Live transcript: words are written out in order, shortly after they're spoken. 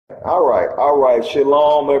All right.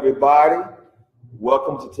 Shalom, everybody.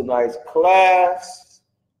 Welcome to tonight's class.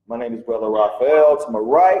 My name is Brother Raphael. To my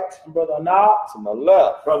right, Brother Anab. To my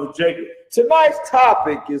left, Brother Jacob. Tonight's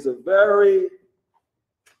topic is a very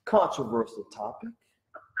controversial topic.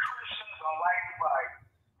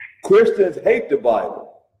 Christians hate the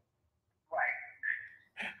Bible.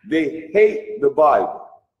 They hate the Bible.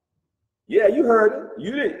 Yeah, you heard it.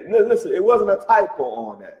 You didn't listen. It wasn't a typo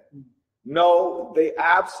on that. No, they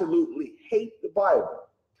absolutely hate the Bible.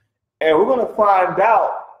 And we're going to find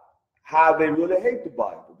out how they really hate the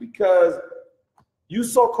Bible, because you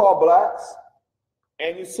so-called blacks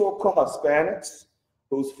and you so-called Hispanics,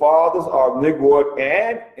 whose fathers are Negroid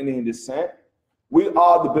and Indian descent, we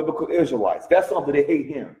are the biblical Israelites. That's something they hate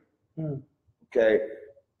him. Okay?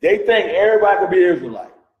 They think everybody can be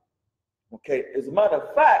Israelite. Okay? As a matter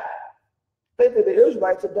of fact, they think the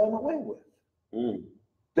Israelites are done away with.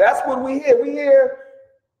 That's what we hear. We hear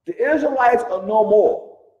the Israelites are no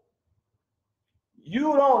more.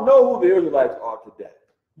 You don't know who the Israelites are today.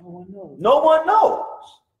 No one knows. No one knows.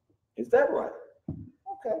 Is that right?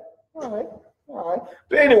 Okay. All right.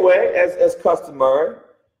 But anyway, as customary,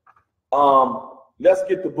 let's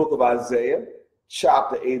get the book of Isaiah,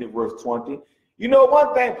 chapter 8 and verse 20. You know,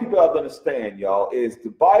 one thing people have to understand, y'all, is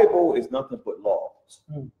the Bible is nothing but laws.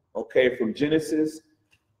 Okay, from Genesis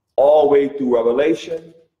all the way through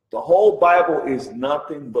Revelation, the whole Bible is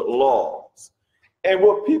nothing but laws. And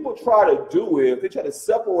what people try to do is they try to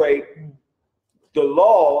separate the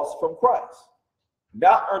laws from Christ.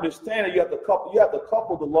 Not understanding you have to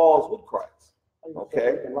couple the laws with Christ.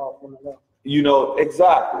 Okay? You know,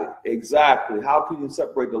 exactly. How can you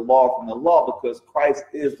separate the law from the law? Because Christ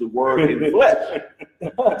is the Word in flesh.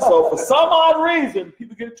 So for some odd reason,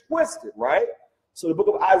 people get it twisted, right? So the book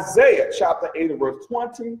of Isaiah, chapter 8 and verse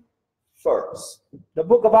 20, first. The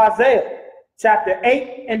book of Isaiah, chapter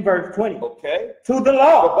 8 and verse 20. Okay. To the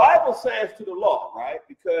law. The Bible says to the law, right?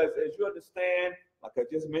 Because as you understand, like I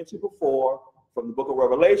just mentioned before, from the book of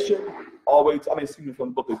Revelation, from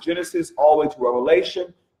the book of Genesis, all the way to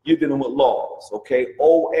Revelation, you're dealing with laws, okay?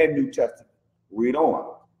 Old and New Testament. Read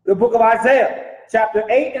on. The book of Isaiah, chapter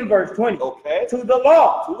 8 and verse 20. Okay. To the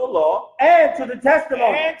law. To the law. And to the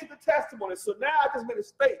testimony. And to the testimony. So now I just made a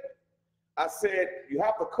statement. I said you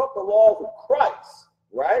have to cut the laws of Christ,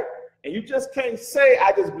 right? And you just can't say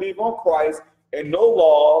I just believe on Christ and no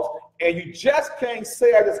laws. And you just can't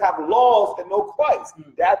say I just have laws and no Christ.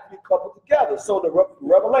 That has to be coupled together. So the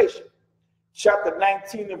Revelation, chapter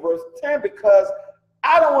 19 and verse 10, because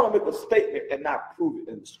I don't want to make a statement and not prove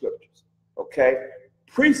it in the scriptures, okay?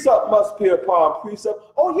 Precept must be upon precept.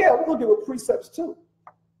 Oh, yeah, we're going to deal with precepts too,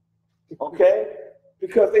 okay?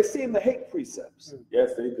 Because they seem to hate precepts.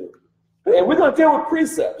 Yes, they do. And we're going to deal with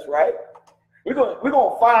precepts, right? We're going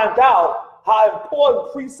to find out how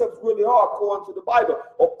important precepts really are according to the Bible,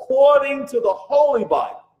 according to the Holy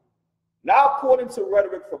Bible. Not according to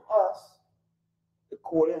rhetoric from us,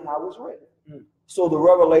 according to how it's written. So the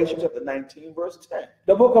Revelation chapter 19, verse 10.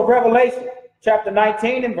 The book of Revelation, chapter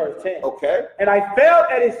 19 and verse 10. Okay. And I fell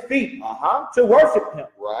at his feet to worship him.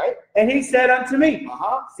 Right. And he said unto me,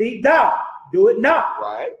 See thou, do it not.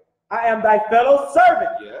 Right. I am thy fellow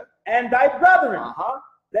servant and thy brethren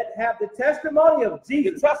that have the testimony of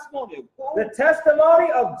Jesus. The testimony of who? The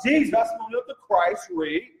testimony of Jesus. The testimony of the Christ.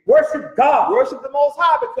 Read. Worship God. Worship the Most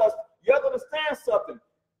High, because you have to understand something.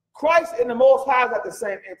 Christ and the Most High is not the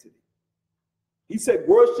same entity. He said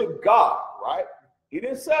worship God, right? He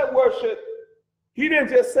didn't say worship. He didn't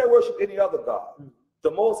just say worship any other God.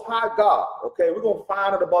 The Most High God, okay? We're going to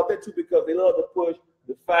find out about that too, because they love to push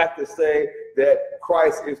the fact to say that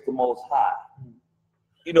Christ is the Most High.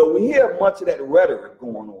 You know, we hear much of that rhetoric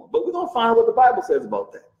going on, but we're going to find out what the Bible says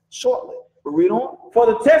about that shortly. But read on. For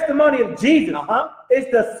the testimony of Jesus is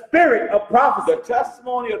the spirit of prophecy. The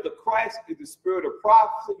testimony of the Christ is the spirit of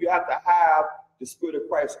prophecy. You have to have the Spirit of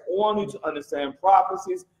Christ on you to understand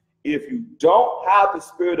prophecies. If you don't have the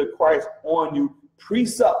Spirit of Christ on you,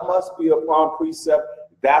 precept must be upon precept.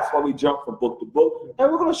 That's why we jump from book to book.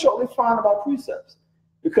 And we're going to shortly find about precepts.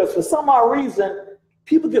 Because for some odd reason,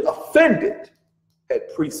 people get offended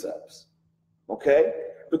at precepts. Okay?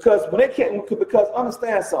 Because when they can't, because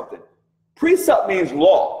understand something. Precept means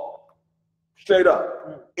law. Straight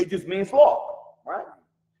up. It just means law. Right?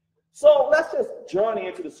 So let's just journey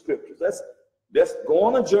into the scriptures. Let's go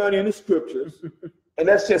on a journey in the scriptures, and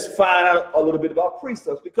let's just find out a little bit about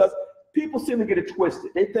precepts, because people seem to get it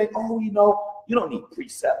twisted. They think, oh, you don't need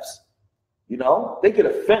precepts. They get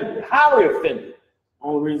offended. How are they offended?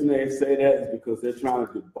 Only reason they say that is because they're trying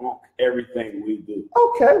to debunk everything we do.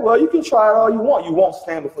 Okay, well, you can try it all you want. You won't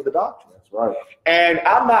stand before the doctrine. That's right. And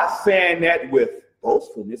I'm not saying that with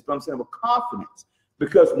boastfulness, but I'm saying with confidence.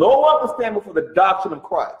 Because no one can stand before the doctrine of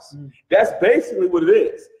Christ. That's basically what it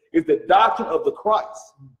is. It's the doctrine of the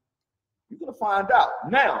Christ. You're going to find out.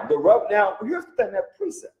 Now, here's the thing, that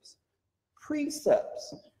precepts.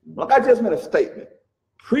 Precepts. Like I just made a statement.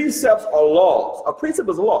 Precepts are laws. A precept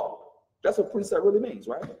is a law. That's what precept really means,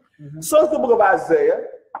 right? So it's the book of Isaiah,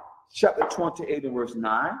 chapter 28 and verse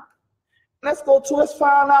 9. Let's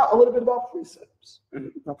find out a little bit about precepts.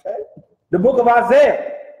 Okay? The book of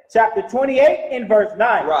Isaiah, chapter 28 and verse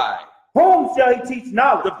 9. Right. Whom shall he teach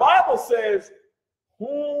knowledge? The Bible says,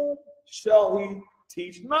 whom shall he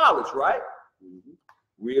teach knowledge, right?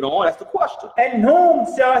 Read on, that's the question. And whom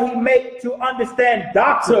shall he make to understand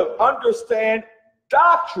doctrine? To understand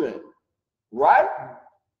doctrine, right?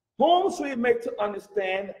 Whom shall he make to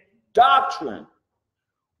understand doctrine?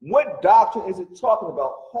 What doctrine is it talking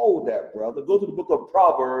about? Hold that, brother. Go to the book of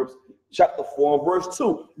Proverbs, chapter 4, verse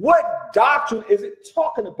 2. What doctrine is it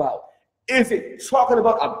talking about? Is it talking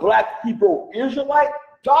about a black Hebrew Israelite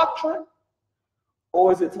doctrine?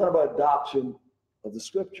 Or is it talking about a doctrine of the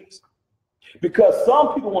scriptures? Because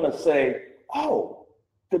some people want to say, oh,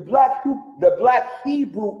 the black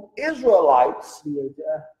Hebrew Israelites,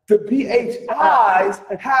 the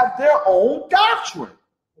BHIs, have their own doctrine.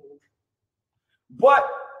 But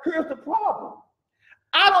here's the problem.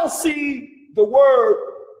 I don't see the word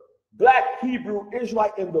black Hebrew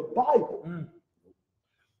Israelite in the Bible.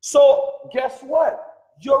 So guess what?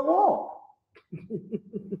 You're wrong.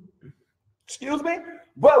 Excuse me?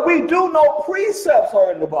 But we do know precepts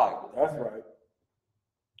are in the Bible. That's right.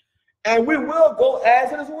 And we will go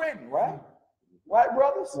as it is written, right? Right,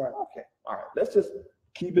 brothers? Right. Okay. All right. Let's just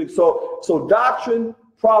keep it. So doctrine,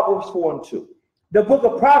 Proverbs 4 and 2. The book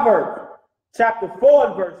of Proverbs, chapter 4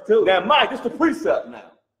 and verse 2. Now, Mike, it's the precept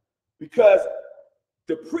now. Because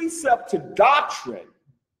the precept to doctrine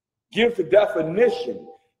gives the definition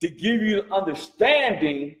to give you the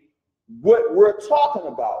understanding what we're talking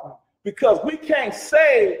about. Because we can't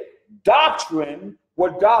say doctrine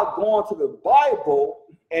without going to the Bible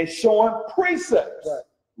and showing precepts.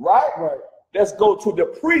 Right? Let's go to the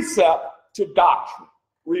precept to doctrine.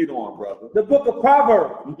 Read on, brother. The book of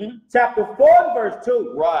Proverbs, chapter 4 and verse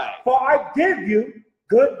 2. Right. For I give you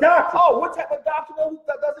good doctrine. Oh, what type of doctrine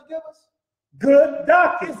does it give us? Good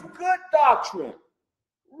doctrine. It's good doctrine.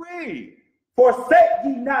 Read. Forsake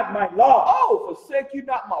ye not my law. Oh, forsake you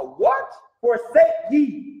not my what? Forsake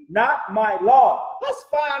ye not my law. Let's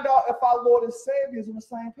find out if our Lord and Savior is on the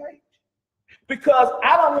same page. Because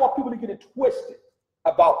I don't want people to get it twisted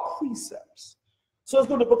about precepts. So let's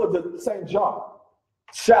go to the book of St. John,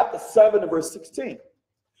 chapter 7 and verse 16.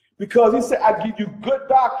 Because he said, I give you good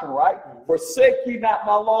doctrine, right? Forsake ye not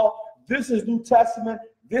my law. This is New Testament.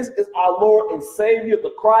 This is our Lord and Savior,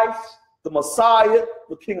 the Christ, the Messiah,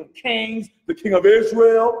 the King of Kings, the King of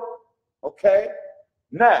Israel. Okay?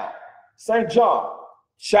 Now, St. John,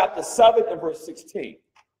 chapter 7 and verse 16.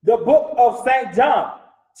 The book of St. John,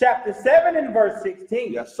 chapter 7 and verse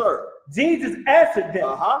 16. Yes, sir. Jesus answered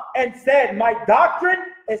them and said, my doctrine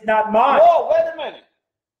is not mine. Oh, wait a minute.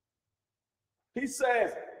 He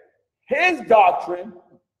says, his doctrine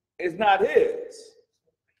is not his.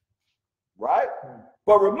 Right?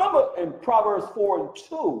 But remember in Proverbs 4 and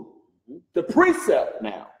 2, the precept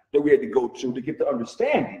now that we had to go to get the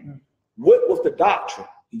understanding. What was the doctrine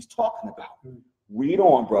he's talking about? Read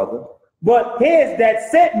on, brother. But his that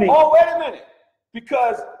sent me. Oh, wait a minute.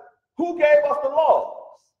 Because who gave us the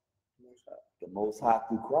laws? The Most High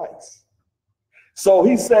through Christ. So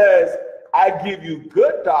he says, I give you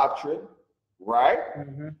good doctrine, right?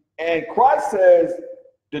 And Christ says,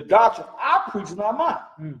 the doctrine I preach is not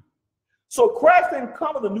mine. So Christ didn't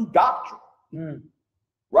come with a new doctrine.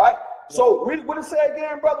 Right? So read what it say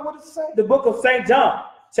again, brother. What does it say? The book of St. John,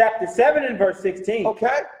 chapter 7 and verse 16.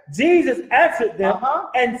 Okay. Jesus answered them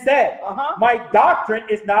and said, my doctrine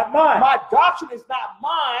is not mine. My doctrine is not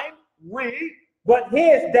mine. Read. But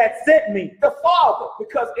his that sent me. The Father.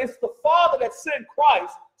 Because it's the Father that sent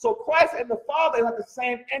Christ. So Christ and the Father are the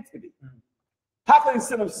same entity. How can he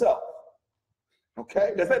send himself?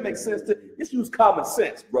 Okay. Does that make sense? Just use common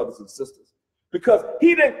sense, brothers and sisters. Because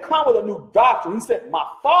he didn't come with a new doctrine. He said, my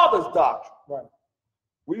Father's doctrine. Right.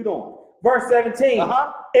 Read on. Verse 17.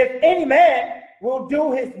 If any man will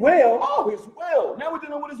do his will. Oh, his will. Now we're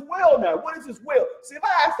dealing with his will now. What is his will? See, if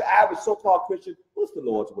I ask the average so-called Christian, what's the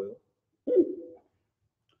Lord's will?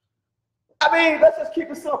 I mean, let's just keep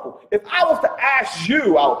it simple. If I was to ask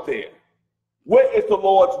you out there, what is the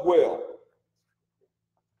Lord's will?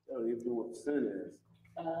 Tell you what sin is.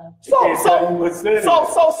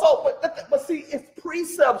 But see, it's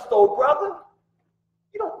precepts though, brother.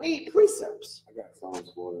 You don't need precepts. I got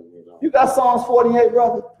Psalms 48. You got Psalms 48,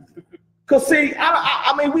 brother? Because see,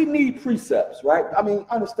 I mean, we need precepts, right? I mean,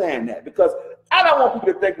 understand that, because I don't want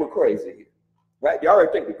people to think we're crazy here, right? You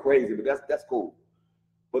already think we're crazy, but that's cool.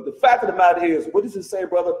 But the fact of the matter is, what does it say,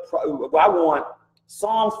 brother? I want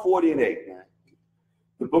Psalms 48, man.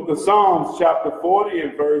 The book of Psalms, chapter 40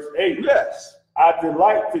 and verse 8. Yes. I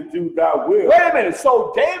delight to do thy will. Wait a minute.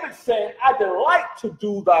 So David's saying, I delight to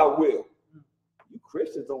do thy will. You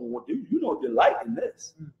Christians don't want you don't delight in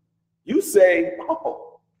this. You say,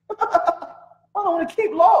 oh, I don't want to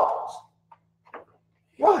keep laws.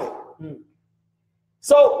 Right.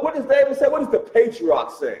 So what does David say? What does the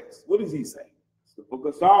patriarch say? What does he say? It's the book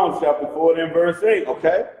of Psalms, chapter 40 and verse 8.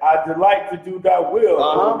 Okay. I delight to do thy will,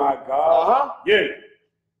 oh my God. Yea,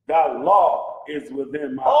 thy law is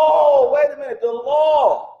within my heart. Wait a minute. The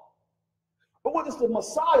law. But what does the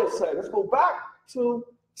Messiah say? Let's go back to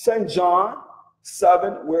St. John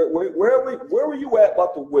 7. Where were you at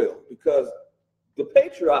about the will? Because the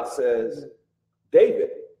patriarch says, David,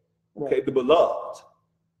 okay, the beloved,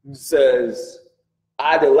 says,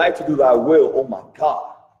 I delight to do thy will, oh my God.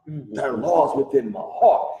 Thy law is within my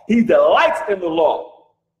heart. He delights in the law.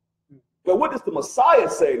 But what does the Messiah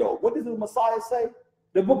say, though? What does the Messiah say?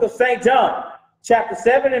 The book of St. John, chapter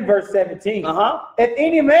 7 and verse 17. If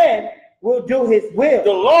any man will do his will.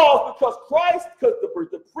 The law, because Christ, because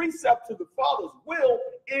the precept to the Father's will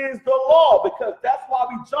is the law, because that's why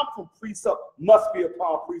we jump from precept must be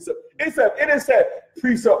upon precept. It didn't say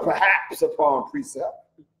precept perhaps upon precept.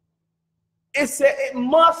 It said it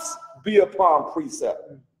must be upon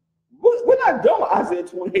precept. We're not done with Isaiah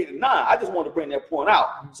 28 and 9. I just want to bring that point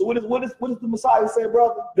out. So what does the Messiah say,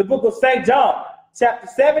 brother? The book of St. John, chapter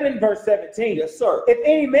 7 and verse 17. Yes, sir. If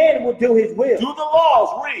any man will do his will. Do the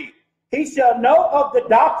laws, read. He shall know of the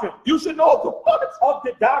doctrine. You should know of the what? Of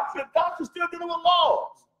the doctrine. The doctrine still dealing with laws.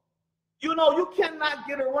 You know, you cannot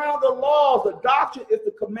get around the laws. The doctrine is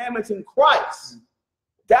the commandments in Christ.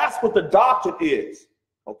 That's what the doctrine is.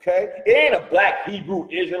 Okay? It ain't a black Hebrew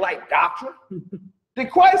Israelite doctrine. Did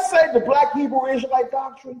Christ say the black Hebrew Israelite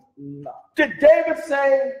doctrine? No. Did David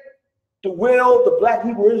say the black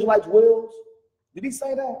Hebrew Israelites' wills? Did he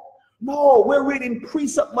say that? No, we're reading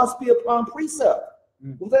precept must be upon precept.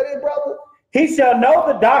 Was that it, brother? He shall know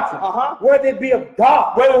the doctrine, whether it be of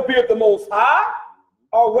God, whether it be of the Most High,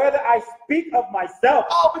 or whether I speak of myself.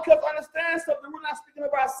 Oh, because understand something, we're not speaking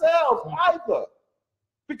of ourselves either.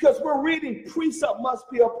 Because we're reading precept must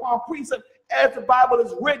be upon precept. As the Bible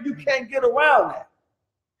is written, you can't get around that.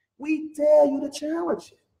 We dare you to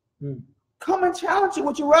challenge it. Come and challenge it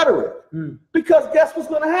with your rhetoric. Because guess what's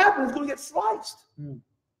going to happen? It's going to get sliced.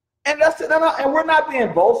 And that's it. And we're not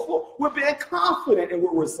being boastful. We're being confident in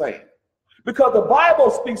what we're saying. Because the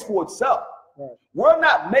Bible speaks for itself. We're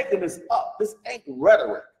not making this up. This ain't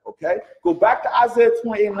rhetoric. Okay? Go back to Isaiah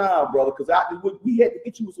 29, brother, because we had to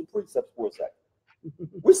get you with some precepts for a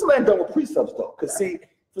second. We still ain't done with precepts, though. Because, see,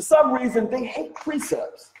 for some reason, they hate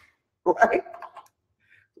precepts. Right?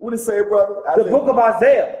 What does it say, brother? The book of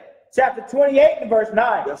Isaiah, chapter 28 and verse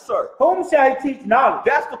 9. Yes, sir. Whom shall he teach knowledge?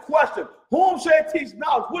 That's the question. Whom shall he teach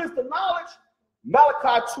knowledge? What is the knowledge?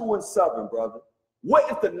 Malachi 2 and 7, brother.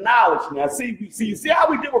 What is the knowledge now? You see how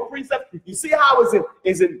we deal with precepts? You see how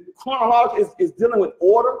is in chronology, is dealing with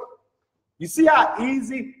order? You see how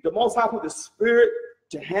easy the Most High put the Spirit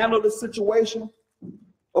to handle the situation?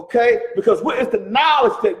 Okay? Because what is the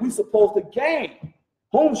knowledge that we're supposed to gain?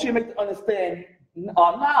 Whom shall make to understand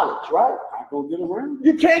knowledge, right? I go get around.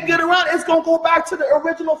 You can't get around it. It's going to go back to the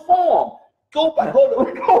original form. Go back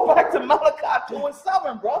to Malachi 2 and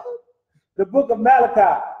 7, brother. The book of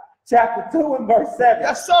Malachi, chapter 2 and verse 7.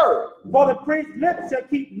 Yes, sir. For the priest's lips shall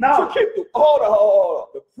keep knowledge. Hold on.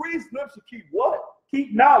 The priest's lips shall keep what?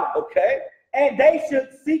 Keep knowledge. Okay. And they should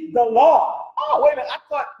seek the law. Oh, wait a minute.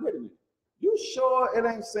 Wait a minute. You sure it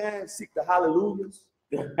ain't saying seek the hallelujahs?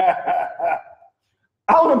 I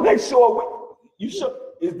want to make sure. You sure?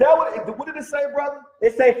 Is that what did it say, brother?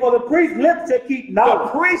 It say, for the priest's lips shall keep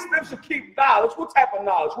knowledge. The priest's lips shall keep knowledge. What type of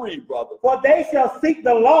knowledge? Read, brother. For they shall seek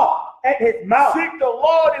the law at his mouth. Seek the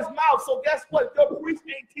law at his mouth. So guess what? If your priest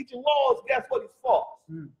ain't teaching laws, guess what? He's false.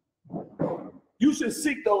 You should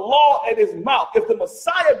seek the law at his mouth. If the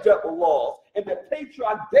Messiah dealt with laws and the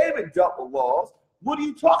patriarch David dealt with laws, what are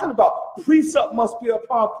you talking about? Precept must be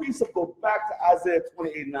upon precept. Go back to Isaiah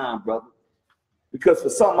 28:9, brother. Because for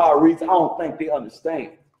some odd reason, I don't think they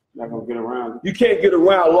understand. Not gonna get around it. You can't get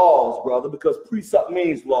around laws, brother, because precept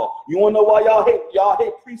means law. You wanna know why y'all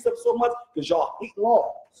hate precept so much? Because y'all hate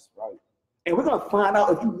laws, right? And we're gonna find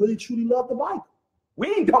out if you really truly love the Bible.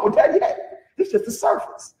 We ain't done with that yet. It's just the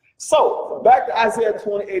surface. So back to Isaiah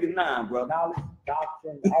 28:9, brother.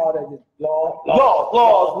 doctrine, all that is law. Laws,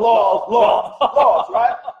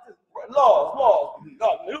 right? Laws.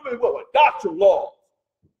 Doctrine laws.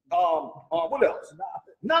 What else?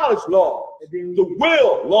 Knowledge laws. The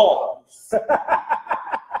will laws. You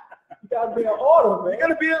gotta be in order, man. You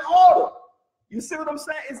gotta be in order. You see what I'm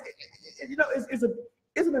saying?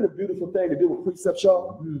 Isn't it a beautiful thing to do with precepts,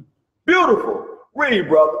 y'all? Beautiful. Read,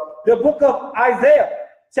 brother. The book of Isaiah,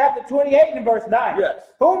 chapter 28 and verse 9.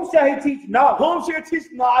 Yes. Whom shall he teach knowledge? Whom shall he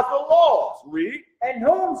teach knowledge the laws? Read. And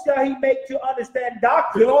whom shall he make to understand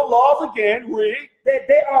doctrine? Put on laws again. Read. That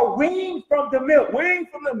they are weaned from the milk. Weaned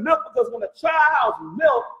from the milk, because when a child's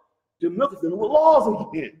milk, the milk is dealing with laws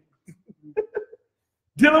again.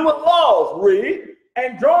 Dealing with laws. Read.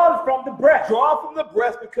 And drawn from the breast. Drawn from the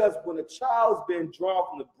breast, because when a child's been drawn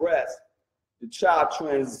from the breast, the child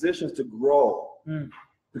transitions to grow.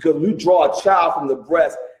 Because when you draw a child from the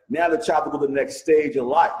breast, now the child will go to the next stage of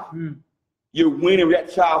life. You're weaning that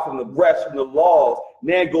child from the breast, from the laws.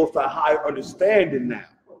 Now it goes to a higher understanding now.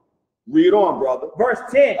 Read on, brother. Verse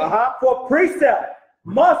 10. For precept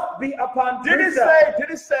must be upon precept. Did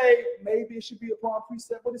it say maybe it should be upon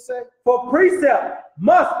precept? What did it say? For precept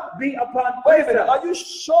must be upon precept. Wait a minute. Are you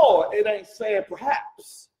sure it ain't saying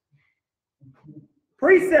perhaps?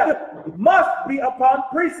 Precept must be upon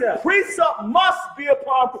precept. Precept must be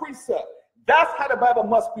upon precept. That's how the Bible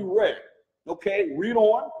must be read. Okay, read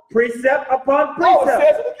on. Precept upon precept. Oh, it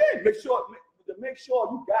says it again. Make sure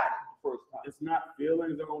you got it the first time. It's not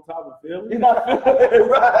feelings on top of feelings.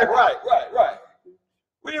 Right.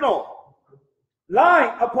 Read on.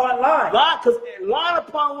 Line upon line. Line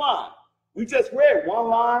upon line. We just read one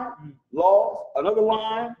line, laws, another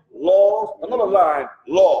line, laws, another line,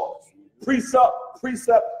 laws. Precept.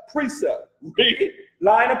 Read.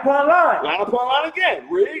 Line upon line. Line upon line again.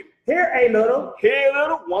 Read. Here a little.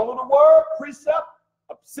 One little word, precept.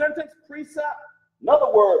 A sentence, precept.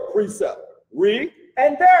 Another word, precept. Read.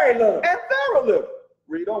 And there a little.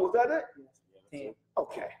 Read on. Was that it?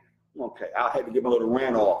 Okay. I had to get my little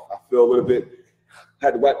rant off. I feel a little bit.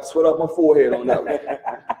 Had to wipe the sweat off my forehead on that one. Okay.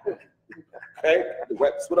 Had to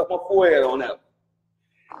wipe the sweat off my forehead on that one.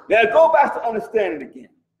 Now go back to understanding again.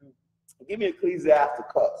 Give me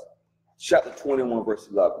Ecclesiasticus, chapter 21, verse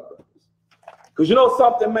 11. Because you know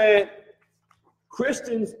something, man?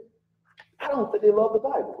 Christians, I don't think they love the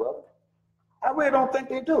Bible, brother. I really don't think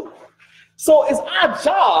they do. So it's our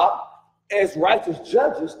job as righteous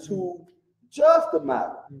judges to judge the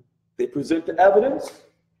matter. They present the evidence.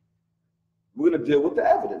 We're going to deal with the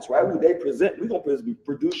evidence, right? We're going to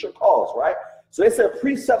produce your cause, right? So they said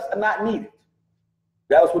precepts are not needed.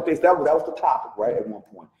 That was the topic, right, at one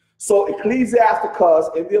point. So Ecclesiasticus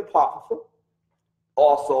in the Apocrypha,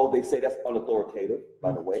 also they say that's unauthoritative,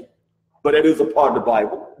 by the way, but it is a part of the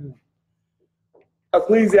Bible.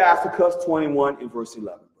 Ecclesiasticus 21 in verse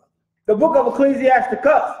 11. The book of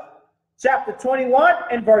Ecclesiasticus, chapter 21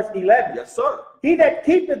 and verse 11. Yes, sir. He that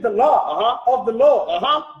keepeth the law of the Lord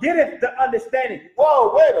getteth the understanding.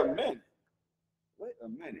 Whoa, wait a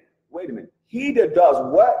minute. He that does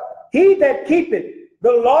what? He that keepeth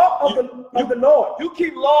the law of the Lord. You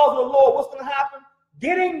keep laws of the Lord, what's going to happen?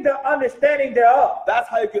 Getting the understanding thereof. That's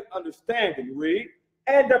how you get understanding. Read.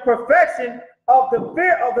 And the perfection of the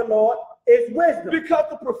fear of the Lord is wisdom. Because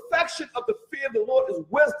the perfection of the fear of the Lord is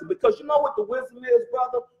wisdom. Because you know what the wisdom is,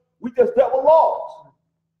 brother? We just dealt with laws.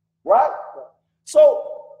 Right? So,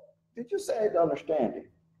 did you say the understanding?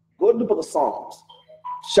 Go to the book of Psalms,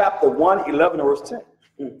 chapter 1, 11, verse 10.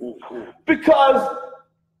 Because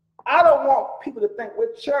I don't want people to think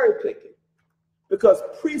we're cherry picking. Because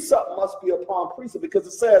precept must be upon precept. Because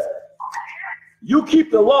it says, you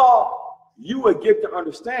keep the law, you will get the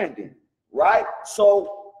understanding. Right?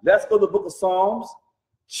 So let's go to the book of Psalms,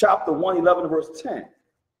 chapter 1, 11, verse 10.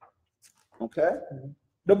 Okay?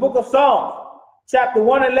 The book of Psalms, chapter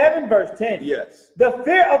 111, verse 10. Yes. The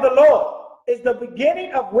fear of the Lord is the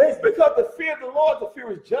beginning of wisdom. Because the fear of the Lord, the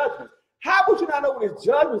fear is judgment. How would you not know what his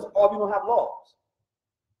judgments are if you don't have laws?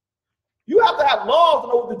 You have to have laws to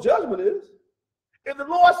know what the judgment is. If the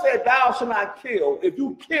Lord said, thou shalt not kill, if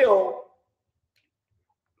you kill,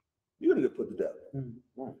 you're going to get put to death.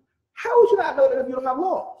 How would you not know that if you don't have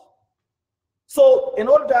laws? So in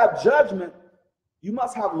order to have judgment, you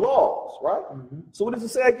must have laws, right? So what does it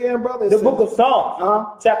say again, brother? The book of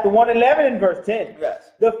Psalms, chapter 111 and verse 10.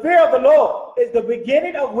 Yes. The fear of the Lord is the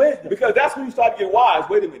beginning of wisdom. Because that's when you start to get wise.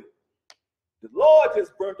 Wait a minute. The Lord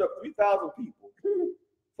just burnt up 3,000 people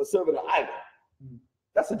for serving an idol.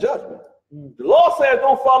 That's a judgment. The Lord says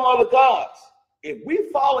don't follow other gods. If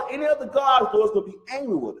we follow any other gods, the Lord's going to be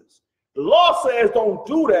angry with us. The Lord says don't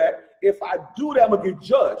do that. If I do that, I'm going to get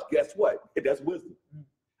judged. Guess what? That's wisdom.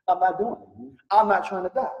 I'm not doing it. I'm not trying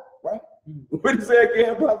to die, right? What did you say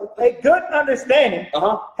again, brother? A good understanding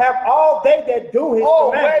have all they that do his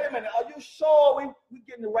commandments. Wait a minute. Are you sure we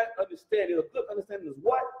getting the right understanding? A good understanding is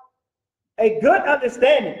what? A good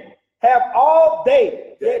understanding have all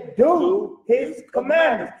they that do his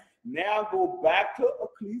commandments. Now go back to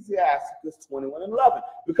Ecclesiastes 21:11.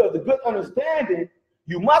 Because the good understanding,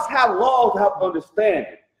 you must have laws to have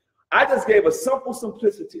understanding. I just gave a simple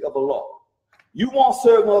simplicity of a law. You won't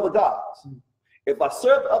serve no other gods. If I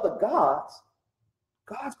serve other gods,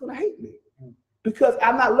 God's going to hate me because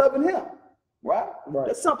I'm not loving him, right?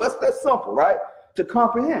 That's simple. That's simple, right? To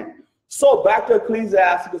comprehend. So back to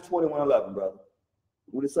Ecclesiastes 21:11, brother.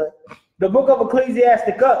 What did it say? The book of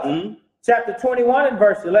Ecclesiastes, chapter 21 and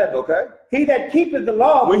verse 11. Okay. He that keepeth the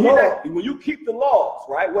law of the Lord. When you keep the laws,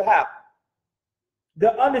 right, what happens?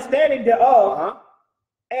 The understanding thereof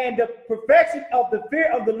and the perfection of the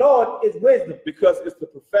fear of the Lord is wisdom. Because it's the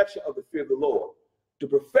perfection of the fear of the Lord. The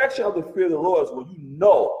perfection of the fear of the Lord is when you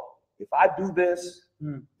know, if I do this,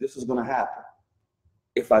 this is going to happen.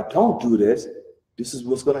 If I don't do this, this is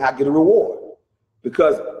what's going to get a reward.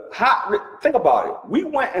 Because think about it. We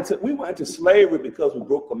went into slavery because we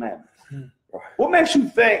broke commandments. What makes you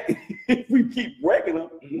think if we keep breaking them,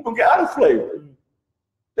 we're going to get out of slavery?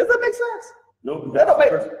 Does that make sense? No,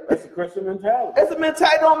 that's a Christian mentality. It's a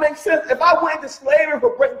mentality that don't make sense. If I went into slavery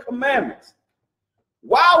for breaking commandments,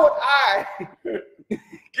 why would I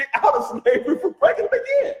get out of slavery for breaking them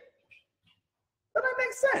again? That doesn't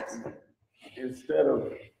make sense. Instead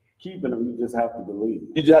of keeping them, you just have to believe.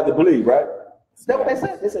 You just have to believe, right? Is that what they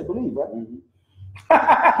said? They said believe, right? Give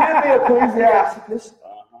me Ecclesiastes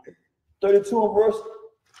 32 and verse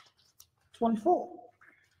 24.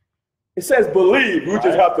 It says believe. You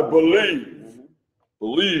just have to believe.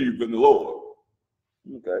 Believe in the Lord.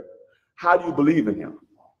 Okay. How do you believe in him?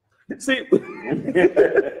 See, we're going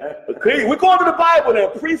to the Bible now.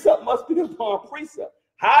 Precept must be upon precept.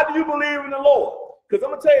 How do you believe in the Lord? Because I'm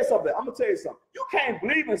going to tell you something. You can't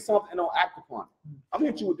believe in something and don't act upon it. I'm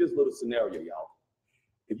going to hit you with this little scenario, y'all.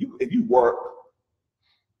 If you work,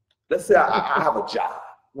 let's say I have a job.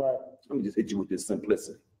 Right. Let me just hit you with this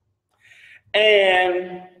simplicity.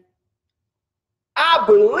 And I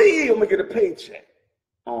believe I'm going to get a paycheck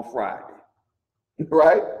on Friday.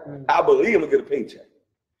 Right? I believe I'm going to get a paycheck.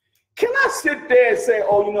 Can I sit there and say,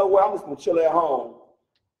 oh, you know what? I'm just going to chill at home.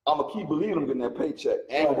 I'm going to keep believing I'm getting that paycheck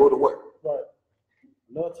and go to work. Right.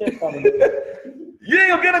 No check coming. You ain't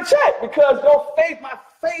gonna get a check because my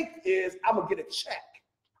faith is I'm gonna get a check.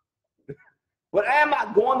 But I am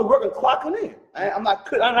not going to work and clocking in. I'm not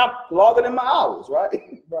logging in my hours,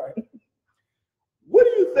 right? Right. What do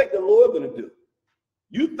you think the Lord gonna do?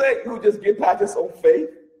 You think you just get by just on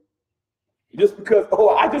faith? Just because,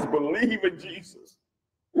 I just believe in Jesus.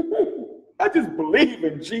 I just believe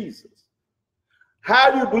in Jesus.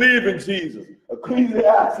 How do you believe in Jesus?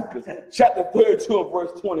 Ecclesiastes chapter 32 and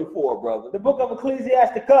verse 24, brother. The book of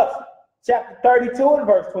Ecclesiastes, chapter 32 and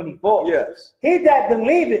verse 24. Yes. He that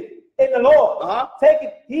believeth in the Lord,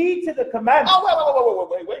 taketh heed to the commandments. Oh,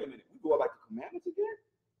 wait a minute. We go back to commandments again?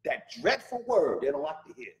 That dreadful word they don't like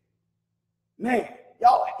to hear. Man,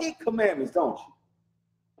 y'all hate commandments, don't you?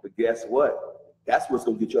 But guess what? That's what's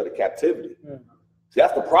going to get you out of captivity. See,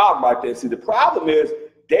 that's the problem right there. See, the problem is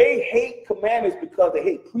they hate commandments because they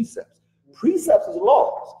hate precepts. Precepts is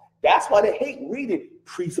laws. That's why they hate reading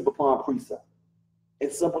precept upon precept.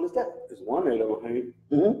 It's simple as that. There's one they don't hate.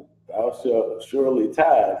 Thou shalt surely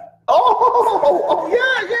tithe.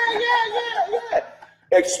 Yeah.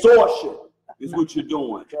 Extortion is what you're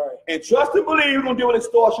doing. Right. And trust and believe you're going to deal with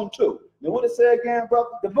extortion too. Now what it say again, brother?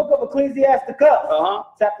 The book of Ecclesiastes,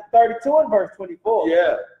 chapter 32 and verse 24.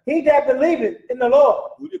 Yeah. He that believeth in the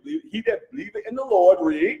Lord. He that believeth in the Lord,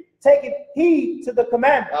 read. Taketh heed to the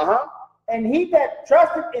commandments. And he that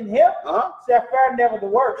trusteth in him shall fare never the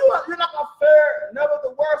worse. You're not going to fare never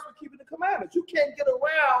the worse for keeping the commandments. You can't get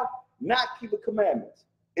around not keeping commandments.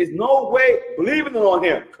 There's no way believing on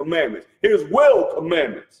him, commandments. His will,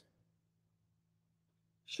 commandments.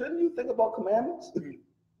 Shouldn't you think about commandments?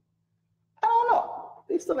 I don't know.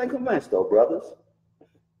 They still ain't convinced though, brothers.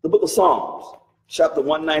 The book of Psalms, chapter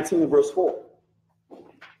 119, verse 4.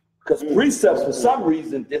 Because precepts, for some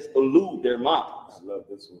reason, just elude their minds. I love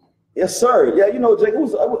this one. Yes, sir. Yeah, you know, Jake,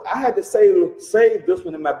 I had to save this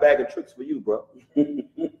one in my bag of tricks for you, bro.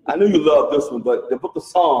 I knew you loved this one, but the book of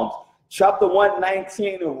Psalms, chapter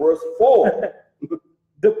 119 and verse 4.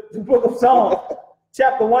 the book of Psalms,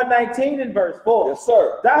 chapter 119 and verse 4. Yes,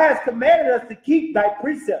 sir. Thou hast commanded us to keep thy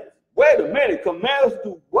precepts. Wait a minute. Command us to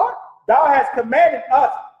do what? Thou hast commanded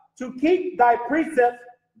us to keep thy precepts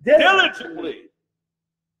diligently.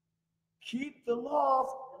 Keep the laws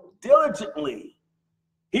diligently.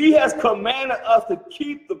 He has commanded us to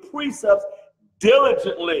keep the precepts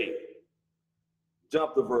diligently.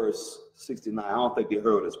 Jump to verse 69. I don't think they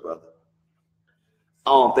heard us, brother.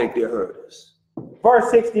 I don't think they heard us. Verse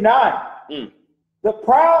 69. The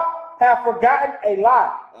proud have forgotten a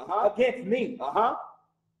lie against me.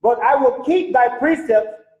 But I will keep thy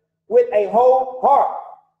precepts with a whole heart.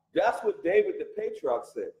 That's what David the patriarch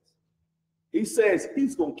says. He says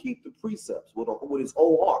he's going to keep the precepts with his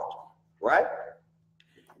whole heart. Right?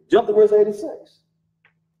 Jump to verse 86.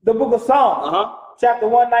 The book of Psalms, chapter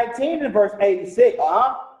 119 and verse 86.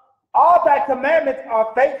 All thy commandments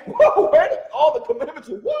are faithful. All the commandments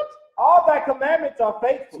are what? All thy commandments are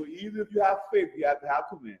faithful. So even if you have faith, you have to have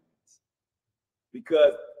commandments.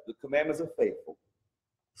 Because the commandments are faithful.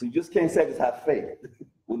 So you just can't say just have faith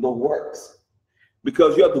with no works.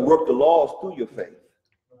 Because you have to work the laws through your faith.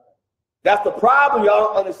 That's the problem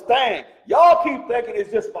y'all don't understand. Y'all keep thinking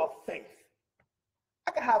it's just about faith.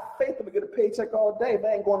 I can have faith and get a paycheck all day. If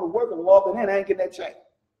I ain't going to work and logging in, I ain't getting that check.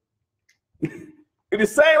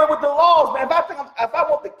 It's the same way with the laws, man. If I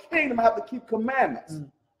want the kingdom, I have to keep commandments.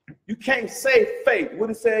 You can't say faith. What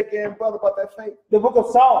did it say again, brother, about that faith? The book of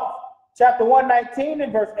Psalms, chapter 119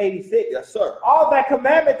 and verse 86. Yes, sir. All thy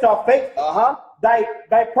commandments are faithful.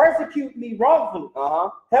 Thy persecute me wrongfully.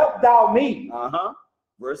 Help thou me.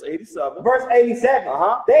 Verse 87. Verse 87.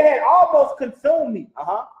 They had almost consumed me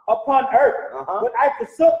upon earth, but I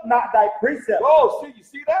forsook not thy precepts. Oh, you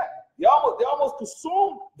see that? They almost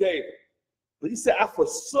consumed David. But he said, I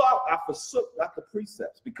forsook not the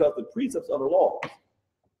precepts, because the precepts are the laws.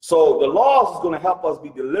 So the laws is going to help us be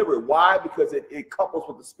delivered. Why? Because it couples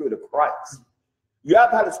with the Spirit of Christ. You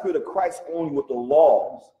have to have the Spirit of Christ on you with the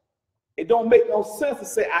laws. It don't make no sense to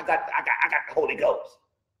say, I got the Holy Ghost,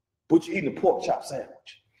 but you're eating a pork chop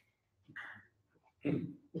sandwich.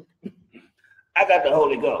 I got the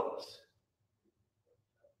Holy Ghost.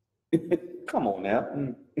 Come on now.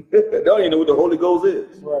 They don't even know what the Holy Ghost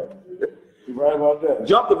is. Right. You're right about that.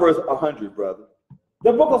 Jump to verse 100, brother.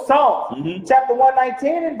 The book of Psalms, chapter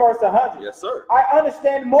 119 and verse 100. Yes, sir. I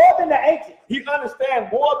understand more than the ancients. He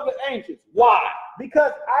understands more than the ancients. Why?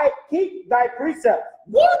 Because I keep thy precepts.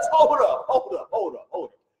 What? Hold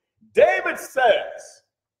up. David says,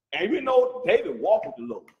 and we know David walked with the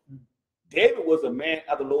Lord. David was a man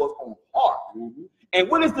of the Lord's own heart. And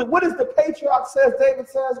what is the patriarch says, David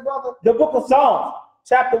says, brother? The book of Psalms,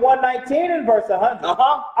 chapter 119 and verse 100.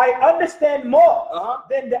 I understand more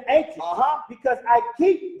than the ancients because I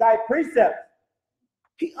keep thy precepts.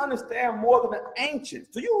 He understands more than the ancients.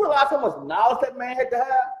 Do you realize how much knowledge that man had to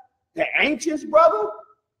have? The ancients, brother?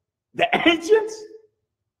 The ancients?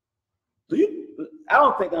 I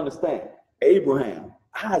don't think I understand. Abraham,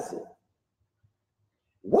 Isaac.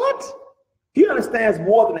 What? He understands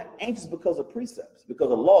more than the ancients because of precepts,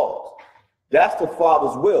 because of laws. That's the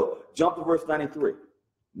Father's will. Jump to verse 93.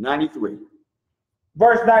 93.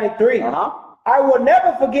 Verse 93. I will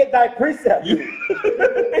never forget thy precepts. He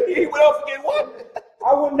will forget what?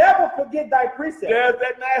 I will never forget thy precepts. There's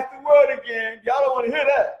that nasty word again. Y'all don't want to hear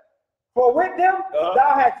that. For with them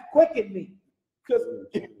thou hast quickened me. Because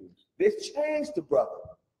they changed the brother.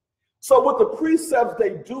 So what the precepts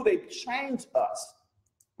they do, they change us.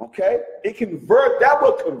 Okay? That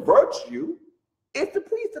will convert you if the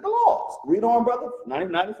priest of the laws. Read on, brother.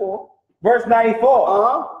 94. Verse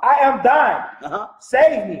 94. I am thine.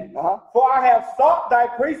 Save me. For I have sought thy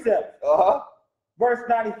precepts. Verse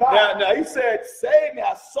 95. Now he said, save me,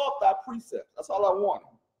 I sought thy precepts. That's all I wanted.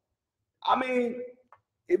 I mean,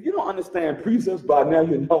 if you don't understand precepts by now,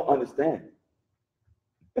 you don't understand.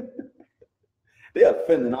 They're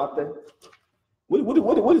offending, aren't they?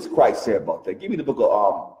 What does Christ say about that? Give me the book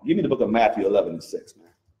of Matthew 11 and 6, man.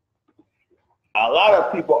 A lot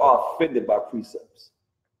of people are offended by precepts.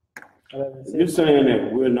 If you're saying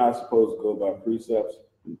that we're not supposed to go by precepts,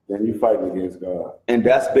 then you're fighting against God. And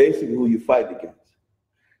that's basically who you fight against.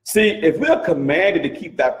 See, if we're commanded to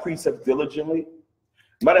keep that precept diligently,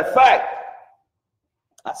 matter of fact,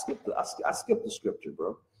 I skipped the scripture,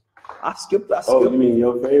 bro. I skipped. Oh, you mean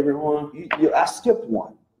your favorite one? I skipped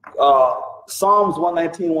one. Psalms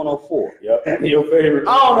 119, 104. Yep, your favorite.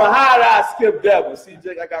 I don't know how I skipped that one. See,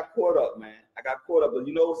 Jake, I got caught up, man. But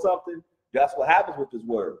you know something? That's what happens with this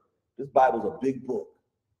word. This Bible's a big book.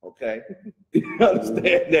 Okay? You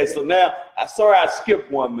understand that? So now, I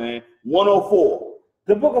skipped one, man. 104.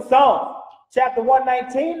 The book of Psalms, chapter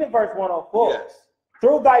 119 and verse 104. Yes.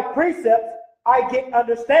 Through thy precepts, I get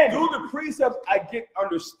understanding. Through the precepts, I get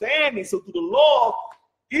understanding. So through the law,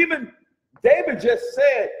 even David just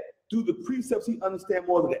said, through the precepts, he understands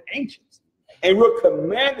more than the ancients. And we're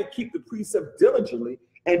commanded to keep the precepts diligently.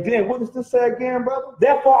 And then what does this say again, brother?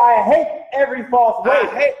 Therefore I hate every false way. I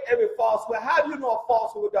hate every false way. How do you know a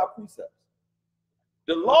falsehood without precepts?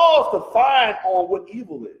 The law is defined on what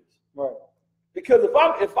evil is. Right. Because if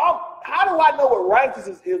I'm, how do I know what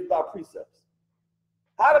righteousness is without precepts?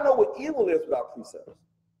 How do I know what evil is without precepts?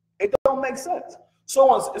 It don't make sense.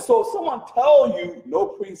 So if someone tells you no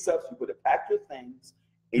precepts, you better pack your things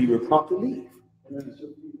and you better to leave.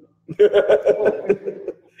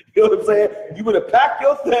 You know what I'm saying? You better pack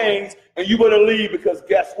your things and you better leave, because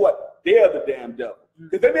guess what? They're the damn devil.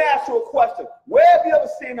 Because let me ask you a question. Where have you ever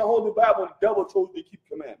seen in the Holy Bible the devil told you to keep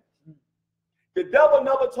commandments? The devil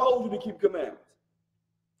never told you to keep commandments.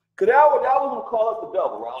 Because that was going to call us the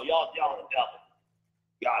devil, right? Y'all the devil.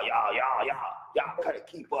 Y'all gotta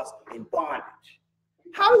keep us in bondage.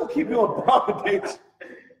 How do we keep you in bondage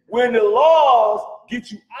when the laws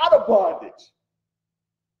get you out of bondage?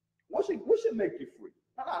 What should make you free?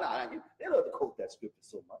 No. They love to quote that scripture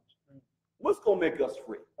so much. What's gonna make us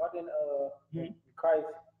free? Why didn't Christ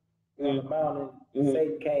on the mountain,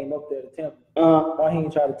 Satan came up there to tempt him? Why he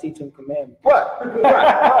didn't try to teach him commandments? Right.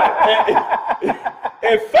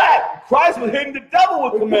 In fact, Christ was hitting the devil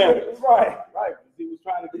with commandments. Right. He was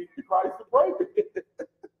trying to get Christ to break it.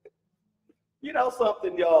 You know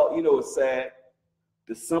something, y'all? You know it's sad.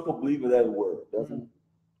 The simple belief of that word, doesn't it?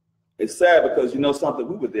 It's sad because you know something?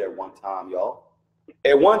 We were there one time, y'all.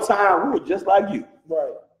 At one time, we were just like you.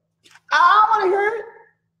 Right. I want to hear it.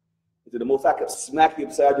 It's the most I could smack you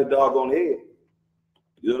upside your doggone head.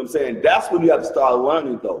 You know what I'm saying? That's when you have to start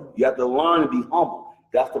learning, though. You have to learn to be humble.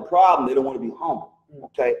 That's the problem. They don't want to be humble.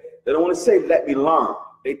 Okay? They don't want to say, let me learn.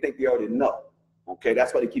 They think they already know. Okay?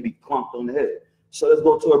 That's why they keep you clumped on the head. So let's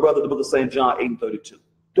go to our brother, the book of St. John 8:32.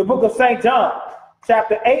 The book of St. John,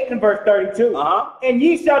 chapter 8 and verse 32. And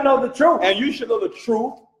ye shall know the truth. And you shall know the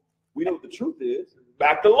truth. We know what the truth is.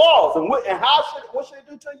 Back to laws. And what should it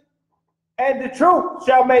do to you? And the truth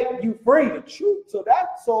shall make you free. The truth. So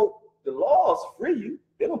the laws free you.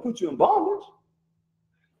 They don't put you in bondage.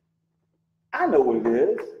 I know what it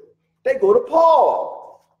is. They go to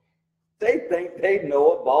Paul. They think they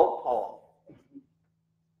know about Paul.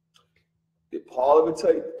 Did Paul ever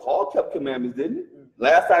tell you? Paul kept commandments, didn't he?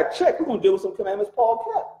 Last I checked, we're going to deal with some commandments Paul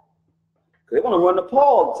kept. Because they want to run to Paul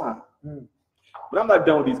all the time. But I'm not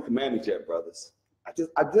done with these commandments yet, brothers.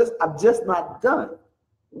 I'm just not done.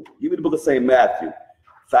 Give me the book of St. Matthew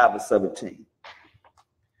 5:17.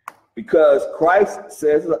 Because Christ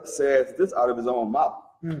says this out of his own mouth.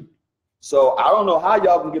 So I don't know how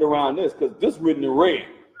y'all can get around this, because this written in red.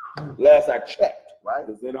 Last I checked. Right?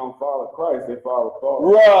 Because they don't follow Christ, they follow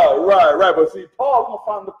Paul. Right. But see, Paul, we're going to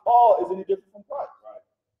find that Paul is any different from Christ.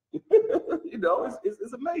 Right? You know,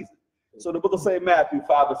 it's amazing. So the book of St. Matthew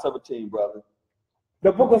 5:17, brother.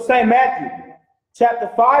 The book of St. Matthew,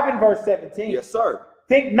 chapter 5 and verse 17. Yes, sir.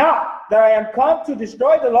 Think not that I am come to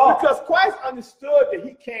destroy the law. Because Christ understood that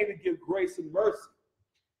he came to give grace and mercy.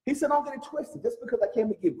 He said, don't get it twisted. Just because I came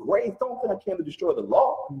to give grace, don't think I came to destroy the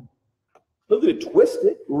law. Look at it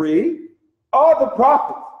twisted. Read. All the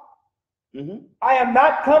prophets. I am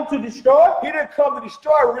not come to destroy. He didn't come to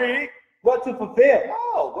destroy, read, but to fulfill.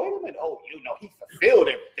 Oh, wait a minute. Oh, you know, he fulfilled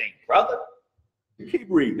everything, brother. Keep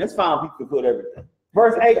reading. That's fine. He fulfilled everything.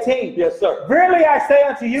 Verse 18. Yes, sir. Verily I say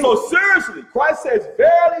unto you. So seriously, Christ says,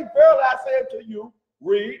 verily, verily I say unto you,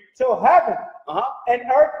 read. Till heaven and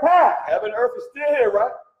earth pass. Heaven and earth is still here,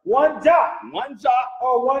 right? One jot. One jot.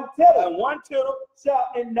 Or one tittle. And one tittle. Shall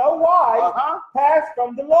in no wise pass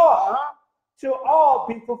from the law. Till all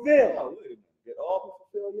be fulfilled. Oh, wait a minute. Did all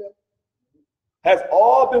be fulfilled yet? Has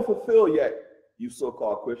all been fulfilled yet, you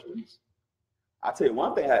so-called Christians? I'll tell you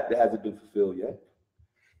one thing that hasn't been fulfilled yet.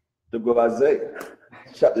 The book of Isaiah,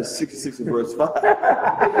 chapter 66 and verse 5.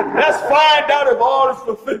 Let's find out if all is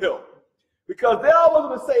fulfilled. Because they're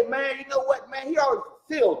always going to say, man, you know what, man, he already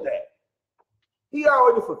fulfilled that. He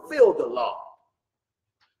already fulfilled the law.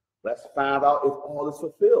 Let's find out if all is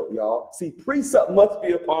fulfilled, y'all. See, precept must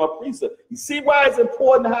be upon precept. You see why it's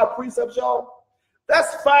important to have precepts, y'all?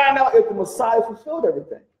 Let's find out if the Messiah fulfilled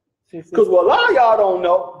everything. Because what a lot of y'all don't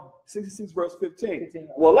know, 66 verse 15,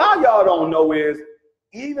 what a lot of y'all don't know is,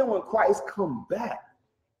 even when Christ come back,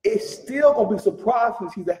 it's still going to be some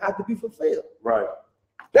prophecies that have to be fulfilled. Right.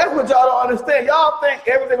 That's what y'all don't understand. Y'all think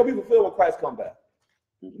everything will be fulfilled when Christ come back.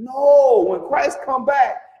 No, when Christ come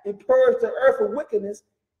back and purge the earth of wickedness,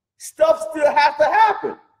 stuff still has to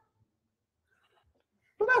happen.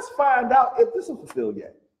 But let's find out if this is fulfilled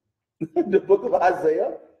yet. The book of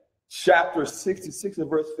Isaiah, chapter 66 and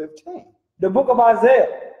verse 15. The book of Isaiah,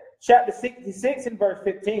 chapter 66 and verse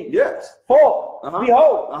 15. Yes. For,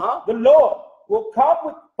 behold, the Lord will come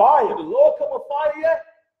with fire. Did the Lord come with fire yet?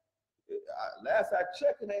 Last I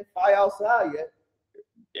checked, it ain't fire outside yet.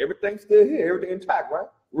 Everything's still here. Everything intact, right?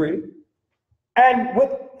 Read. And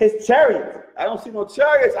with his chariots. I don't see no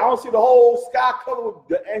chariots. I don't see the whole sky covered with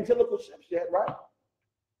the angelical ships yet, right?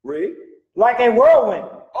 Read. Like a whirlwind.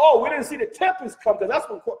 Oh, we didn't see the tempest come, because that's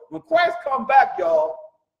when Christ come back, y'all,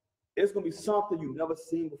 it's going to be something you've never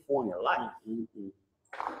seen before in your life.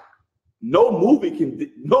 No movie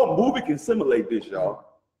can simulate this, y'all.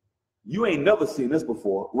 You ain't never seen this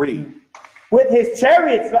before. Read. With his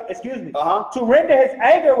chariots, to render his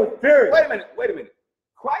anger with fury. Wait a minute.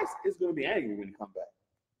 Christ is going to be angry when he comes back.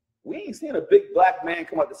 We ain't seen a big black man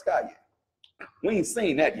come out the sky yet. We ain't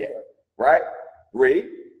seen that yet, right? Read.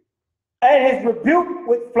 And his rebuke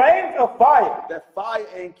with flames of fire. That fire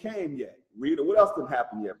ain't came yet. Read it. What else didn't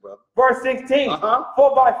happen yet, brother? Verse 16.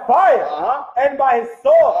 For by fire and by his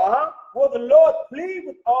sword will the Lord plead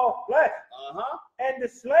with all flesh. And the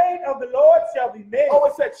slain of the Lord shall be many. Oh,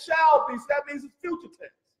 it said shall be. So that means it's future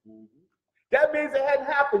tense. That means it hadn't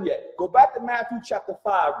happened yet. Go back to Matthew chapter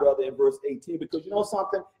 5, brother, in verse 18, because you know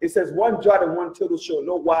something? It says one jot and one tittle shall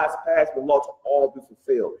no wise pass, but law to all be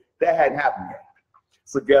fulfilled. That hadn't happened yet.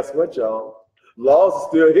 So guess what, y'all? Laws are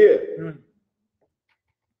still here.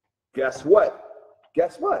 Guess what?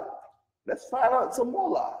 Let's find out some more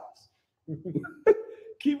lies.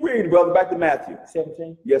 Keep reading, brother. Back to Matthew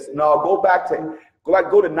 17. Yes. No. Go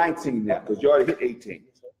to 19 now, because you already hit 18.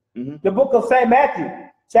 The book of St. Matthew,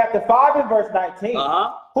 chapter 5 and verse 19.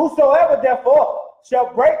 Whosoever therefore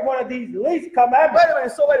shall break one of these least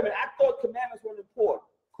commandments. Wait a minute. I thought commandments were important.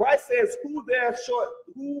 Christ says, whosoever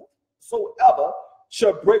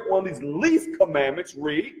shall break one of these least commandments,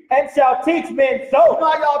 read. And shall teach men so. You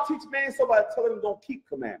know how y'all teach men so? By telling them don't keep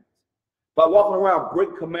commandments. By walking around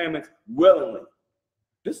breaking commandments willingly.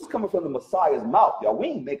 This is coming from the Messiah's mouth, y'all. We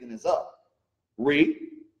ain't making this up. Read.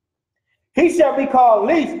 He shall be called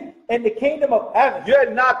least in the kingdom of heaven.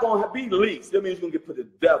 You're not going to be least. That means you're going to get put to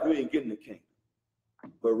death. You ain't getting the kingdom.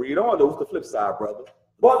 But read on, though. What's the flip side, brother?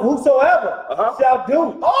 But whosoever shall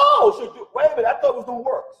do. Oh, should do. Wait a minute. I thought it was going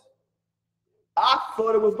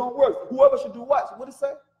to work. Whoever should do what? What did it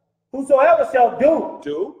say? Whosoever shall do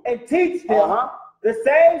and teach them, the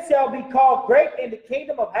same shall be called great in the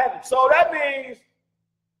kingdom of heaven. So that means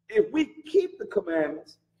if we keep the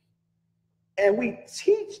commandments and we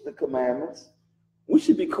teach the commandments, we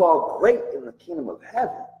should be called great in the kingdom of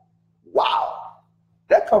heaven. Wow.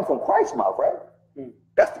 That comes from Christ's mouth, right?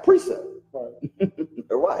 That's the precept. Right.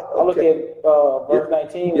 All right. I look at verse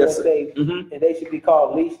 19 where it says, and they should be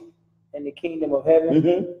called least in the kingdom of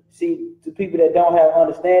heaven. See, to people that don't have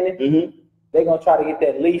understanding, they're going to try to get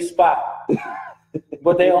that least spot.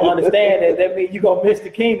 But they don't understand that means you're going to miss the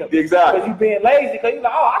kingdom. Exactly. Because you're being lazy. Because you're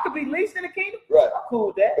like, oh, I could be least in the kingdom? Right. I'm cool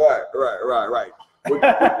with that. Right. What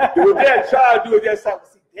they're trying to do is just like,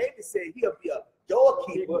 see, David said he'll be a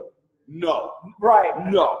doorkeeper. No. Right.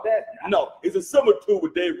 No. It's a similitude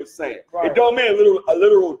what David was saying. Right. It don't mean a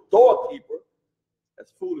literal doorkeeper.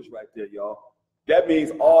 That's foolish right there, y'all. That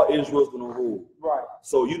means all Israel's going to rule. Right.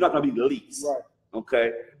 So you're not going to be the least. Right.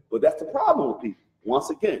 Okay? But that's the problem with people.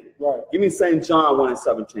 Once again. Right. Give me St. John 1 and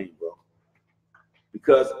 17, bro.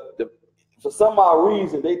 Because for some odd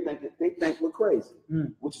reason, they think we're crazy,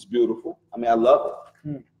 which is beautiful. I mean, I love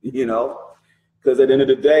it. You know? Because at the end of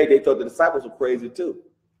the day, they thought the disciples were crazy too.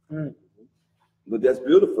 But that's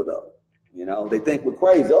beautiful, though. You know? They think we're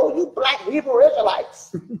crazy. Oh, you black Hebrew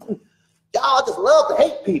Israelites. Y'all just love to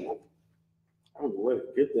hate people. I don't know where to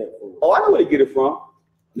get that from. Oh, I know where to get it from.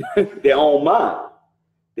 Their own mind.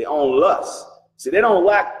 Their own lust. See, they don't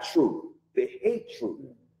like truth. They hate truth.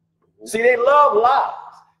 See, they love lies.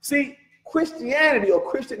 See, Christianity or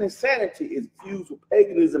Christian insanity is fused with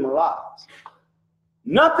paganism and lies.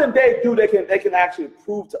 Nothing they do, they can actually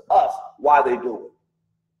prove to us why they do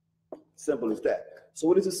it. Simple as that. So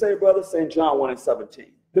what does it say, brother? St. John 1 and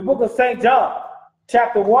 17. The book of St. John,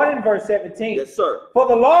 chapter 1 and verse 17. Yes, sir. For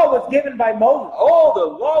the law was given by Moses. Oh, the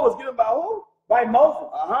law was given by who? By Moses.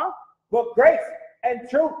 But grace and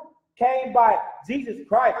truth came by Jesus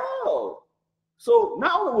Christ. Oh, so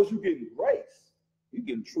not only was you getting grace, you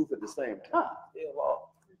getting truth at the same time. Still law.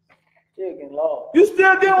 Still getting law. You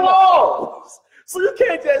still getting laws. So you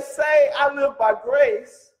can't just say, I live by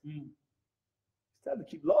grace. It's time to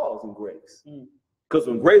keep laws and grace. Because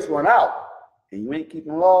when grace run out and you ain't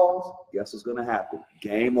keeping laws, guess what's going to happen?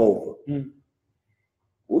 Game over.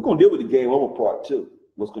 We're going to deal with the game over part too.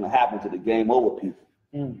 What's going to happen to the game over people.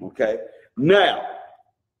 Okay? Now,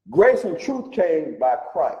 grace and truth came by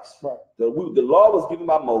Christ. Right. The law was given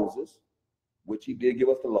by Moses, which he did give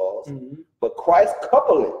us the laws, but Christ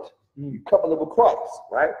coupled it. You couple it with Christ,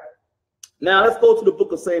 right? Now let's go to the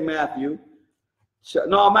book of St. Matthew,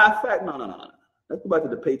 No, matter of fact, no. Let's go back to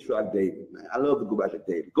the patriarch David, man. I love to go back to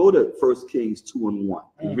David. Go to 1 Kings 2:1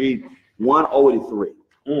 and read 1 over to 3.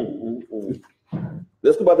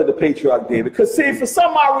 Let's go back to the patriarch David. Because see, for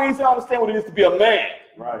some odd reason, I understand what it is to be a man.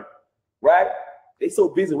 Right? They so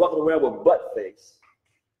busy walking around with butt face.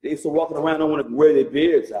 They so walking around don't want to wear their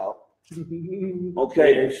beards out.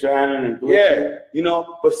 Okay. They're shining and glistening. Yeah, you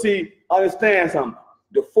know, but see, understand something.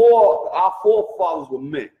 Our forefathers were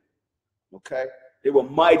men. Okay? They were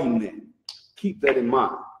mighty men. Keep that in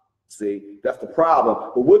mind. See, that's the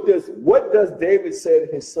problem. But what does David say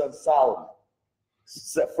to his son Solomon?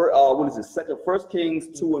 What is it? 1 Kings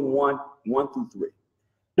 2:1, 1 through 3.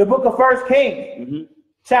 The book of 1 Kings,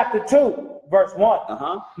 chapter 2, verse 1.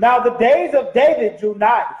 Now the days of David drew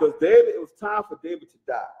nigh. Because it was time for David to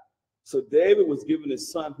die. So David was giving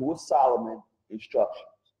his son, who was Solomon, instructions.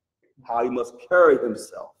 How he must carry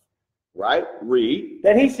himself. Right? Read.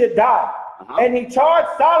 That he should die. And he charged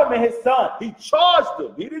Solomon his son. He charged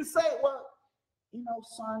him. He didn't say, well, you know,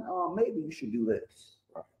 son, maybe you should do this.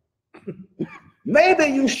 Maybe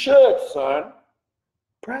you should, son.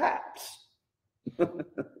 Perhaps.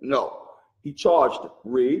 No. He charged him.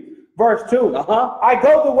 Read. Verse 2. I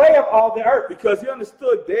go the way of all the earth. Because he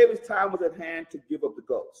understood David's time was at hand to give up the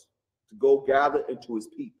ghost, to go gather into his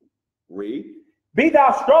people. Read. Be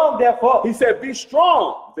thou strong, therefore. He said, be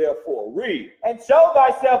strong, therefore. Read. And show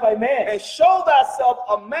thyself a man. And show thyself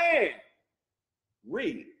a man.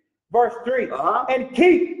 Read. Verse 3. And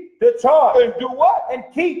keep the charge. And do what? And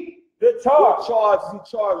keep the charge. What charge he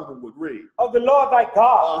charged them with? Read. Of the Lord thy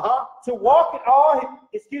God. To walk in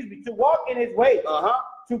to walk in his ways.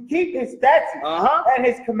 To keep his statutes and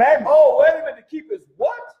his commandments. Oh, wait a minute. To keep his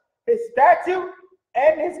what? His statute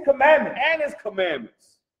and his commandments. And his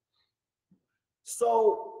commandments.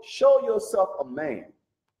 So show yourself a man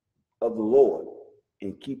of the Lord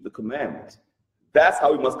and keep the commandments. That's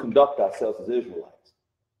how we must conduct ourselves as Israelites.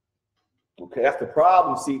 Okay, that's the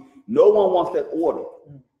problem. See, no one wants that order.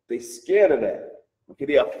 They're scared of that. Okay,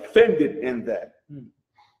 they're offended in that,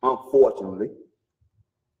 unfortunately.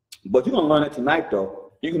 But you're going to learn it tonight,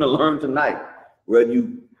 though. You're going to learn tonight, whether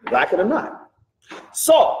you like it or not.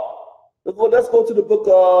 So, let's go to the book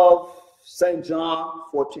of St. John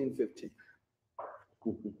 14:15.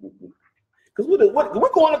 Because we're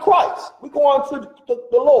going to Christ. We're going to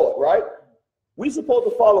the Lord, right? We're supposed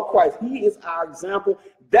to follow Christ. He is our example.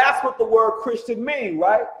 That's what the word Christian means,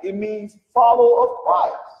 right? It means follower of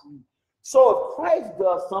Christ. So if Christ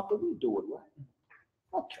does something, we do it, right?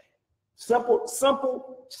 Okay. Simple.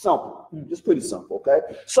 Just pretty simple, okay?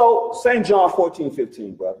 So St. John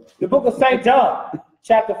 14:15, brother. The book of St. John,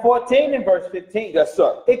 chapter 14 and verse 15. Yes,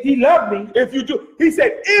 sir. If you love me. If you do. He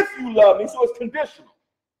said, if you love me, so it's conditional.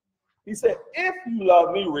 He said, if you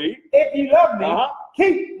love me, read. If you love me,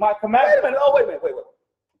 keep my commandments. Wait a minute. Oh, wait.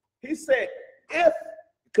 He said,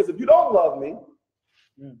 because if you don't love me,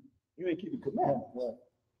 you ain't keeping commandments.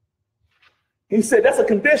 He said, that's a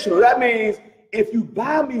conditional. That means if you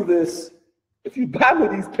buy me these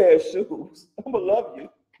pair of shoes, I'm going to love you.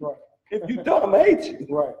 Right. If you don't, I'm going to hate you.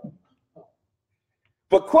 Right.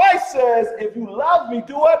 But Christ says, if you love me,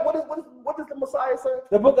 do what? What does the Messiah say?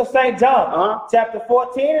 The book of St. John, chapter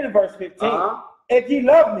 14 and verse 15. If you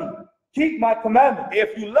love me, keep my commandments.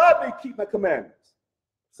 If you love me, keep my commandments.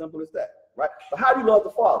 Simple as that, right? But how do you love the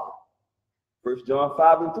Father? 1 John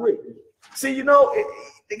 5:3. See, you know,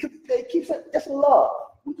 they keep saying, that's love.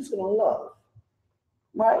 We're just going to love.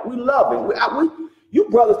 Right? We love it. You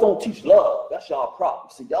brothers don't teach love. That's y'all problem.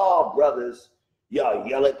 See, y'all brothers, y'all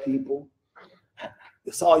yell at people.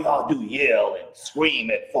 That's all y'all do, yell and scream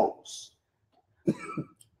at folks.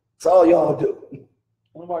 That's all y'all do.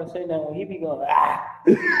 Nobody say that when he be going,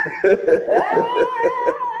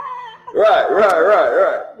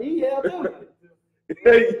 Right. He yelled too. The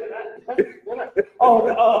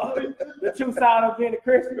true sign of being a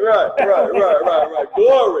Christian. Right.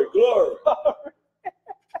 Glory.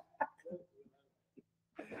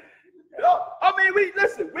 I mean, we're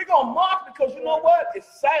going to mock because you know what?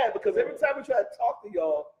 It's sad because every time we try to talk to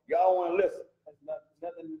y'all want to listen.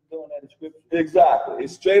 Nothing doing that in scripture. Exactly.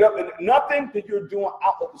 It's straight up and nothing that you're doing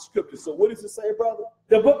out of the scripture. So what does it say, brother?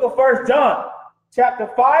 The book of 1 John, chapter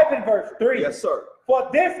 5 and verse 3. Yes, sir. For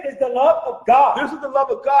this is the love of God. This is the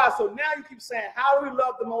love of God. So now you keep saying, how do we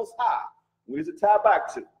love the Most High? What does it tie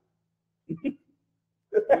back to?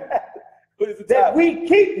 That we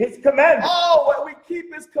keep his commandments. Oh, well, we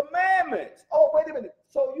keep his commandments. Oh, wait a minute.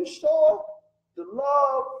 So you sure the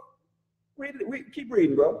love? Keep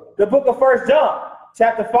reading, bro. The book of 1 John,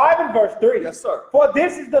 Chapter 5 and verse 3. Yes, sir. For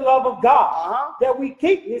this is the love of God, that we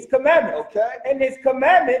keep his commandments. Okay. And his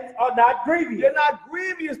commandments are not grievous. They're not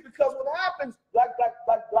grievous because what happens, like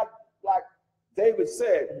David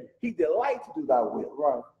said, he delights to do thy will.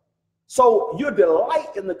 Right. So your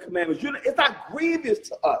delight in the commandments, it's not grievous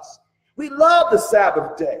to us. We love the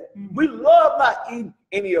Sabbath day. We love not eating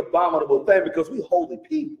any abominable thing because we holy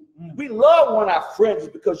people. We love one of our fringes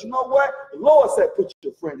because you know what? The Lord said, put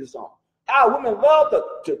your fringes on. Our women love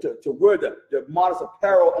to wear the modest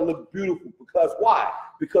apparel and look beautiful because why?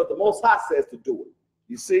 Because the Most High says to do it.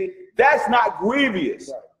 You see, that's not grievous.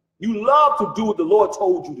 Right. You love to do what the Lord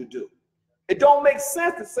told you to do. It don't make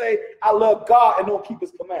sense to say, I love God and don't keep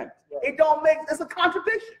his commandments. Right. It's a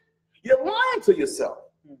contradiction. You're lying to yourself.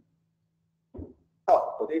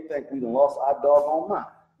 Oh, but they think we done lost our doggone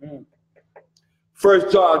mind.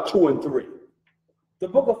 1 John 2 and 3. The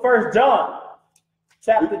book of 1 John,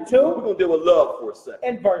 chapter 2. We're going to deal with love for a second.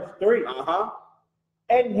 And verse 3.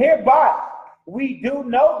 And hereby we do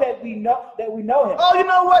know that we know him. Oh, you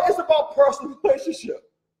know what? It's about personal relationship.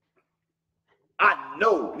 I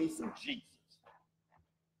know me some Jesus.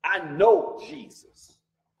 I know Jesus.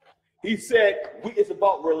 He said it's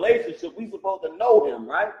about relationship. We're supposed to know him,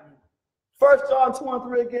 right? 1 John 2 and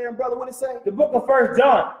 3 again, brother. What did it say? The book of 1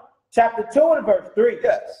 John, chapter 2 and verse 3.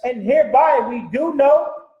 Yes. And hereby we do know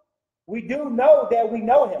that we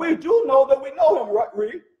know him. We do know that we know him, right,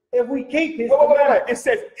 Reed? If we keep his commandments. It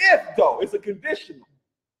says if, though. It's a conditional.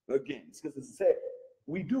 Again, because it said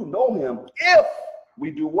we do know him if we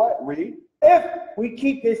do what, Reed? If we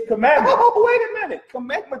keep his commandments. Oh, wait a minute.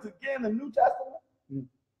 Commandments again in the New Testament?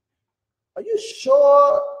 Are you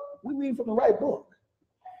sure we read from the right book?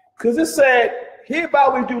 Because it said, hereby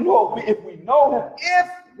we do know if we know him, if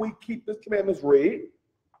we keep his commandments, read.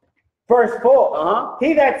 Verse 4.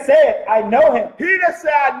 He that said, I know him. He that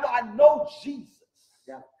said, I know Jesus.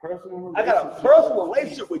 I got a personal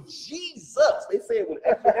relationship with Jesus. They say it with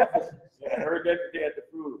extra emphasis. I heard that today at the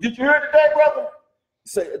food. Did you hear it today, brother?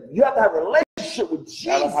 Say you have to have a relationship with Jesus.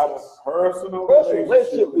 You have a personal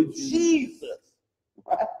relationship with Jesus.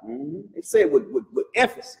 Right? They say it with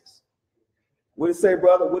emphasis. What did it say,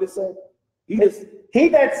 brother? What did it say? He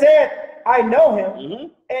that said, I know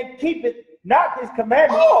him, and keep it not his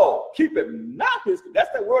commandments. Oh, keep it not his. That's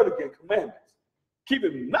that word again, commandments. Keep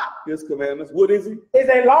it not his commandments. What is he? Is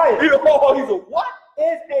a liar. Oh, he's a what?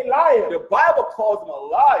 Is a liar. The Bible calls him a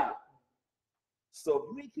liar. So if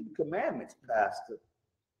you ain't keep the commandments, Pastor,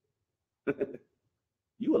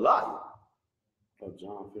 you a liar.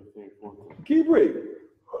 John 15:14. Keep reading.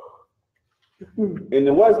 And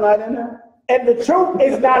the what's not in him? And the truth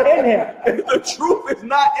is not in him. The truth is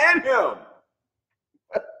not in him.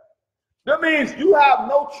 That means you have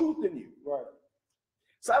no truth in you. Right.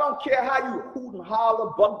 So I don't care how you hoot and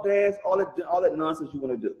holler, buck dance, all that nonsense you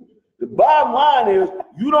want to do. The bottom line is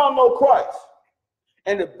you don't know Christ.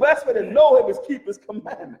 And the best way to know him is keep his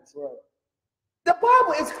commandments. Right. The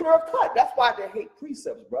Bible is clear cut. That's why they hate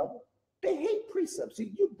precepts, brother. They hate precepts.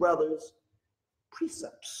 See, you brothers,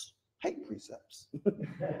 precepts. Hate precepts.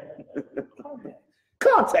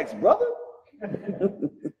 Context, brother.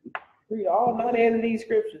 Read all 98 of these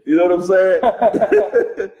scriptures. You know what I'm saying?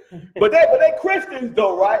 but they Christians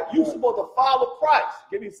though, right? You're supposed to follow Christ.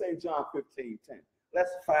 Give me St. John 15:10.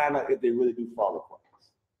 Let's find out if they really do follow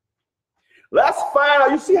Christ. Let's find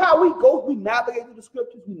out. You see how we navigate through the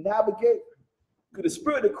scriptures? We navigate. Because the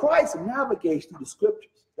Spirit of Christ navigates through the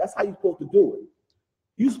scriptures. That's how you're supposed to do it.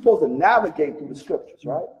 You're supposed to navigate through the scriptures,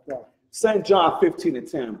 right? St. John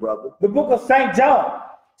 15:10, brother. The book of St. John,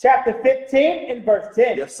 chapter 15 and verse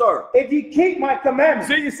 10. Yes, sir. If you keep my commandments.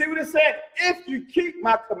 See, you see what it said? If you keep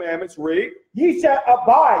my commandments, read. Ye shall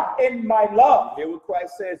abide in my love. Hear what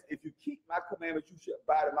Christ says. If you keep my commandments, you shall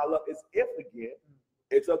abide in my love. It's if again.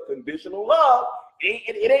 It's a conditional love.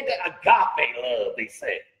 It ain't that agape love, they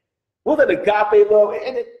say. What's that agape love?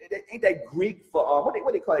 Ain't that Greek for what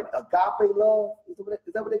they call it? Agape love? Is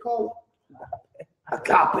that what they call it?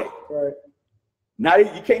 Agape. Right. Now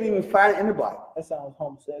you can't even find it in the Bible. That sounds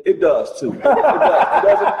homosexual. It does too. It does.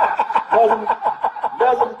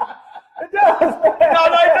 It does. No,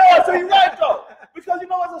 it does. So you're right though. Because you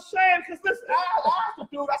know it's a shame. Because listen, I asked the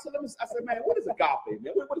dude. I said, man, what is agape,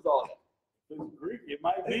 man? What is all that? It's Greek. It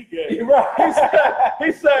might be gay. Right.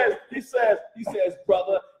 He says,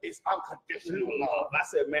 brother, it's unconditional love. I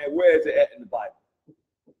said, man, where is it at in the Bible?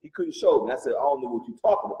 He couldn't show me. I said, I don't know what you're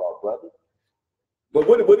talking about, brother. But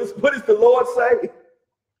what does the Lord say?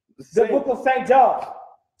 The book of St. John,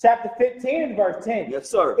 chapter 15 and verse 10. Yes,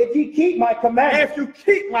 sir. If you keep my commandments. If you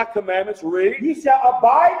keep my commandments, read. Ye shall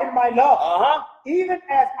abide in my love. Even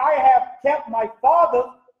as I have kept my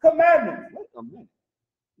Father's commandments. Wait a minute.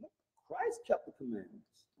 Christ kept the commandments.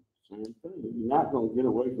 You're not going to get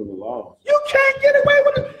away from the laws. You can't get away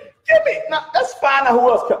with it. Give me, now, let's find out who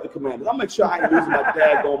else kept the commandments. I'll make sure I ain't losing my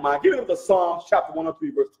daggone mind. Give me the Psalms, chapter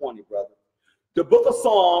 103, verse 20, brother. The book of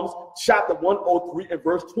Psalms, chapter 103 and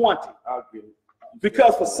verse 20. I'll get it.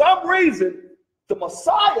 Because for some reason, the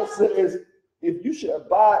Messiah says, if you should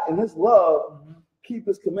abide in his love, keep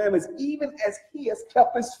his commandments, even as he has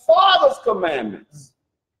kept his Father's commandments.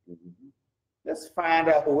 Let's find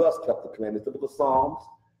out who else kept the commandments. The book of Psalms,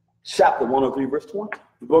 chapter 103, verse 20.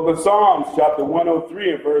 The book of Psalms, chapter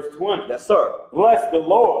 103 and verse 20. Yes, sir. Bless the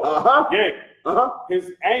Lord. Yea, Uh-huh.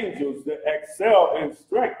 his angels that excel in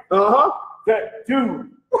strength, Uh-huh. that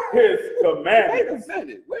do his commandments.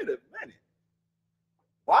 Wait a minute.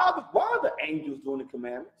 Why are the angels doing the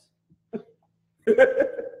commandments?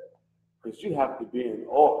 Because you have to be in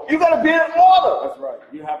order. You got to be in order. That's right.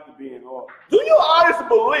 You have to be in order. Do you honestly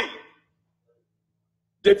believe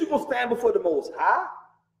that you will stand before the Most High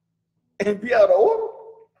and be out of order?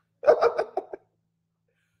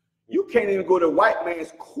 You can't even go to white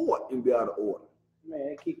man's court and be out of order.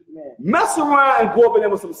 Man, Mess around and go up in there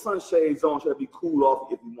with some sunshades on, try to be cool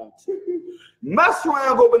off if you want to. Mess around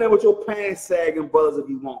and go up in there with your pants sagging brothers if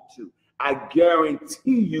you want to. I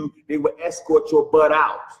guarantee you they will escort your butt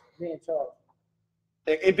out. be in charge.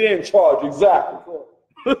 And be in charge, exactly.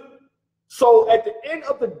 So at the end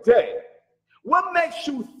of the day, what makes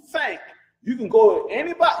you think you can go to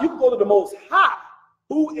anybody, you can go to the Most High,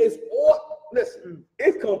 who is order? Listen,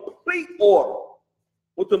 it's complete order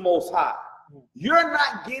with the Most High. You're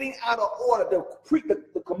not getting out of order. The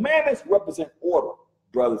commandments represent order,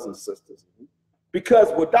 brothers and sisters.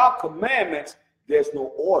 Because without commandments, there's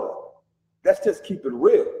no order. Let's just keep it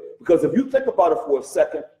real. Because if you think about it for a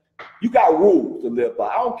second, you got rules to live by.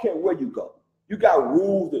 I don't care where you go. You got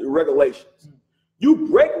rules and regulations. You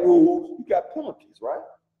break rules, you got penalties, right?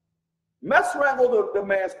 Mess around, go to the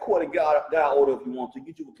man's court and get out of order if you want to,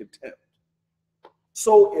 get you a contempt.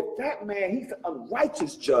 So if that man, he's an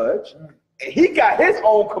unrighteous judge, and he got his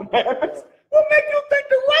own commandments, what make you think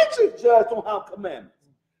the righteous judge don't have commandments?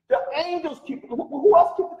 The angels keep, who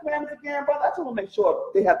else keep the commandments again, brother? I just want to make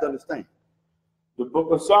sure they have to understand. The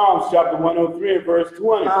book of Psalms, chapter 103 and verse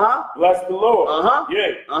 20. Bless the Lord.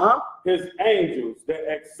 Yea. His angels that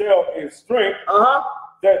excel in strength,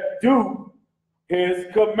 that do his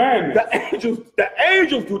commandments. The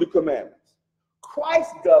angels do the commandments.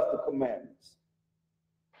 Christ does the commandments.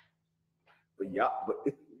 But you're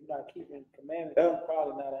not keeping commandments, you're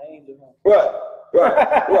probably not an angel. Right.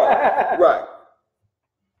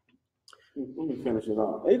 Let me finish it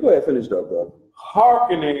on. Hey, go ahead, finish it up, bro.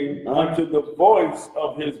 Hearkening unto the voice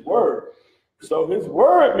of his word. So his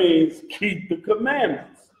word means keep the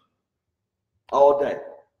commandments. All day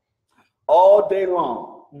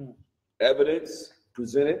long. Evidence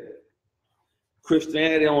presented.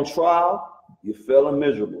 Christianity on trial, you're failing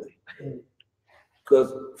miserably.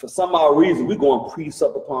 Because for some odd reason, we're going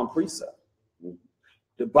precept upon precept.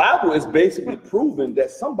 The Bible is basically proving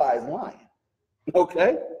that somebody's lying.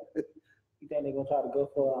 Okay? You think they're going to try to go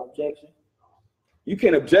for an objection? You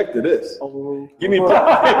can't object to this. Overruled. Give me 14.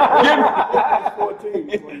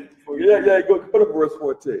 Yeah, go to verse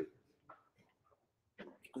 14.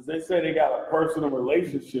 Because they say they got a personal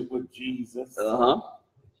relationship with Jesus.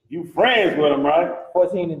 You friends with him, right?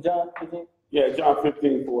 14 and John 15? Yeah, John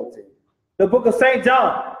 15, 14. The book of St.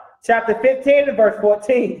 John, chapter 15 and verse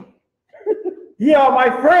 14. Ye are my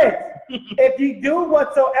friends, if ye do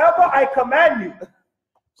whatsoever I command you.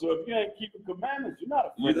 So if you ain't keeping commandments, you're not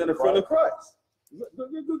a friend. You're not a friend of Christ.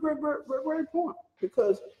 Great point.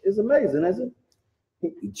 Because it's amazing, isn't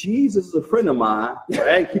it? Jesus is a friend of mine, but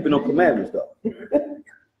I ain't keeping no commandments, though.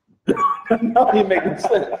 That don't even make no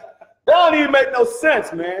sense. That don't even make no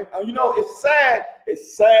sense, man. You know, it's sad.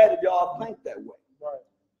 It's sad that y'all think that way. Right.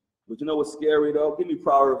 But you know what's scary, though? Give me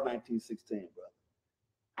Proverbs 19:16, bro.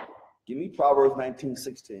 Give me Proverbs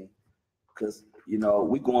 19:16. Because, you know,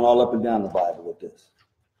 we going all up and down the Bible with this.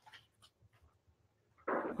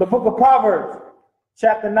 The book of Proverbs,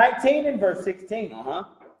 chapter 19 and verse 16.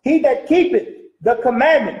 He that keepeth the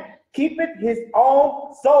commandment keepeth his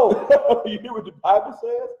own soul. You hear what the Bible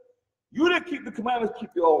says? You that keep the commandments,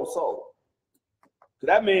 keep your own soul. So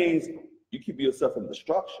that means you keep yourself from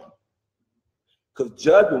destruction. Because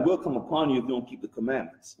judgment will come upon you if you don't keep the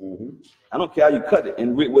commandments. I don't care how you cut it.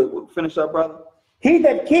 And we'll finish up, brother. He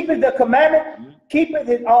that keepeth the commandment keepeth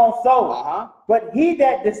his own soul. But he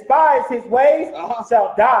that despises his ways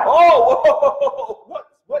shall die.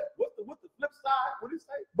 What's the flip side? What do you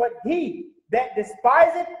say? But he that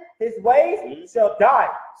despiseth his ways shall die.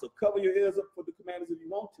 So cover your ears up for the commandments if you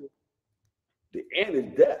want to. The end is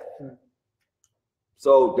death.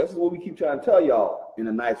 So this is what we keep trying to tell y'all in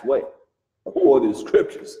a nice way, according to the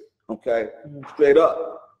scriptures. Okay, straight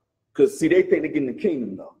up. Because see, they think they're getting the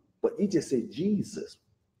kingdom though, but he just said Jesus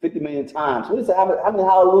 50 million times. What is it? How many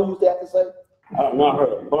hallelujahs they have to say? I've not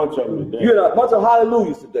heard a bunch of them today. You heard a bunch of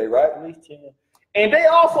hallelujahs today, right? At least 10. And they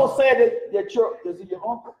also said that is it your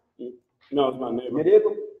uncle? No, it's my neighbor. Your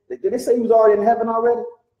neighbor? Did they say he was already in heaven already?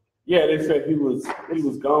 Yeah, they said he was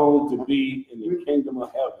going to be in the kingdom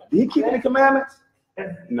of heaven. Did he keep any commandments?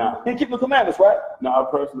 No. He didn't keep the commandments, right? No, I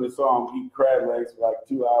personally saw him eat crab legs for like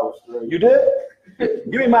 2 hours straight. You did?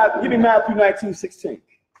 Give me Matthew 19:16.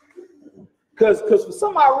 Because for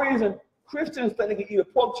some odd reason, Christians think they can eat a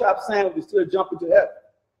pork chop sandwich and still jump into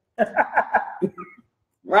heaven.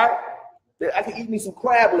 Right? I can eat me some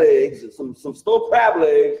crab legs, some stove crab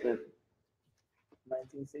legs. And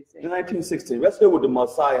 1916. Let's hear what the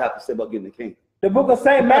Messiah has to say about getting the kingdom. The book of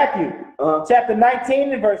St. Matthew, chapter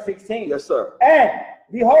 19 and verse 16. Yes, sir. And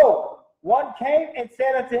behold, one came and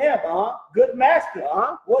said unto him, Good master,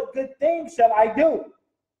 what good thing shall I do?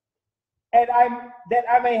 And that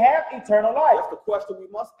I may have eternal life. That's the question we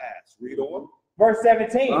must ask. Read on. Verse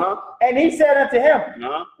 17. And he said unto him,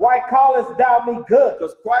 Why callest thou me good?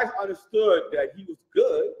 Because Christ understood that he was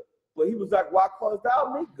good, but he was like, why callest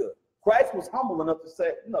thou me good? Christ was humble enough to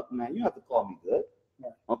say, look, man, you don't have to call me good.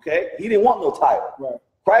 Right. Okay? He didn't want no title. Right.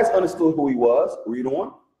 Christ understood who he was. Read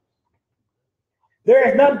on. There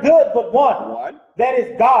is none good but one. That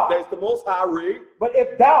is God. That's the Most High. Read. But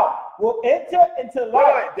if thou wilt enter into life.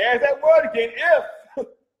 Right, there's that word again. If.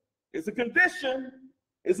 It's a condition.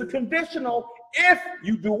 It's a conditional. If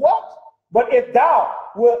you do what? But if thou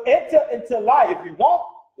wilt enter into life. If you want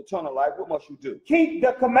eternal life, what must you do? Keep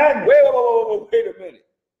the commandments. Wait a minute.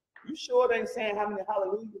 You sure they ain't saying how many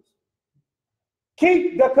hallelujahs?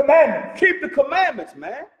 Keep the commandments. Keep the commandments,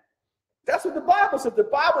 man. That's what the Bible says. The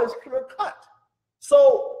Bible is clear cut.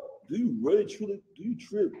 So, do you really,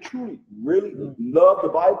 truly really love the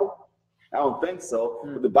Bible? I don't think so.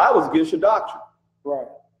 But the Bible is against your doctrine. Right.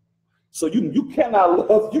 So you cannot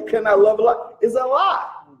love a lie. It's a lie.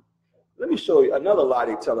 Let me show you another lie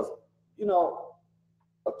they tell us. You know,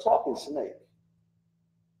 a talking snake.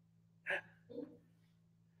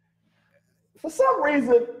 For some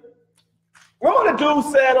reason, remember the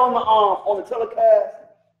dude said on the telecast?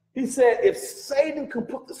 He said, if Satan could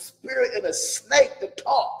put the spirit in a snake to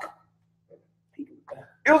talk. It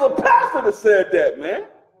was a pastor that said that, man.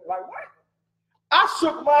 Like, what? I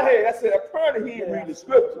shook my head. I said, apparently he didn't read the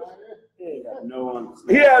scriptures. He had no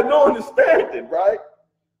understanding. He had no understanding, right?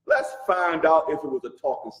 Let's find out if it was a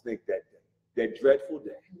talking snake that day, that dreadful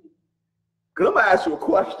day. Because I'm going to ask you a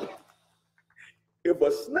question. If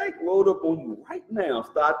a snake rolled up on you right now,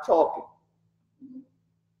 start talking,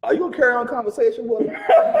 are you going to carry on conversation with him?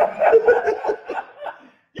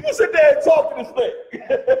 You can sit there and talk to the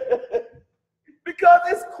snake. Because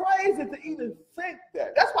it's crazy to even think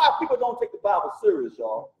that. That's why people don't take the Bible serious,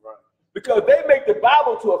 y'all. Right. Because they make the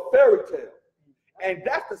Bible to a fairy tale. And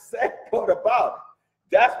that's the sad part about it.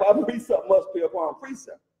 That's why precept must be upon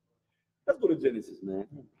precept. Let's go to Genesis, man.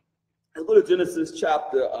 Let's go to Genesis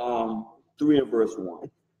chapter 3 and verse 1.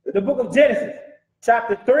 The book of Genesis,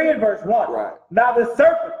 chapter 3 and verse 1. Right. Now the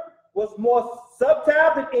serpent was more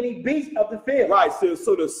subtle than any beast of the field. Right.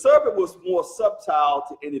 So the serpent was more subtle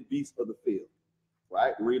to any beast of the field.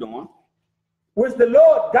 Right. Read on. Which the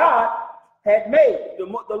Lord God had made. The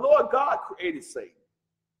Lord God created Satan.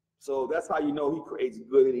 So that's how you know he creates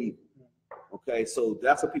good and evil. Okay. So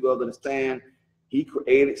that's what people understand. He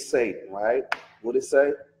created Satan. Right. What did it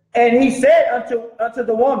say? And he said unto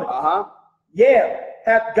the woman. Yeah.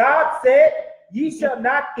 Hath God said, ye shall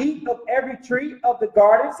not eat of every tree of the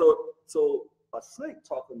garden? So a snake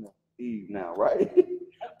talking to Eve now, right?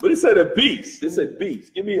 But it said a beast. It said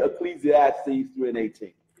beast. Give me Ecclesiastes 3 and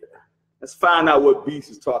 18. Let's find out what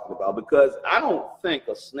beast is talking about, because I don't think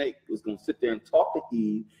a snake was going to sit there and talk to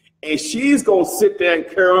Eve, and she's going to sit there and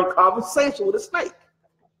carry on conversation with a snake.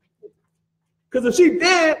 Because if she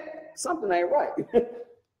did, something ain't right.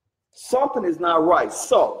 Something is not right.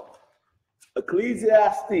 So,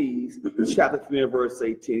 Ecclesiastes chapter 3 and verse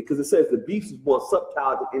 18, because it says the beast is more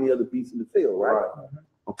subtle than any other beast in the field, right?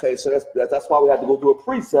 Okay, so that's why we have to go through a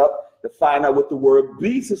precept to find out what the word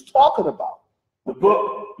beast is talking about. The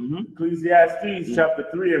book, Ecclesiastes chapter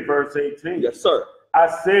 3 and verse 18. Yes, sir. I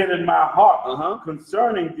said in my heart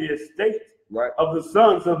concerning the estate of the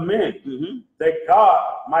sons of men, that God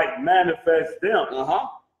might manifest them,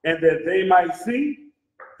 and that they might see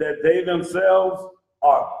that they themselves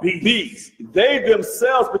are beasts. They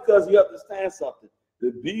themselves, because you understand something.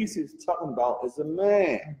 The beast he's talking about is a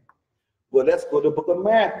man. Well, let's go to the book of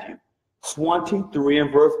Matthew 23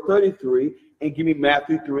 and verse 33. and give me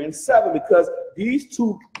Matthew 3 and 7, because these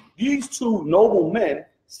two noble men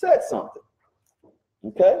said something.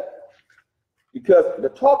 Okay? Because the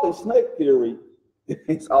talking snake theory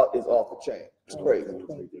is off the chain. It's crazy.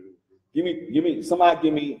 Somebody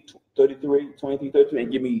give me 23, 33,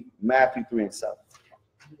 and give me Matthew 3 and 7.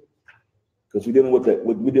 Because we're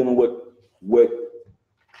dealing with what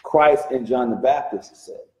Christ and John the Baptist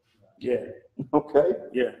said. Yeah. Okay?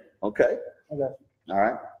 Yeah. Okay? Okay. All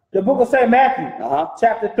right. The book of St. Matthew,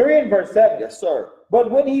 chapter 3 and verse 7. Yes, sir.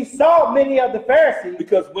 But when he saw many of the Pharisees,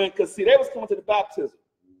 because see, they was coming to the baptism.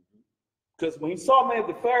 Because when he saw many of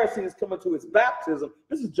the Pharisees coming to his baptism,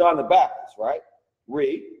 this is John the Baptist, right?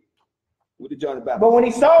 Read. What did John the Baptist? But when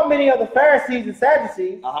he saw many of the Pharisees and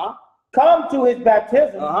Sadducees come to his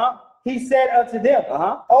baptism, he said unto them,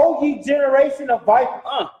 O ye generation of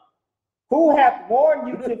vipers, who hath warned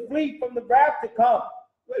you to flee from the wrath to come?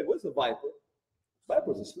 Wait, what's a viper?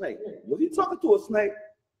 Viper's a snake. Was he talking to a snake?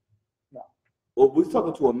 No. Or was he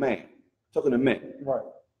talking to a man? Talking to men. Right.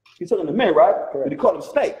 He's talking to men, right? Correct. But he called them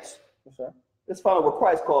snakes. Yes, sir. Let's find out what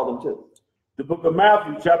Christ called them to. The book of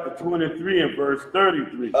Matthew, chapter 23 and verse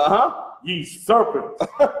 33. Ye serpents,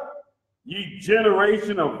 ye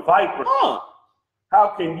generation of vipers,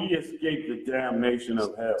 how can ye escape the damnation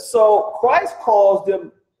of hell? So Christ calls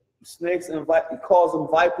them snakes and he calls them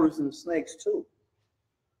vipers and snakes too.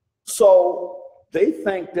 So they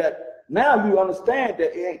think that now you understand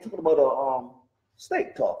that it ain't talking about a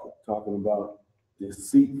snake talking. Talking about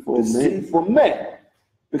deceitful men.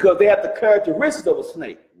 Because they have the characteristics of a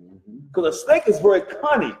snake. Because a snake is very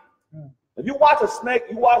cunning. If you watch a snake,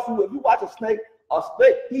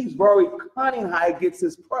 he's very cunning how he gets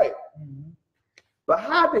his prey. But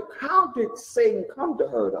how did Satan come to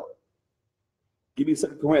her though? Give me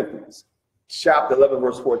 2 Corinthians chapter 11,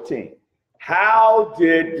 verse 14. How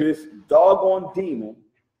did this doggone demon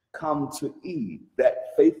come to Eve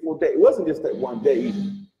that faithful day? It wasn't just that one day either.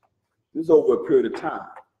 This is over a period of time.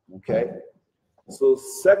 Okay? So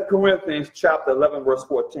 2 Corinthians chapter 11, verse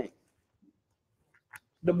 14.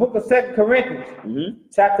 The book of 2 Corinthians,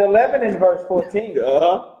 chapter 11 and verse 14.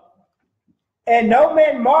 And no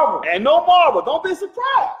man marvel. And no marvel. Don't be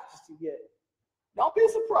surprised. Don't be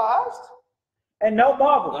surprised. And no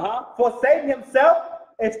marvel. For Satan himself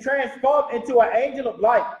is transformed into an angel of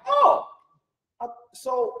light.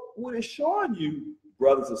 So what it's showing you,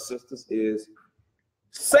 brothers and sisters, is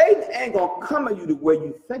Satan ain't going to come at you the way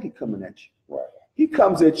you think he's coming at you. Right. He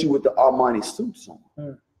comes at you with the Armani suits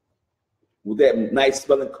on. With that nice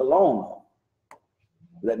smelling cologne on.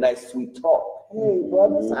 That nice sweet talk. Hey,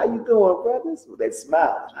 brothers, how you doing, brothers? With that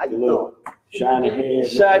smile. How you doing? Shiny head.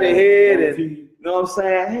 Shiny head. And, you know what I'm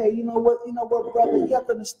saying? Hey, you know what, brother? You have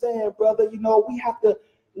to understand, brother. You know, we have to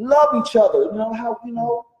love each other. You know how,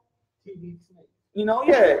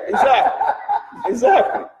 yeah, exactly.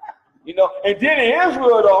 Exactly. You know, and then in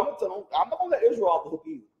Israel, though, I'm not going to let Israel off the hook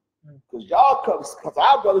either. Because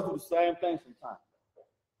our brothers do the same thing sometimes.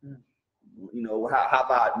 You know, how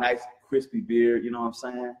about nice crispy beard, you know what I'm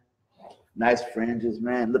saying? Nice fringes,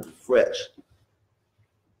 man, looking fresh.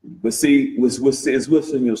 But see, what's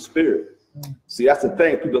in your spirit. See, that's the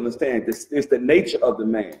thing people understand. It's the nature of the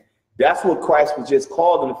man. That's what Christ was just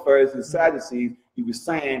calling the Pharisees and Sadducees. He was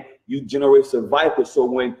saying, you generation of vipers. So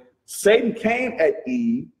when Satan came at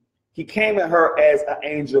Eve, he came at her as an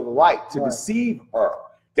angel of light to deceive her.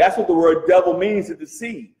 That's what the word devil means, to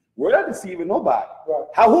deceive. We're not deceiving nobody. Right.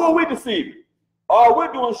 Who are we deceiving? All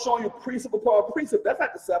we're doing is showing you precept upon precept. That's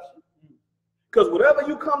not deception. Because whatever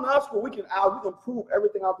you come to us for, we can prove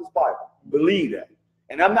everything out this Bible. Believe that.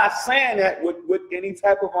 And I'm not saying that with any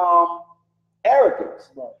type of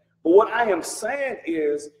arrogance. Right. But what I am saying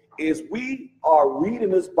is we are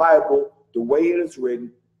reading this Bible the way it is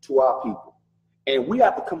written to our people. And we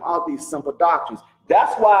have to come out of these simple doctrines.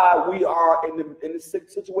 That's why we are in the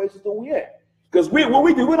situations that we're in. Because what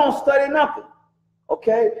we do, we don't study nothing.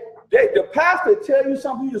 Okay? The pastor tell you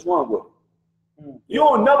something, you just run with it.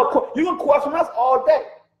 You can question us all day.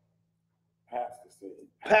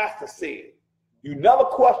 Pastor said. You never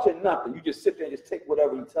question nothing. You just sit there and just take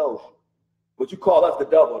whatever he tells you. But you call us the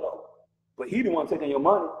devil, though. But he didn't want to take your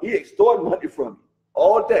money. He extorted money from you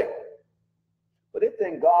all day. But they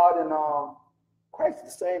think God and Christ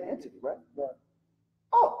is the same entity, right?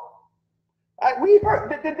 We heard.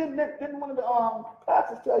 Didn't one of the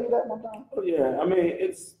pastors tell you that one time? Oh yeah. I mean,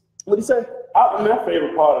 it's. What did he say? My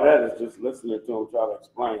favorite part of that is just listening to him try to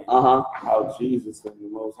explain how Jesus and the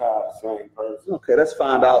Most High are the same person. Okay, let's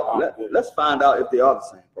find out. Let's find out if they are the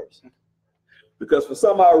same person. Because for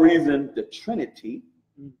some odd reason, the Trinity,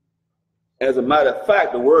 as a matter of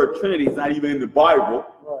fact, the word Trinity is not even in the Bible.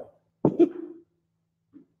 Right.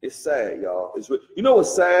 It It's sad, y'all. You know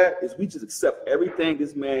what's sad is we just accept everything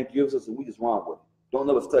this man gives us and we just run with it. Don't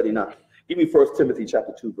never study nothing. Give me 1 Timothy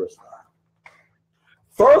chapter 2, verse 5.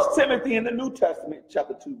 1 Timothy in the New Testament,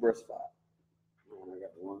 chapter 2, verse 5. I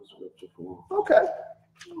got the one scripture for Okay.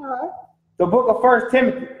 All right. The book of 1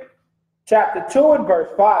 Timothy, chapter 2 and verse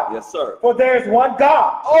 5. Yes, sir. For there is one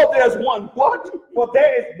God. Oh, there's one what? For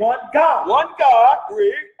there is one God. One God,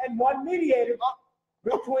 read. And one mediator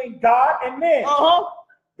between God and men. Uh-huh.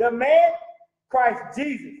 The man, Christ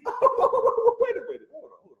Jesus. Wait a minute.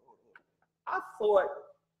 Hold on. I thought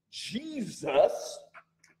Jesus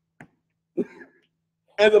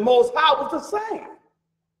and the Most High was the same.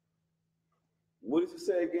 What does it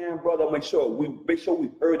say again, brother? Make sure we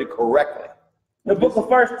heard it correctly. The book of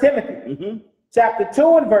 1 Timothy, chapter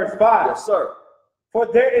 2 and verse 5. Yes, sir. For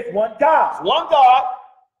there is one God. One God.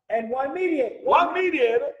 And one mediator. One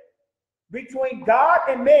mediator. Between God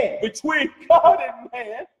and man. Between God and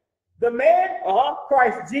man. The man,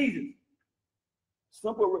 Christ Jesus.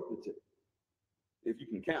 Simple arithmetic, if you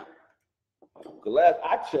can count. The last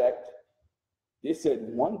I checked, they said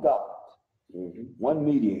one God, one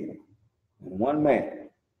mediator, and one man.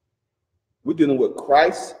 We're dealing with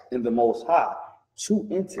Christ and the Most High, two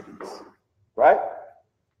entities, right?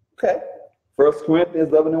 Okay. 1 Corinthians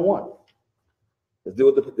 11 and 1. Let's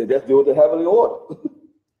deal with the heavenly order.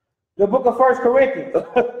 The book of 1 Corinthians,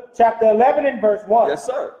 chapter 11 and verse 1. Yes,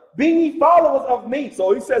 sir. Be ye followers of me.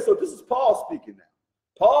 So he says, so this is Paul speaking now.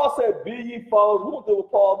 Paul said, be ye followers. We're going to deal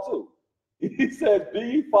with Paul too. He says, be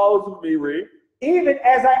ye followers of me, read. Even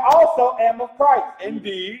as I also am of Christ.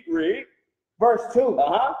 Indeed, read. Verse 2.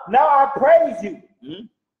 Now I praise you,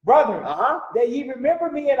 brethren, that ye remember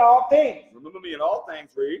me in all things. Remember me in all things,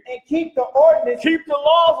 read. And keep the ordinance. Keep the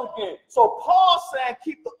laws again. So Paul's saying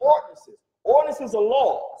keep the ordinances. Ordinances are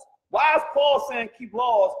laws. Why is Paul saying keep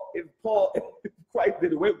laws if Christ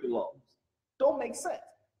did away with the laws? Don't make sense.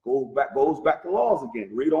 Goes back to laws again.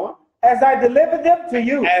 Read on. As I delivered them to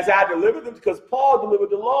you. As I delivered them, because Paul delivered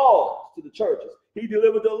the laws to the churches. He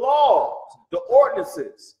delivered the laws, the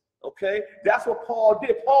ordinances. Okay, that's what Paul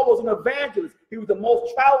did. Paul was an evangelist. He was the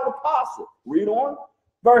most traveled apostle. Read on.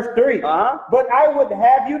 Verse 3. But I would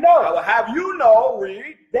have you know. I will have you know,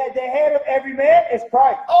 read. That the head of every man is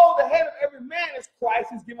Christ. Oh, the head of every man is Christ.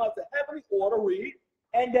 He's giving us the heavenly order, read.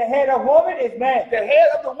 And the head of woman is man. The head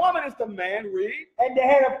of the woman is the man, read. And the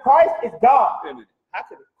head of Christ is God. How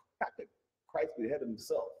could Christ be the head of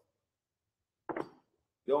himself? It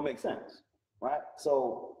don't make sense, right?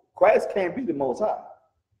 So Christ can't be the Most High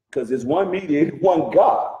because there's one mediator, one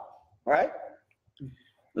God, right?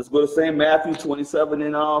 Let's go to St. Matthew 27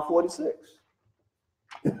 and 46.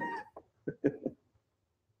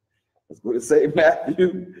 Let's go to St.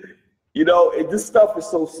 Matthew. You know, this stuff is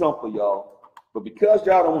so simple, y'all. But because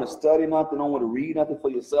y'all don't want to study nothing, don't want to read nothing for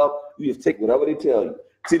yourself, you just take whatever they tell you.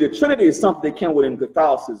 See, the Trinity is something they can't within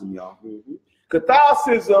Catholicism, y'all.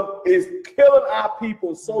 Catholicism is killing our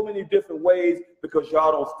people in so many different ways because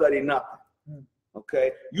y'all don't study nothing.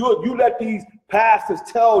 Okay? You let these pastors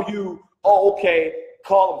tell you, oh, okay,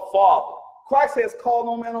 call him Father. Christ says, call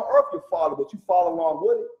no man on earth your Father, but you follow along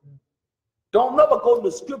with it. Don't never go to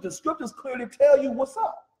the scriptures. Scriptures clearly tell you what's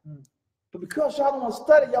up. But because y'all don't want to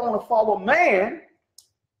study, y'all want to follow man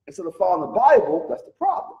instead of following the Bible, that's the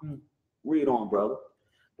problem. Read on, brother.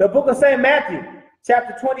 The book of St. Matthew,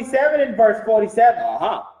 chapter 27 and verse 47.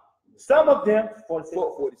 Some of them,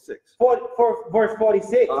 46. Verse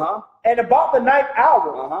 46. And about the ninth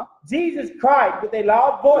hour, Jesus cried with a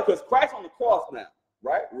loud voice. Because Christ's on the cross now,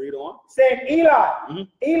 right? Read on. Saying, Eli,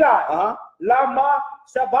 Eli, lama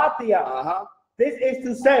sabachthani. This is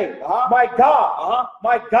to say, my God,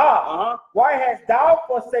 why hast thou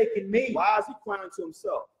forsaken me? Why is he crying to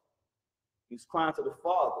himself? He's crying to the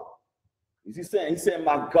Father. He's saying,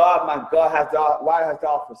 my God, why hast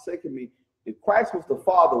thou forsaken me? If Christ was the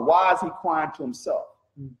Father, why is he crying to himself?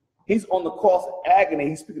 He's on the cross of agony.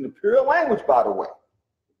 He's speaking the pure language, by the way.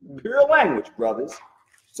 Pure language, brothers.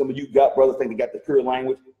 Some of you got brothers think they got the pure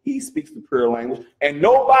language. He speaks the pure language, and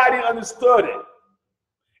nobody understood it.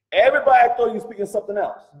 Everybody thought he was speaking something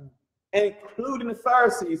else, including the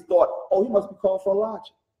Pharisees thought, oh, he must be called for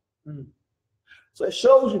Elijah. So it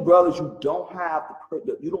shows you, brothers, you don't have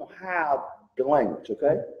the language,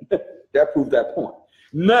 okay? That proves that point.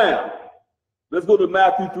 Now, let's go to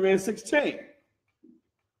Matthew 3 and 16.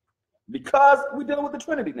 Because we're dealing with the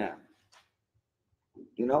Trinity now.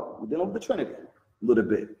 You know, we're dealing with the Trinity a little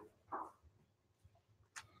bit.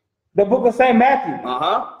 The book of St. Matthew,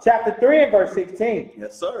 chapter 3 and verse 16.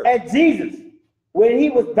 Yes, sir. And Jesus, when he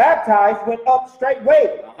was baptized, went up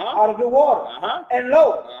straightway out of the water. And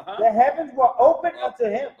lo, the heavens were opened unto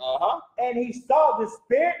him. And he saw the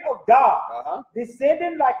Spirit of God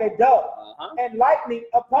descending like a dove and lightning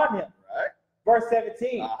upon him. Verse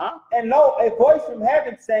 17. And lo, a voice from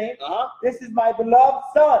heaven saying, this is my beloved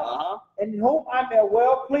Son, in whom I am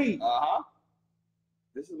well pleased.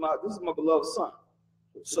 This is my beloved Son.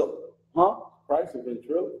 So, Christ is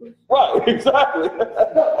ventriloquist. Right, exactly.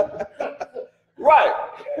 Right.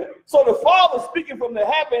 So the Father speaking from the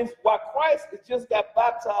heavens while Christ just got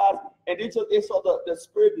baptized and they saw the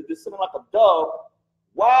Spirit descending like a dove.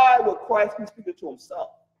 Why would Christ be speaking to himself?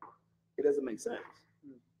 It doesn't make sense.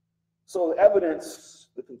 So the evidence,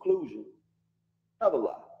 the conclusion, another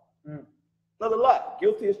lie. Another lie.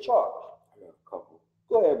 Guilty as charged. I got a couple.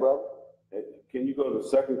 Go ahead, brother. Can you go to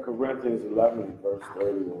 2 Corinthians 11, verse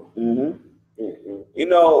 31? You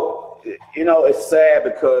know, it's sad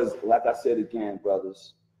because, like I said again,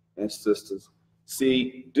 brothers and sisters,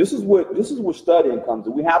 see, this is what studying comes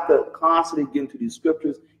to. We have to constantly get into these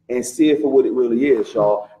scriptures and see it for what it really is,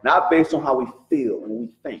 y'all. Not based on how we feel and we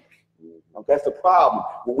think. Okay, that's the problem.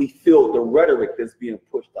 When we feel the rhetoric that's being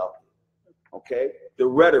pushed out there. Okay, the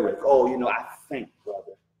rhetoric. Oh, I think,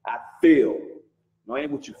 brother. I feel. No,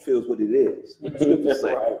 ain't what you feel is what it is. What the scriptures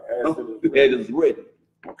say. It is written.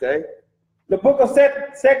 Okay. The book of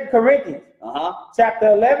 2 Corinthians,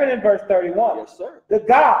 chapter 11 and verse 31. Yes, sir. The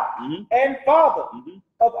God and Father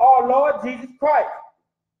of our Lord Jesus Christ.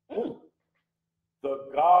 The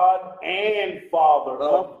God and Father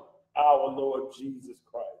of our Lord Jesus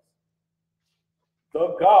Christ.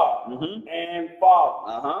 The God and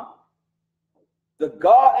Father. The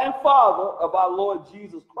God and Father of our Lord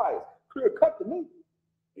Jesus Christ. Clear cut to me.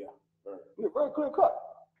 Yeah. Very clear cut.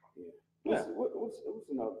 Yeah. What's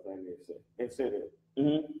another thing they said? They said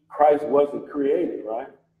that Christ wasn't created, right?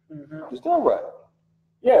 You're still right.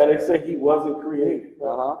 Yeah, they say he wasn't created.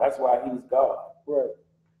 That's why he's God. Right.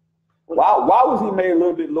 Why was he made a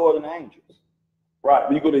little bit lower than the angels? Right.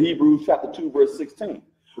 When you go to Hebrews chapter 2, verse 16.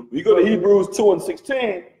 When you go to Hebrews 2 and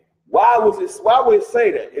 16, why would it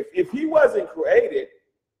say that? If he wasn't created,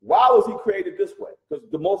 why was he created this way? Because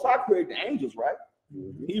the Most High created the angels, right?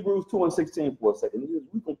 Hebrews 2 and 16 for a second.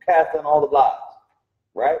 We can cast down all the lies.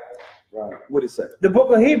 Right? Right. What did it say? The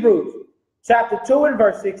book of Hebrews, chapter 2 and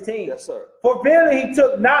verse 16. Yes, sir. For verily he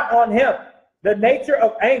took not on him the nature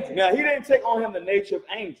of angels. Now, he didn't take on him the nature of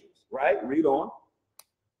angels. Right? Read on.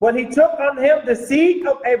 But he took on him the seed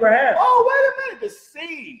of Abraham. Oh, wait a minute. The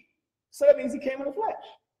seed. So that means he came in the flesh.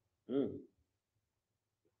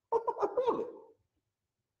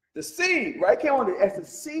 The seed, right? Came on as the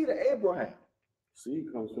seed of Abraham.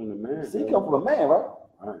 Seed comes from the man. Seed comes from a man, right?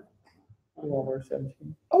 Right. Verse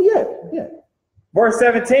 17. Oh, yeah. Verse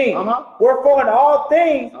 17. Wherefore in all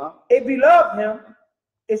things it behoved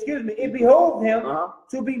him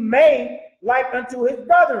to be made like unto his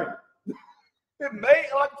brethren. It made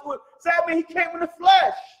like to it. So that means he came in the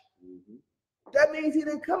flesh. That means he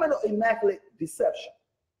didn't come in immaculate deception.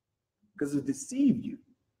 Because it deceived you.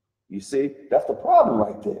 You see, that's the problem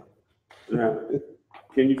right there. Yeah.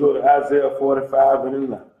 Can you go to Isaiah 45 and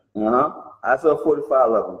 11? Isaiah 45,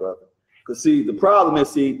 11, brother. Because see, the problem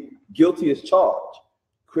is, guilty is charged.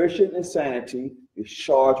 Christian insanity is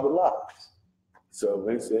charged with lies. So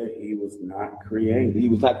they said he was not created. He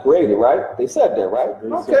was not created, right? They said that, right?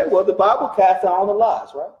 Okay, well, the Bible casts down all the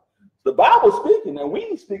lies, right? The Bible's speaking, and we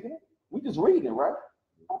ain't speaking it. We just reading it, right?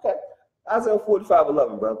 Okay. Isaiah 45,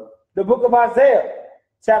 11, brother. The book of Isaiah,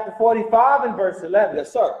 chapter 45 and verse 11.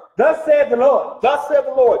 Yes, sir. Thus said the Lord. Thus said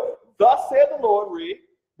the Lord. Thus said the Lord, read.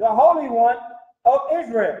 The Holy One of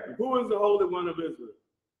Israel. Who is the Holy One of Israel?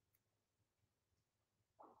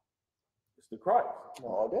 It's the Christ.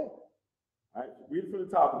 All day. All right, read it from the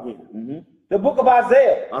top again. The book of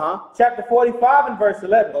Isaiah, chapter 45 and verse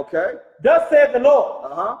 11. Okay. Thus said the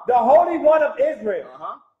Lord, the Holy One of Israel,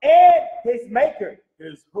 and his maker.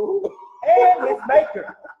 His who? And his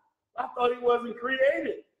maker. I thought he wasn't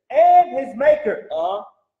created. And his maker.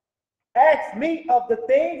 Ask me of the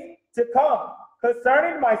things to come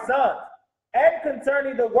concerning my son, and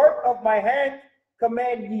concerning the work of my hands,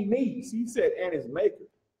 command ye me. He said, and his maker.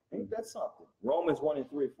 Ain't that something? Romans 1 and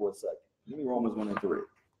 3 for a second. Give me Romans 1 and 3.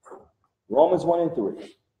 Romans 1 and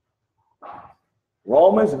 3.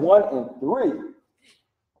 Romans 1 and 3.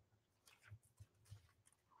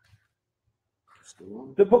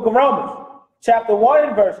 The book of Romans, chapter 1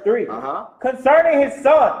 and verse 3. Concerning his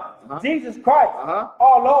son, Jesus Christ,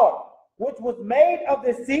 our Lord, which was made of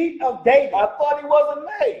the seed of David. I thought he wasn't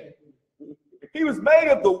made. He was made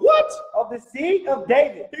of the what? Of the seed of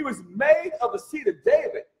David. He was made of the seed of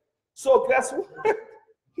David. So guess what?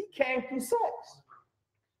 He came through sex.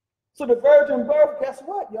 So the virgin birth, guess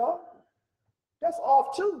what, y'all? That's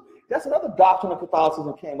off too. That's another doctrine of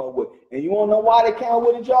Catholicism came up with. And you want to know why they came up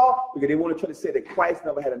with it, y'all? Because they want to try to say that Christ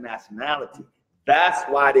never had a nationality. That's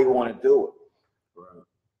why they want to do it.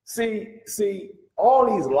 Right. See,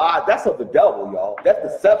 all these lies, that's of the devil, y'all. That's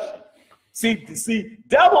deception. See,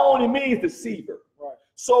 devil only means deceiver. Right.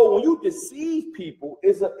 So when you deceive people,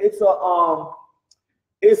 it's a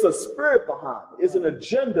spirit behind it. It's an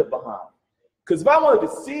agenda behind it. Because if I want to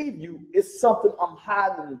deceive you, it's something I'm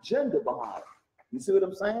hiding an agenda behind it. You see what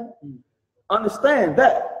I'm saying? Understand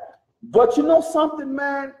that. But you know something,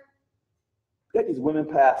 man? Got these women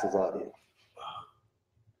pastors out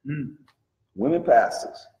here. Women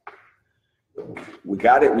pastors. We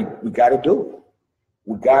got it. We got to do it.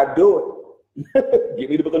 We got to do it. Give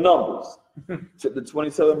me the book of Numbers. Chapter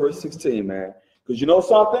 27, verse 16, man. Because you know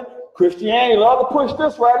something? Christianity love to push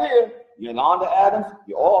this right here. You're on to Adams,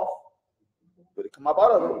 you're off. Better come up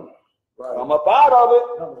out of it. Right. Come up out of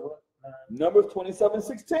it. Numbers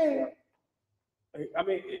 27:16. I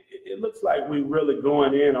mean, it looks like we're really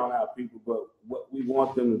going in on our people, but what we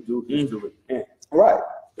want them to do is to repent. Right.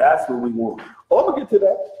 That's what we want. Oh, I'm going to get to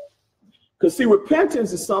that. Because, see,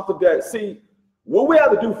 repentance is something that, see, what we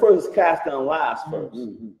have to do first is cast down lies first.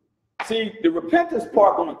 See, the repentance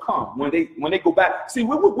part going to come when they go back. See,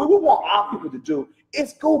 what we want our people to do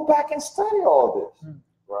is go back and study all this.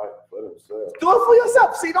 Right, for themselves. Do it for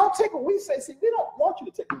yourself. See, don't take what we say. See, we don't want you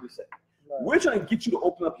to take what we say. Right. We're trying to get you to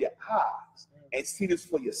open up your eyes and see this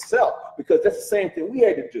for yourself, because that's the same thing we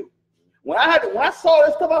had to do. When I saw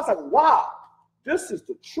this stuff, I was like, wow, this is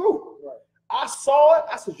the truth. Right. I saw it.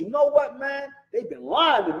 I said, you know what, man? They've been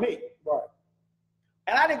lying to me. Right.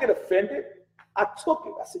 And I didn't get offended. I took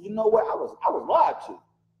it. I said, you know what? I was lied to.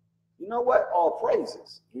 You know what? All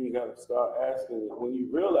praises. You got to start asking, when you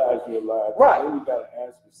realize you're lying, right? Then you got to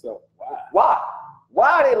ask yourself, why? Why? Why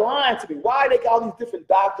are they lying to me? Why they got all these different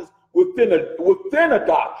doctrines within a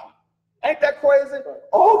doctrine? Ain't that crazy? Right.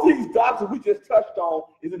 All these doctrines we just touched on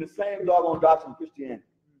is in the same doggone doctrine of Christianity.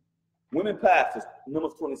 Women pastors,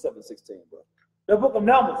 Numbers 27:16, bro. The book of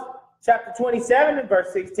Numbers, chapter 27 and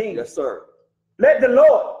verse 16. Yes, sir. Let the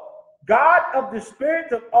Lord, God of the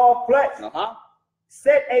spirits of all flesh,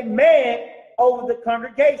 set a man over the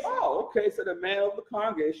congregation. Oh, okay. So the man of the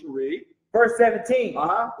congregation, read. Verse 17.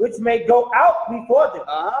 Which may go out before them,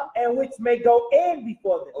 and which may go in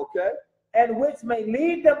before them. Okay. And which may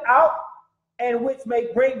lead them out, and which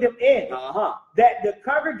may bring them in. That the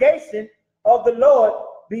congregation of the Lord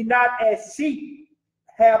be not as sheep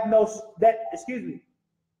have no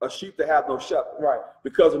a sheep that have no shepherd. Right.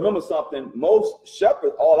 Because remember something, most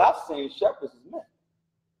shepherds, all I've seen shepherds is men.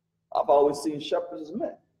 I've always seen shepherds as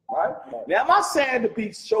men, right? Now, am I saying to be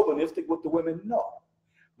chauvinistic with the women? No.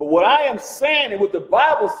 But what I am saying and what the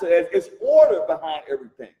Bible says is order behind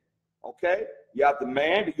everything, okay? You have the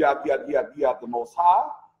man, you have the Most High,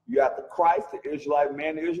 you have the Christ, the Israelite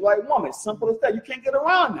man, the Israelite woman. Simple as that. You can't get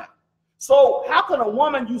around that. So how can a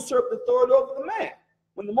woman usurp the authority over the man?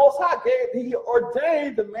 When the Most High he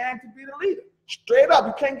ordained the man to be the leader. Straight up,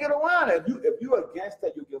 you can't get around it. If you're against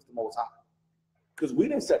that, you're against the Most High. Because we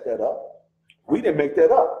didn't set that up. We didn't make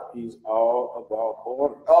that up. He's all about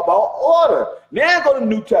order. About order. Now go to the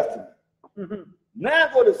New Testament. Now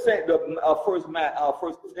go to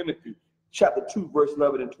First Timothy chapter 2, verse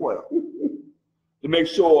 11 and 12. To make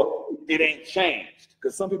sure it ain't changed.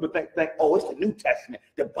 Because some people think, oh, it's the New Testament.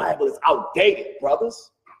 The Bible is outdated,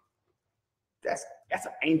 brothers. That's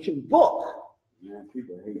an ancient book. Man,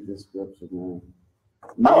 people hate this scripture, man.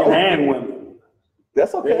 Men and women.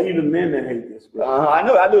 That's okay. They're even men that hate this scripture. I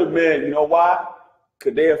know men. You know why?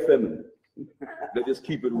 Because they're feminine. They just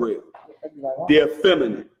keep it real. They're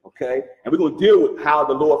feminine, okay? And we're going to deal with how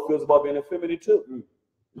the Lord feels about being effeminate too.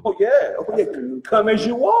 Oh, yeah. Come as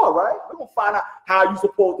you are, right? We're going to find out how you're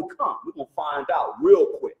supposed to come. We're going to find out real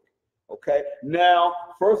quick, okay? Now,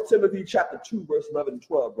 1 Timothy chapter 2, verse 11 and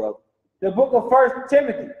 12, brother. The book of 1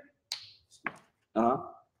 Timothy.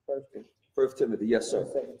 1 Timothy, yes, sir.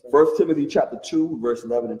 1 Timothy chapter 2, verse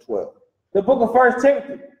 11 and 12. The book of 1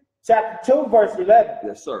 Timothy, chapter 2, verse 11.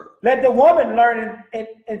 Yes, sir. Let the woman learn in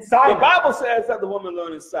silence. The Bible says that the woman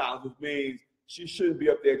learn in silence, which means she shouldn't be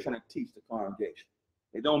up there trying to teach the congregation.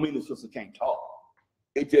 It don't mean the sister can't talk.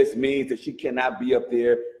 It just means that she cannot be up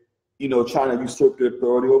there, trying to usurp the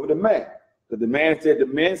authority over the man. Because the man said the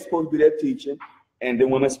man's supposed to be there teaching, and the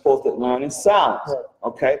woman's supposed to learn in silence. Right.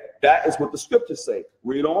 Okay? That is what the scriptures say.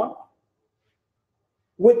 Read on.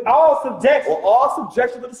 With all subjection. Or all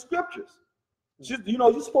subjection to the scriptures.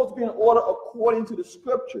 You're supposed to be in order according to the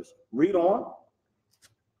scriptures. Read on.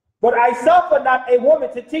 But I suffer not a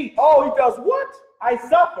woman to teach. Oh, he does what? I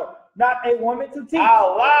suffer not a woman to teach. I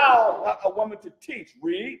allow a woman to teach.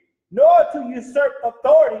 Read. Nor to usurp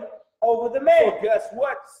authority over the man. So guess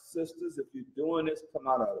what, sisters? If you're doing this, come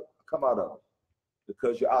out of it. Come out of it.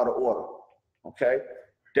 Because you're out of order. Okay?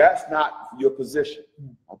 That's not your position.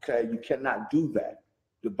 Okay? You cannot do that.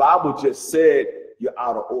 The Bible just said you're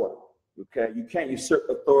out of order. Okay? You can't usurp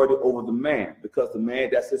authority over the man because the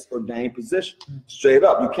man, that's his ordained position. Straight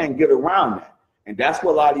up. You can't get around that. And that's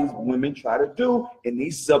what a lot of these women try to do in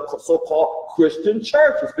these so-called Christian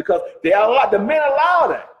churches because the men allow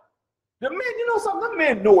that. The men, you know something, the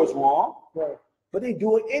men know it's wrong, right, but they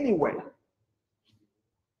do it anyway.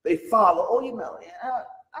 They follow, oh, you know,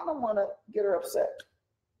 I don't want to get her upset.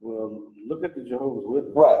 Well, look at the Jehovah's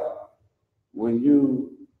Witnesses. Right. When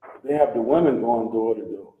they have the women going door to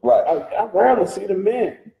door. Right. I rarely see the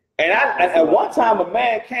men. And at one time, a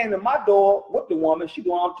man came to my door with the woman, she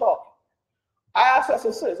going on talking. I asked her, I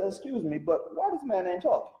said, sis, excuse me, but why this man ain't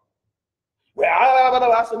talking? Well,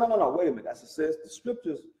 I said, no, wait a minute. I said, sis, the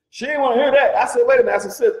scriptures, she didn't want to hear that. I said, wait a minute. I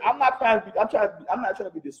said, sis, I'm not trying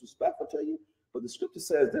to be disrespectful to you, but the scripture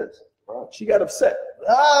says this. Right. She got upset.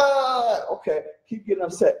 Okay, keep getting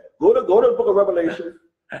upset. Go to the book of Revelation,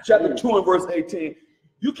 chapter 2 and verse 18.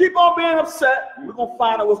 You keep on being upset, we're going to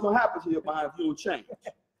find out what's going to happen to your mind if you don't change.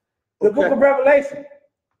 The book of Revelation,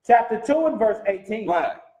 chapter 2 and verse 18.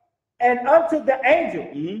 Right. And unto the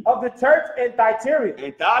angel of the church in Thyatira.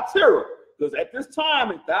 In Thyatira. Because at this time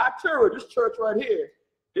in Thyatira, this church right here,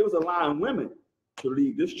 there was allowing women to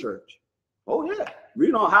lead this church. Oh, yeah. We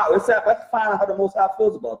know how. Let's find out how the Most High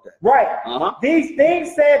feels about that. Right. These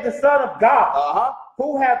things said the Son of God,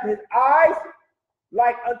 who hath his eyes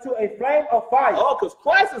like unto a flame of fire. Oh, because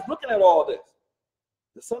Christ is looking at all this.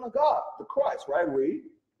 The Son of God, the Christ, right? Read.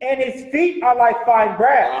 And his feet are like fine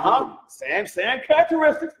brass. Same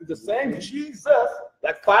characteristics. The same Jesus,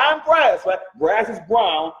 like fine brass. Right? Brass is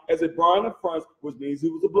brown as it burned in the front, which means he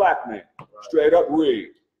was a black man. Right. Straight up, read.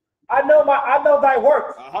 I know thy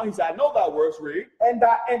works. He said, I know thy works, read. And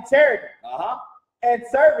charity. And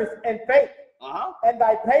service and faith. And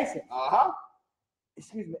thy patience.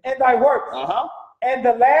 Excuse me. And thy works. And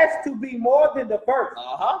the last to be more than the first.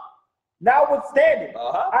 Notwithstanding,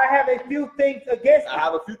 I have a few things against thee. I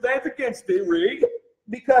have a few things against thee, read.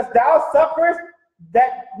 Because thou sufferest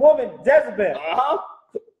that woman Jezebel,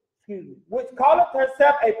 excuse me, which calleth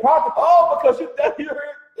herself a prophetess. Oh, because you heard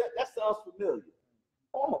that sounds familiar.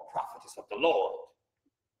 Oh, I'm a prophetess of the Lord.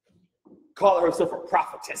 Calling herself a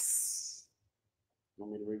prophetess.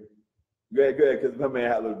 Want me to read it? Good, because my man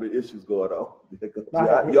had a little bit of issues going on.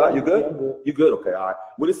 You good? You good? Okay, all right.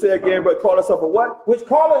 What it say again, but call herself a what? Which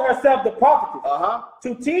calling herself the prophetess.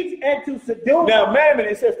 To teach and to seduce. Now, man,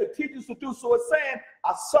 it says to teach and seduce. So it's saying,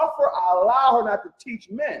 I suffer, I allow her not to teach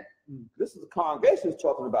men. This is the congregation is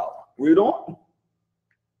talking about. Read on.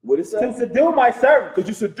 What it says? To seduce my servants. Because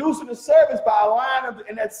you're seducing the servants by allowing them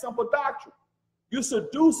in that simple doctrine. You're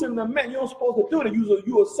seducing the men. You're not supposed to do that.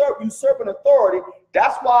 You usurping authority.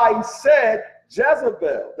 That's why he said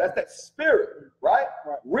Jezebel. That's that spirit, right?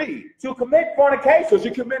 Read. To commit fornication. Because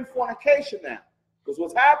you're committing fornication now. Because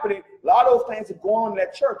what's happening, a lot of those things are going on in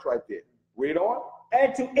that church right there. Read on.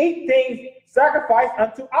 And to eat things sacrificed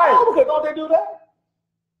unto idols. Oh, because don't they do that?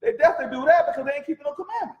 They definitely do that because they ain't keeping no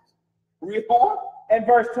commandments. Read on. And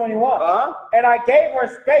verse 21. And I gave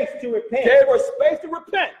her space to repent. Gave her space to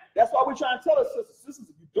repent. That's why we're trying to tell her, sisters,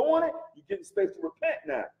 if you're doing it, you're getting space to repent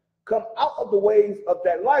now. Come out of the ways of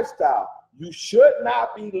that lifestyle. You should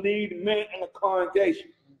not be leading men in a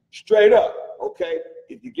congregation. Straight up, okay?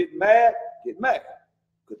 If you get mad, get mad.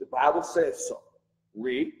 Because the Bible says so.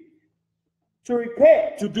 Read. To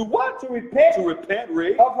repent. To do what? To repent. To repent,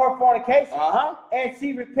 read. Of her fornication. And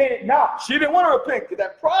she repented not. She didn't want to repent because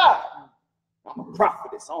that pride. I'm a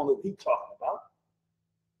prophetess. I don't know what he's talking about.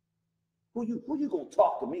 Who you gonna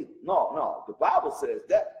talk to me? No. The Bible says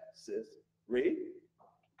that, sis. Read.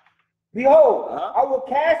 Behold, I will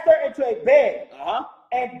cast her into a bed,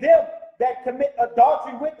 and them that commit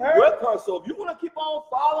adultery with her. So if you want to keep on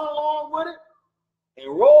following along with it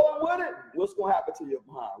and rolling with it, what's gonna happen to your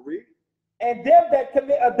mind? Read. And them that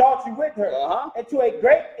commit adultery with her into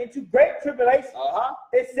great tribulation,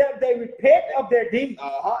 except they repent of their deeds.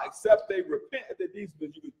 Except they repent of their deeds, but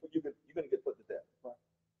you're gonna get put to death. Right?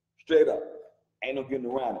 Straight up, ain't no getting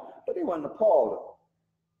around it. But they run to Paul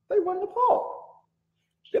though. They run to Paul.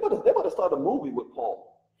 They about to start a movie with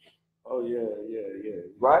Paul. Oh yeah.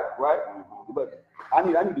 Right. But I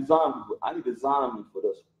need design for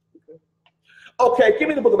this. Okay, give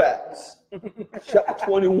me the book of Acts, chapter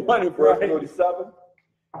 21 and verse 37.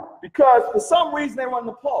 Because for some reason they run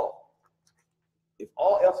to Paul. If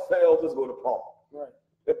all else fails, let's go to Paul.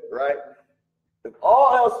 Right. If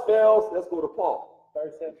all else fails, let's go to Paul.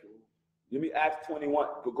 3rd century. Give me Acts 21.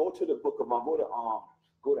 Go to the book of go to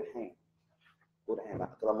Ham. Go to Ham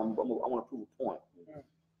because I want to prove a point.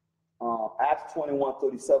 Acts 21,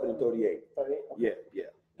 37 and 38. 38? Yeah, yeah.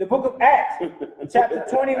 The book of Acts, chapter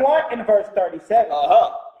 21 and verse 37.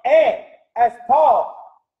 And as Paul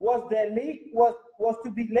was to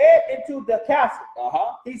be led into the castle,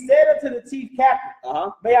 he said unto the chief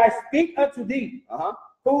captain, May I speak unto thee?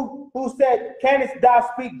 Who said, Canst thou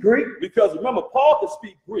speak Greek? Because remember, Paul could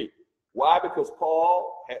speak Greek. Why? Because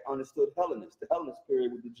Paul had understood Hellenist. The Hellenist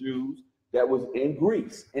period with the Jews that was in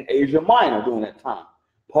Greece, in Asia Minor during that time.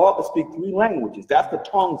 Paul could speak 3 languages. That's the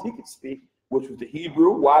tongues he could speak, which was the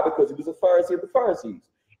Hebrew. Why? Because he was a Pharisee of the Pharisees.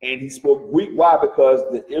 And he spoke Greek. Why? Because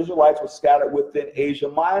the Israelites were scattered within Asia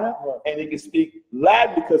Minor. And he could speak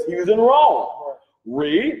Latin because he was in Rome.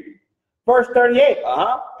 Read. Verse 38.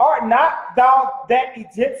 Art not thou that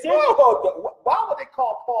Egyptian? Why would they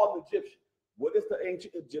call Paul an Egyptian? What does the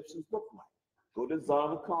ancient Egyptians look like? Go to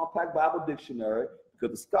Zondervan Compact Bible Dictionary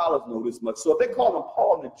because the scholars know this much. So if they call him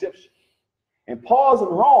Paul an Egyptian, and Paul's in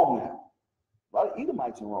Rome now, a lot of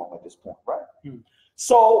Edomites in Rome at this point, right?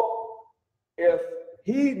 So if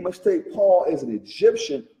he mistake Paul as an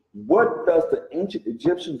Egyptian, what does the ancient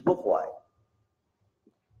Egyptians look like?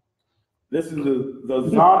 This is the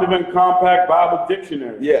Zondervan Compact Bible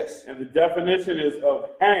Dictionary. Yes. And the definition is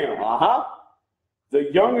of Ham.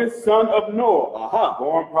 The youngest son of Noah,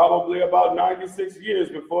 born probably about 96 years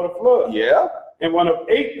before the flood. Yeah. And one of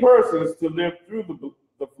 8 persons to live through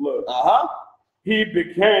the flood. He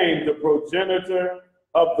became the progenitor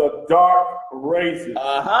of the dark races,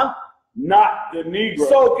 not the Negroes.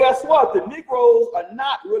 So guess what? The Negroes are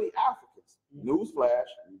not really Africans. Newsflash,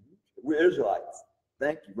 we're Israelites.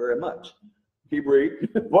 Thank you very much. Keep reading.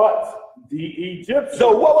 But the Egyptians.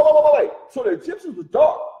 So wait. So the Egyptians were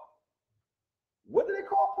dark. What do they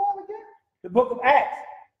call Paul again? The book of Acts,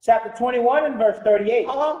 chapter 21 and verse 38.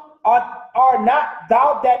 Are not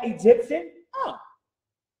thou that Egyptian?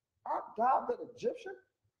 Art thou that Egyptian?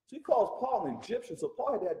 So he calls Paul an Egyptian, so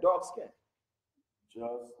Paul had that dark skin.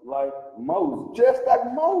 Just like Moses. Just like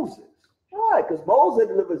Moses. Right, because Moses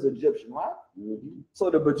had lived as Egyptian, right? So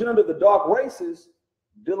the progenitor of the dark races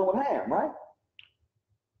dealing with Ham, right?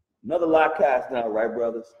 Another lie cast down, right,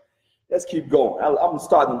 brothers? Let's keep going. I'm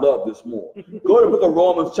starting to love this more. Go to the book of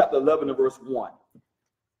Romans, chapter 11 and verse 1.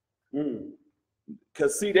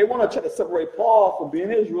 Because, see, they want to try to separate Paul from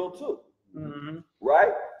being Israel, too.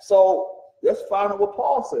 Right? So let's find out what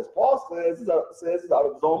Paul says. Paul says it out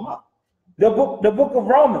of his own mouth. The book of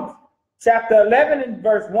Romans, chapter 11 and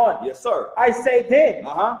verse 1. Yes, sir. I say then,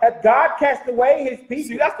 hath God cast away his people?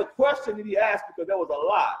 See, that's the question that he asked because there was a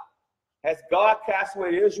lie. Has God cast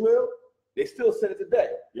away Israel? They still said it today.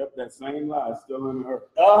 Yep, that same lie is still in the earth.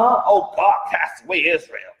 Oh, God cast away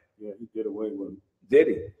Israel. Yeah, he did away with him. Did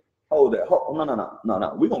he? Hold that.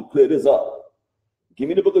 No. We're going to clear this up. Give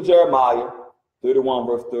me the book of Jeremiah, 31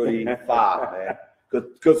 verse 35, man.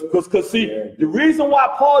 Because see, the reason why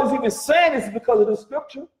Paul is even saying this is because of the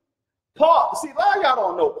scripture. Paul, see, a lot of y'all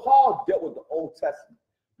don't know, Paul dealt with the Old Testament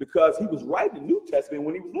because he was writing the New Testament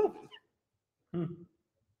when he was living.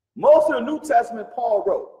 Most of the New Testament Paul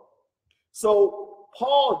wrote. So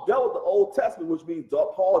Paul dealt with the Old Testament, which means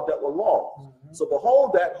Paul dealt with laws. So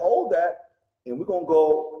behold that, and we're going to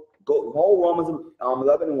go whole Romans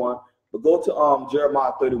 11 and 1, but go to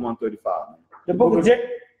Jeremiah 31, 35. The book of The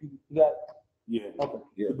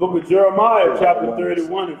book of Jeremiah, chapter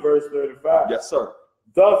 31 and verse 35. Yes, sir.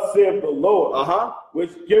 Thus saith the Lord,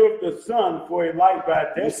 which giveth the sun for a light by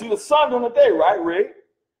day. You see the sun during the day, right, Rick?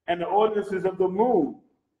 And the ordinances of the moon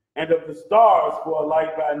and of the stars for a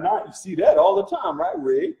light by night. You see that all the time, right,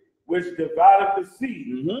 Rick? Which divideth the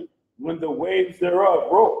sea when the waves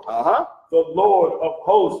thereof roll. The Lord of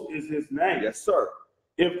hosts is his name. Yes, sir.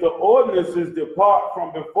 If the ordinances depart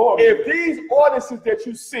from before me. If these ordinances that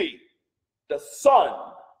you see, the sun,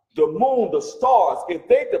 the moon, the stars, if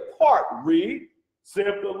they depart, read,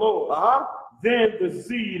 saith the Lord, then the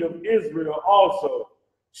seed of Israel also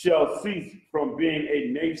shall cease from being a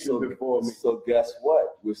nation before me. So guess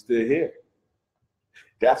what? We're still here.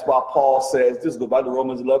 That's why Paul says, this goes back to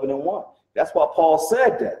Romans 11 and 1. That's why Paul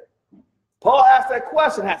said that. Paul asked that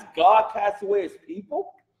question, has God cast away his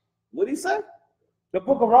people? What did he say? The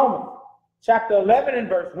book of Romans, chapter 11 and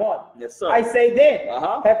verse 1. Yes, sir. I say then,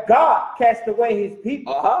 have God cast away his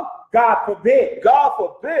people? God forbid. God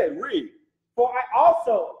forbid, read. For I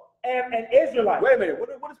also am an Israelite. Wait a minute,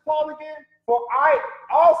 what is Paul again? For I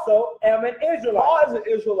also am an Israelite. Paul is an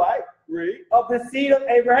Israelite, read. Of the seed of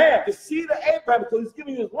Abraham. The seed of Abraham, because he's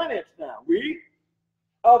giving you his lineage now, read.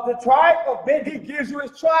 of the tribe of Benjamin. He gives you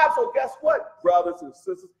his tribe. So guess what, brothers and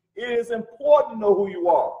sisters? It is important to know who you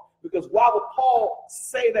are. Because why would Paul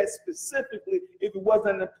say that specifically if it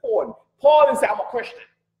wasn't important? Paul didn't say, I'm a Christian.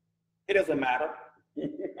 It doesn't matter.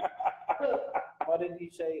 Why didn't he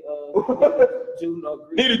say neither Jew nor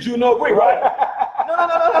Greek? Neither Jew nor Greek, right?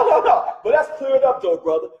 No. But that's cleared up though,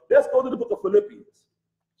 brother. Let's go to the book of Philippians,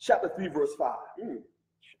 chapter 3, verse 5.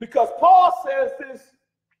 Because Paul says this,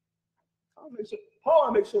 Paul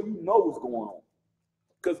want to make sure you know what's going on.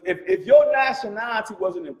 Because if your nationality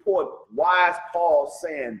wasn't important, why is Paul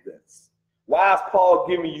saying this? Why is Paul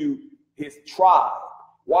giving you his tribe?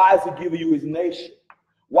 Why is he giving you his nation?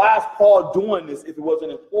 Why is Paul doing this if it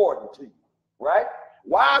wasn't important to you? Right?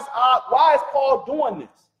 Why is Paul doing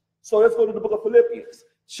this? So let's go to the book of Philippians,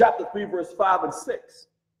 chapter 3, verse 5 and 6.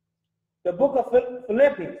 The book of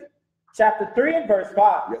Philippians, chapter 3 and verse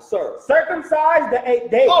 5. Yes, sir. Circumcised the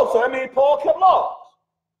 8th day. Oh, so I mean Paul kept laws.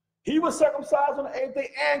 He was circumcised on the 8th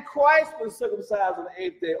day, and Christ was circumcised on the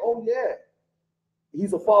 8th day. Oh, yeah.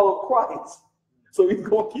 He's a follower of Christ. So he's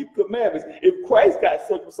going to keep commandments. If Christ got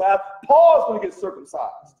circumcised, Paul's going to get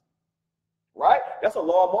circumcised. Right? That's a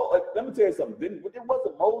law. Let me tell you something. Wasn't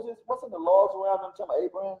Moses, wasn't the laws around them talking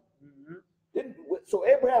about Abraham? So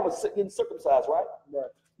Abraham was getting circumcised, right?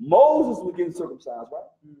 Right. Moses was getting circumcised,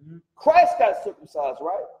 right? Christ got circumcised,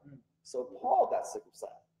 right? So Paul got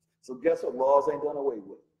circumcised. So guess what? Laws ain't done away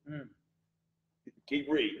with. Keep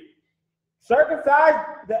reading.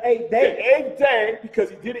 Circumcised the 8th day. The 8th day, because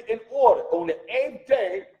he did it in order. On the 8th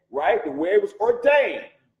day, right, the way it was ordained.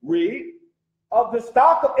 Read. Of the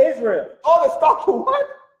stock of Israel. Oh, the stock of what?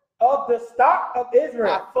 Of the stock of Israel.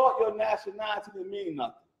 I thought your nationality didn't mean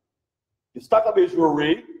nothing. The stock of Israel,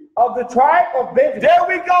 read. Of the tribe of Benjamin. There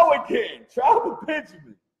we go again. Tribe of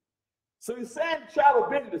Benjamin. So he's saying tribe of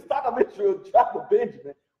Benjamin, the stock of Israel, tribe of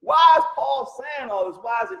Benjamin. Why is Paul saying all this?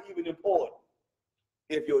 Why is it even important?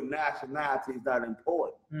 If your nationality is not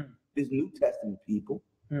important. This New Testament people.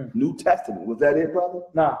 New Testament. Was that it, brother?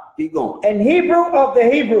 No. Keep going. And Hebrew of the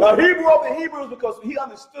Hebrews. A Hebrew of the Hebrews because he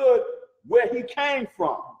understood where he came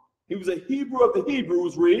from. He was a Hebrew of the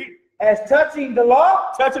Hebrews, read. As touching the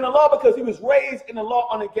law. Touching the law because he was raised in the law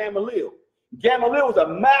under Gamaliel. Gamaliel was a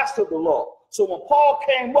master of the law. So when Paul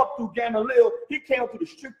came up through Gamaliel, he came up through the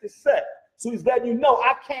strictest sect. So he's letting you know,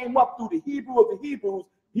 I came up through the Hebrew of the Hebrews.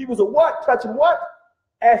 He was a what? Touching what?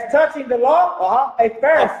 As touching the law, a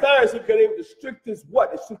Pharisee. A Pharisee because they were the strictest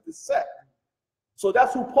what? The strictest sect. So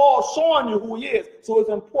that's who Paul's showing you who he is. So it's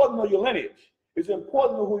important to know your lineage. It's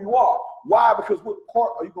important to know who you are. Why? Because what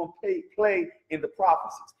part are you going to play in the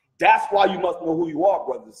prophecies? That's why you must know who you are,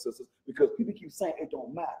 brothers and sisters, because people keep saying it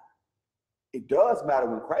don't matter. It does matter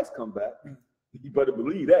when Christ comes back. You better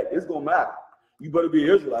believe that. It's going to matter. You better be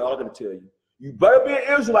an Israelite, all I'm going to tell you. You better be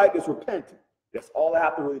an Israelite that's repentant. That's all I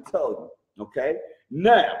have to really tell you. Okay?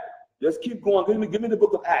 Now, let's keep going. Give me the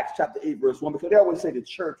book of Acts, chapter 8, verse 1, because they always say the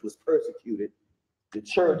church was persecuted. The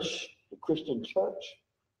church, the Christian church,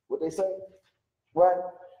 what they say? Right?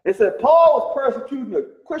 They said Paul was persecuting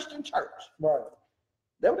the Christian church. Right.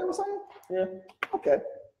 That what they were saying? Yeah. Okay.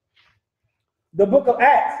 The book of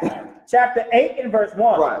Acts, chapter 8 and verse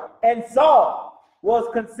 1. Right. And Saul was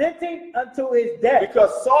consenting unto his death.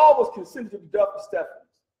 Because Saul was consenting to the death of Stephanus.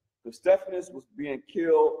 Because Stephanus was being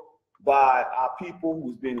killed by our people who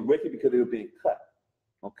was being wicked because they were being cut.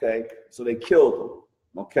 Okay? So they killed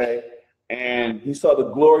him. Okay? And he saw the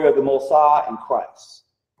glory of the Most High in Christ.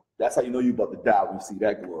 That's how you know you're about to die when you see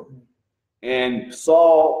that glory. And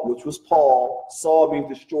Saul, which was Paul, Saul being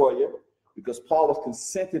destroyer, because Paul was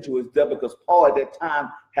consented to his death because Paul at that time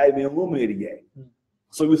hadn't been illuminated yet.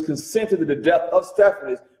 So he was consented to the death of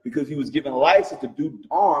Stephanus because he was given license to do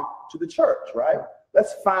harm to the church, right?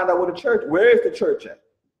 Let's find out where is the church at?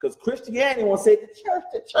 Because Christianity wants to say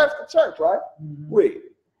the church, right? Wait.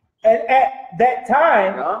 And at that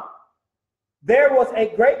time, there was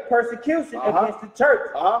a great persecution against the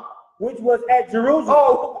church, which was at Jerusalem.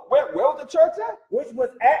 Oh, where was the church at? Which was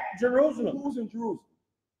at Jerusalem. Who's in Jerusalem?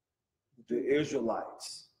 The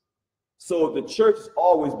Israelites. So the church has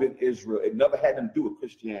always been Israel. It never had nothing to do with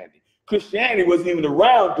Christianity. Christianity wasn't even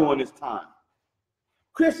around during this time.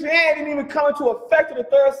 Christianity didn't even come into effect in the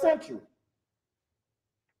 3rd century.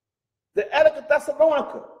 The Edict of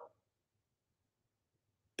Thessalonica.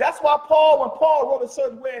 That's why when Paul wrote a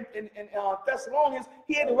certain way in Thessalonians,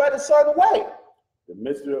 he had to write a certain way. The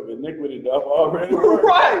mystery of iniquity doth already work.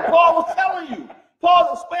 Right. Paul was telling you.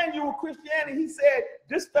 Paul explained you with Christianity. He said,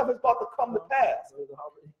 this stuff is about to come to pass.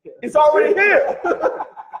 It's already here.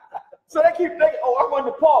 So they keep thinking, oh, I'm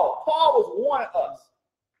under Paul. Paul was warning us.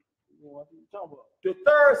 The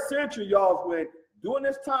 3rd century, y'all, when during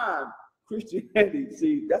this time, Christianity,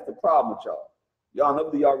 see, that's the problem with y'all. Y'all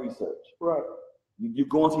never do y'all research. Right. You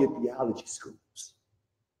go into your theology schools.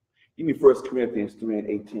 Give me 1 Corinthians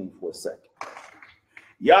 3:18 for a second.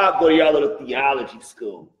 Y'all go to y'all little theology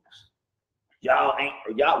schools. Y'all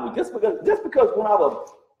just because we have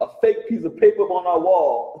a fake piece of paper on our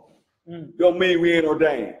wall, don't mean we ain't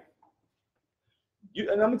ordained.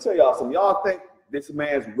 And let me tell y'all something. Y'all think this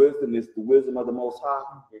man's wisdom is the wisdom of the Most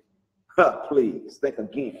High? Please think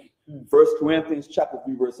again. 1 Corinthians chapter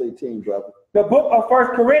 3 verse 18, brother. The book of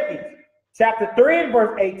 1 Corinthians chapter 3 and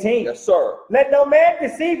verse 18. Yes, sir. Let no man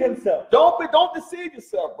deceive himself. Don't deceive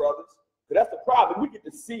yourself, brothers. That's the problem. We get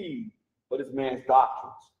deceived by this man's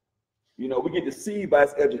doctrines. You know, we get deceived by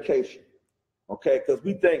his education. Okay, because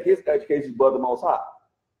we think his education is above the Most High.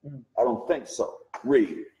 I don't think so.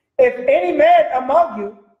 Read. If any man among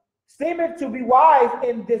you seemeth to be wise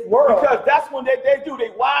in this world. Because that's when they do.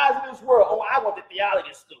 They wise in this world. Oh, I want the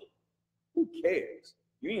theology school. Who cares?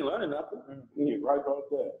 You ain't learning nothing. You're right about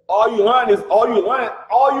that. All you learning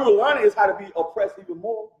is how to be oppressed even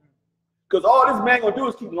more. Because all this man gonna do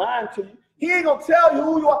is keep lying to you. He ain't gonna tell you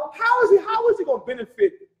who you are. How is he gonna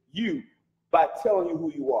benefit you by telling you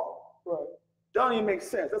who you are? Right. Don't even make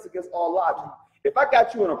sense. That's against all logic. If I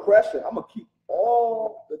got you in oppression, I'm gonna keep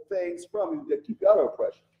all the things from you that keep you out of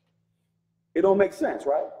oppression. It don't make sense,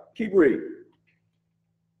 right? Keep reading.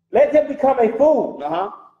 Let him become a fool,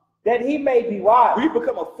 that he may be wise. We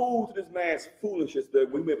become a fool to this man's foolishness,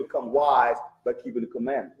 that we may become wise by keeping the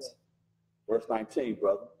commandments. Verse 19,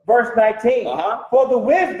 brother. Verse 19. For the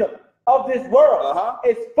wisdom of this world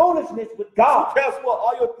is foolishness with God. So guess what?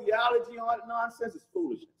 All your theology on nonsense is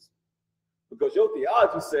foolishness. Because your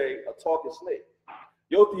theology say a talking snake.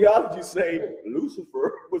 Your theology say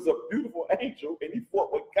Lucifer was a beautiful angel and he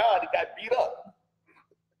fought with God and got beat up.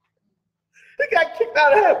 He got kicked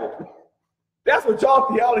out of heaven. That's what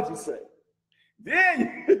y'all theology say.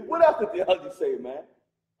 Then, what else did theology say, man?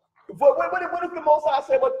 What does the Most High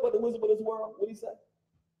say about the wisdom of this world? What did he say?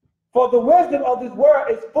 For the wisdom of this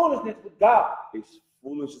world is foolishness with God. It's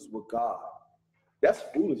foolishness with God. That's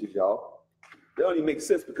foolishness, y'all. That don't even make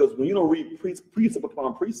sense because when you don't read precept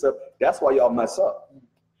upon precept, that's why y'all mess up.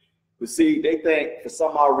 But see, they think for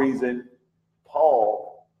some odd reason,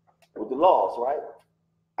 Paul with the laws, right?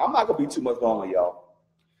 I'm not gonna be too much longer, y'all.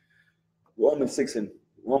 Romans 6 and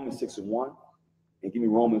 1, and give me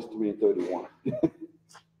Romans 3 and 31.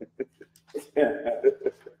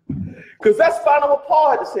 Because that's finally what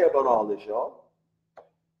Paul had to say about all this, y'all.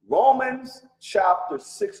 Romans chapter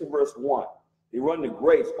 6 and verse 1. They run to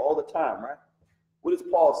grace all the time, right? What does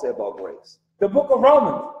Paul say about grace? The book of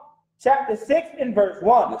Romans, chapter 6 and verse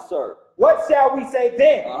 1. Yes, sir. What shall we say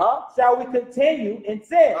then? Shall we continue in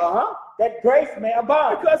sin that grace may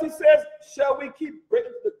abound? Because he says, shall we keep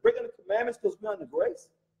breaking the commandments because we're under grace?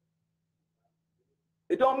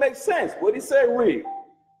 It don't make sense. What he said, read.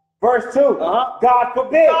 Verse 2. God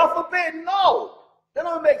forbid. God forbid, no. That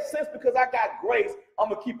don't make sense because I got grace. I'm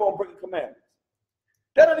going to keep on breaking commandments.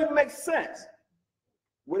 That don't even make sense.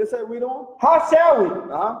 What does that read on? How shall we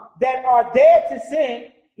that are dead to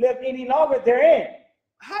sin live any longer therein?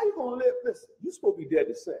 How you going to live? Listen, you're supposed to be dead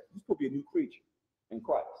to sin. You're supposed to be a new creature in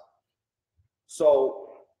Christ.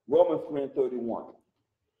 So, Romans 3 and 31.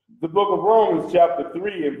 The book of Romans chapter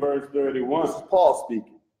 3 and verse 31. This is Paul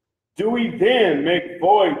speaking. Do we then make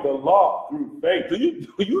void the law through faith? Do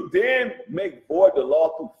you then make void the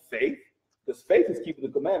law through faith? Because faith is keeping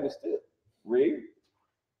the commandments still. Read.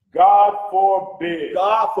 God forbid.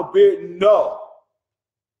 God forbid, no.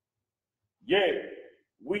 Yea,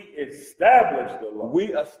 we establish the law.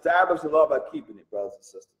 We establish the law by keeping it, brothers and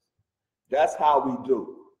sisters. That's how we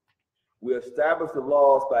do. We establish the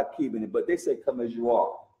laws by keeping it. But they say, come as you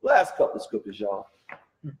are. Last couple of scriptures, y'all.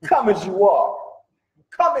 Come as you are.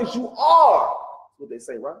 Come as you are. That's what they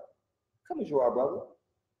say, right? Come as you are, brother.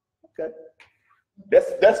 Okay.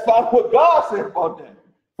 That's fine what God said about that.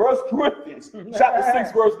 1 Corinthians chapter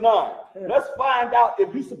 6, verse 9. Let's find out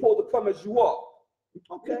if you're supposed to come as you are.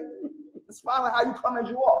 Okay. Let's find out how you come as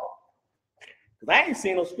you are. Because I ain't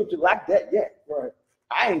seen no scripture like that yet. Right.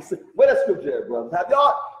 I ain't seen. Where that scripture at, brother? Have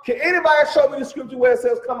y'all? Can anybody show me the scripture where it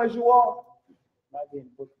says come as you are? Might be in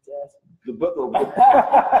the book of Jasper. The book of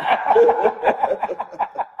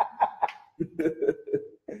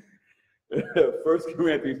 1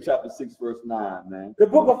 Corinthians chapter 6, verse 9, man. The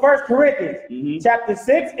book of 1 Corinthians chapter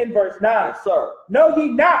 6 and verse 9. Yes, sir. Know ye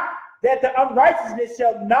not that the unrighteousness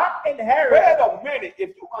shall not inherit? Wait a minute.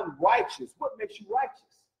 If you're unrighteous, what makes you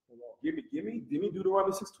righteous? Give me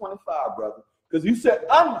Deuteronomy 6:25, brother. Because you said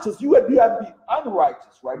unrighteous, you have to be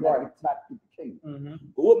unrighteous, right? Now it's not the kingdom.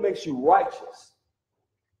 But what makes you righteous?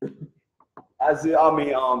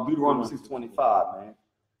 Deuteronomy 6:25, man.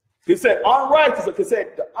 He said unrighteous, like he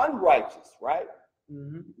said the unrighteous, right?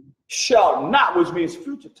 Shall not, which means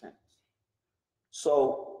future tense.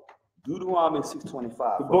 So Deuteronomy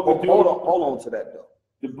 6:25. Hold on to that though.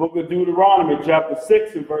 The book of Deuteronomy, chapter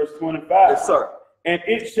 6 and verse 25. Yes, sir. And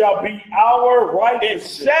it shall be our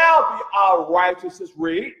righteousness. It shall be our righteousness,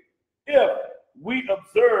 read, if we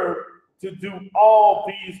observe to do all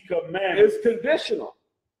these commandments. It's conditional.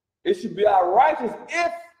 It should be our righteousness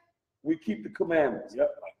if we keep the commandments.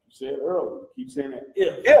 Yep, like you said earlier. Keep saying that.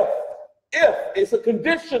 If it's a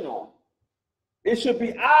conditional. It should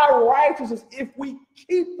be our righteousness if we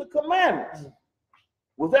keep the commandments.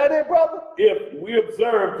 Was that it, brother? If we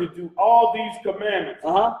observe to do all these commandments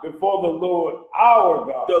before the Lord our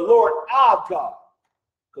God. The Lord our God.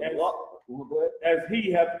 As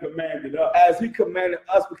he hath commanded us. As he commanded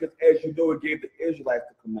us, because as you know, he gave the Israelites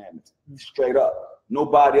the commandments. Straight up.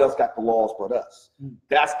 Nobody else got the laws but us.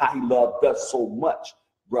 That's how he loved us so much,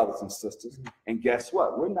 brothers and sisters. And guess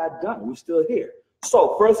what? We're not done. We're still here.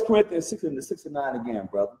 So 1 Corinthians 6 and 9 again,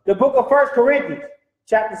 brother. The book of 1 Corinthians,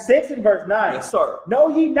 chapter 6 and verse 9. Yes, sir. Know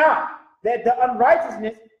ye not that the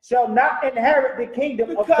unrighteousness shall not inherit the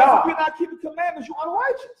kingdom of God? Because if you're not keeping commandments, you're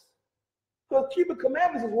unrighteous. Because keeping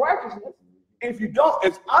commandments is righteousness. And if you don't,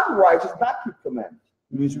 it's unrighteous not keep commandments,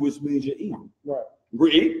 which means you're evil. Right.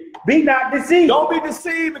 Read. Be not deceived. Don't be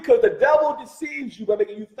deceived, because the devil deceives you by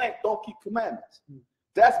making you think don't keep commandments.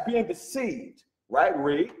 That's being deceived. Right?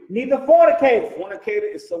 Read. Neither fornicator. Fornicator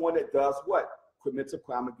is someone that does what? Commits a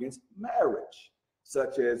crime against marriage.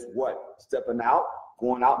 Such as what? Stepping out,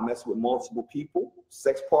 going out, messing with multiple people,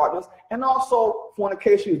 sex partners, and also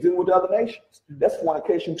fornication is dealing with other nations. That's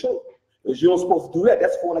fornication too. Because you're supposed to do that.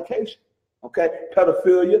 That's fornication. Okay?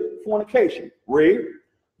 Pedophilia, fornication. Read.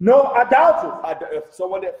 No idolaters.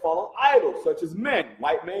 Someone that follows idols, such as men.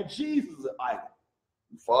 White man Jesus is an idol.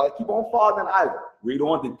 You keep on following an idol. Read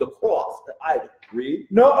on the cross, the idol. Read.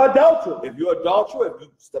 No adultery. If you're adulterer, if you're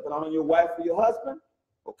stepping out on your wife or your husband,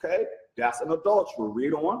 okay, that's an adulterer.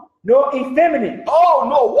 Read on. No effeminate. Oh,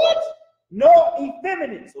 no, what? No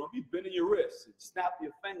effeminate. So don't be bending your wrists and snap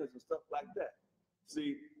your fingers and stuff like that.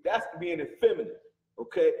 See, that's being effeminate.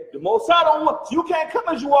 Okay? The Most High don't want, you can't come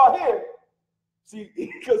as you are here. See,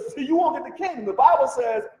 because you won't get the kingdom. The Bible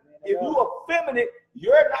says if you're effeminate,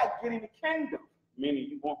 you're not getting the kingdom. Meaning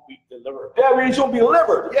you won't be delivered. That means you'll be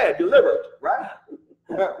delivered. Yeah, delivered, right?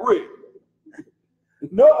 Read.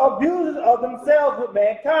 No abusers of themselves with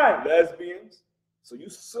mankind. Lesbians. So you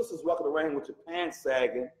sisters walking around with your pants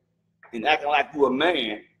sagging and acting like you a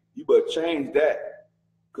man, you better change that.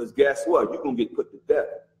 Because guess what? You're going to get put to death.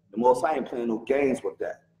 The Most High ain't playing no games with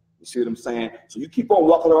that. You see what I'm saying? So you keep on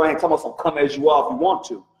walking around talking about some come as you are if you want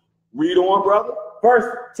to. Read on, brother.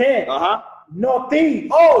 Verse 10. No thieves.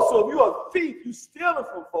 Oh, so if you're a thief, you stealing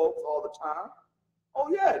from folks all the time. Oh,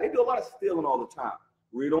 yeah, they do a lot of stealing all the time.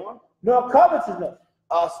 Read on. No covetousness.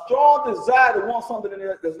 A strong desire to want something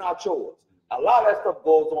that's not yours. A lot of that stuff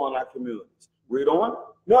goes on in our communities. Read on.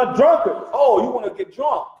 No drunkards. Oh, you want to get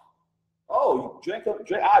drunk. Oh, you drink.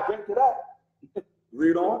 I drink to that.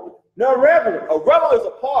 Read on. No reveler. A reveler is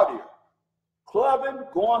a partier. Clubbing,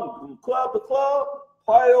 going from club to club.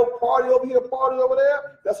 Party over here, party over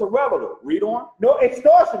there. That's a reveler. Read on. No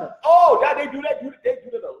extortioner. Oh, that they do that. They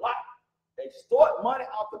do that a lot. They extort money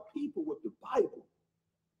out the people with the Bible.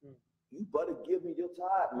 You better give me your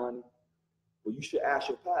tithe money. Well, you should ask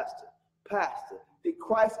your pastor. Pastor, did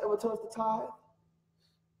Christ ever tell us to tithe?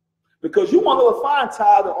 Because you won't ever find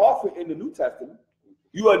tithe and offering in the New Testament.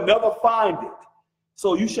 You will never find it.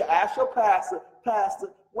 So you should ask your pastor, Pastor,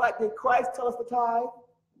 what did Christ tell us to tithe?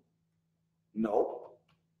 No.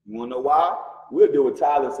 You want to know why? We'll deal with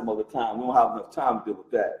tithing some other time. We don't have enough time to deal with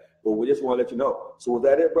that. But we just want to let you know. So was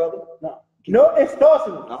that it, brother? No. No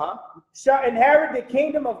extortioners shall inherit the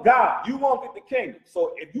kingdom of God. You won't get the kingdom.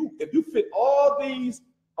 So if you fit all these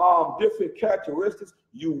different characteristics,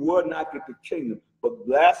 you would not get the kingdom. But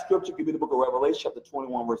last scripture give me the book of Revelation, chapter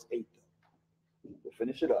 21, verse 8. We'll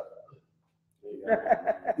finish it up.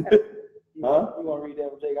 You want to read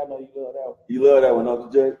that one, Jake? I know you love that one. You love that one,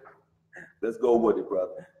 don't you, Jake? Let's go with it,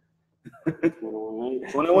 brother.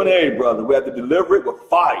 21:8, brother. We have to deliver it with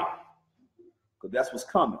fire. Because that's what's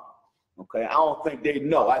coming. Okay, I don't think they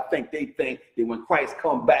know. I think they think that when Christ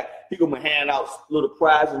come back, he's going to hand out little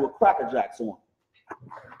prizes with Cracker Jacks on.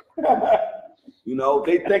 You know,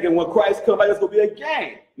 they thinking when Christ come back, it's going to be a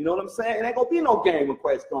game. You know what I'm saying? It ain't going to be no game when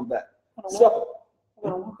Christ come back. So, I'm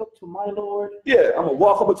going to walk up to my Lord. Yeah, I'm going to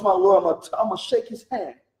walk up to my Lord. I'm going to shake his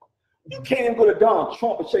hand. You can't even go to Donald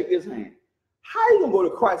Trump and shake his hand. How are you going to go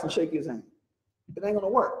to Christ and shake his hand? It ain't going to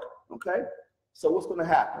work, okay? So what's going to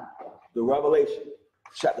happen? The Revelation,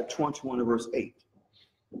 chapter 21 and verse 8.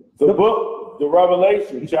 The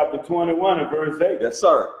Revelation, chapter 21 and verse 8. Yes,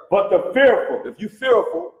 sir. But the fearful. If you're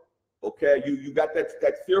fearful, okay, you got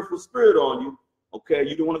that fearful spirit on you, okay,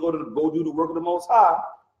 you don't want to go do the work of the Most High,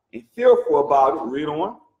 and fearful about it, read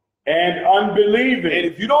on. And unbelieving. And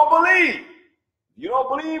if you don't believe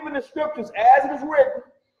in the scriptures as it is written,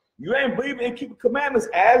 you ain't believing and keeping commandments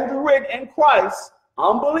as it is written in Christ,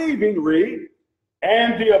 unbelieving, read.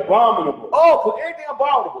 And the abominable. Oh, for anything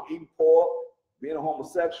abominable, eating pork, being a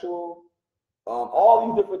homosexual, all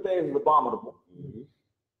these different things is abominable. Mm-hmm.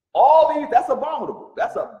 All these, that's abominable.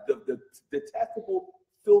 That's the detestable,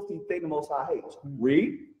 filthy thing the Most High hates.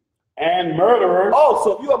 Read. And murderers. Oh,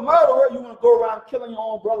 so if you're a murderer, you want to go around killing your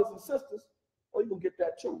own brothers and sisters, well, you're going to get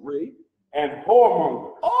that too. Read. And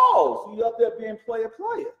whoremongers. Oh, so you're up there being player.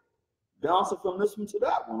 Bouncing from this one to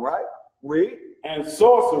that one, right? Read. And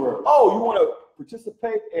sorcerers. Oh, you want to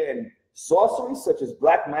participate in sorcery such as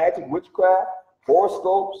black magic, witchcraft,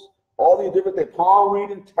 horoscopes, all these different things, palm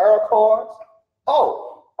reading, tarot cards.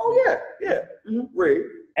 Oh yeah. Mm-hmm. Read.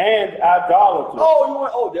 And idolatry.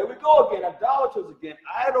 Oh, there we go again. Idolaters again.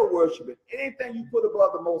 Idol worshiping. Anything you put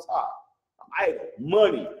above the Most High. Idol,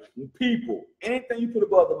 money, people. Anything you put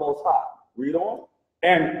above the Most High. Read on.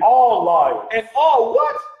 And all liars. And all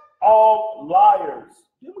what? All liars.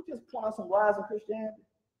 Didn't we just point out some lies in Christianity?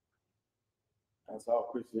 That's all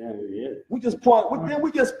Christianity is. Didn't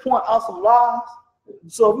we just point out some lies?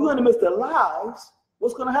 So if you're in the midst of lies,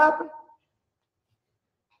 what's going to happen?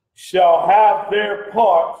 Shall have their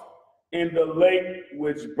part in the lake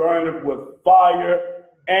which burneth with fire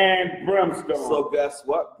and brimstone. So guess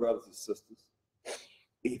what, brothers and sisters?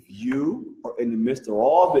 If you are in the midst of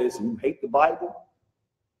all this and you hate the Bible,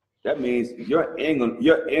 that means your end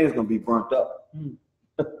is going to be burnt up.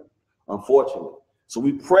 Unfortunately. So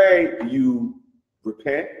we pray you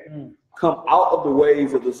repent, come out of the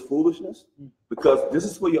ways of this foolishness, because this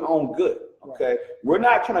is for your own good. Okay? We're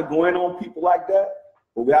not trying to go in on people like that.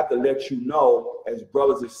 But we have to let you know, as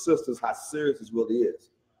brothers and sisters, how serious this really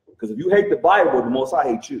is. Because if you hate the Bible, the Most High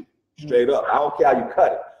hates you. Straight up. I don't care how you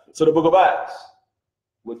cut it. So the book of Acts.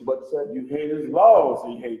 What you about to say? You hate his laws,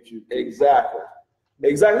 he hates you. Exactly.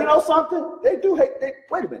 You know something? They do hate.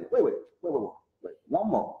 Wait a minute. Wait. One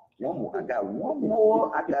more. I got one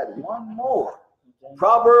more.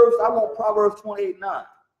 Proverbs. I want Proverbs 28:9.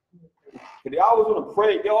 They always want to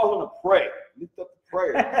pray. They always want to pray. Lift up the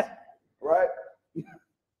prayers. Right?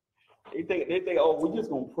 They think, oh, we're just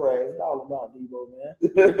gonna pray. It's all about Debo, man.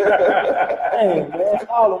 Hey, man, it's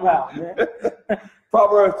all about, man.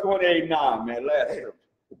 Proverbs 28:9, man. Last year.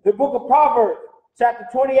 The book of Proverbs, chapter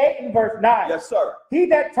 28 and verse 9. Yes, sir. He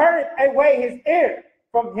that turneth away his ear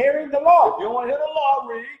from hearing the law. If you want to hear the law,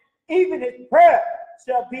 read. Even his prayer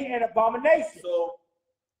shall be an abomination. So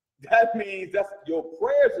that means that's your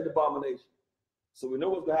prayers an abomination. So we know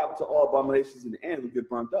what's going to happen to all abominations in the end. We get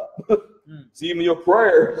burnt up. So even your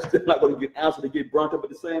prayers, they're not going to get answered. They get burnt up at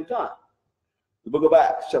the same time. The book of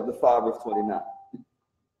Acts, chapter 5, verse 29.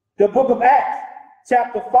 The book of Acts,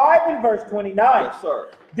 chapter 5 and verse 29. Yes,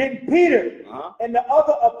 sir. Then Peter and the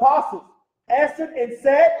other apostles answered and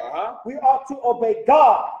said, we ought to obey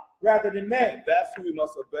God rather than men. And that's who we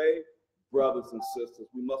must obey, brothers and sisters.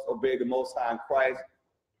 We must obey the Most High in Christ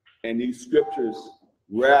and these scriptures,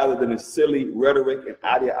 rather than the silly rhetoric and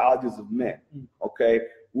ideologies of men. Okay?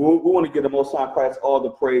 We want to give the Most High Christ all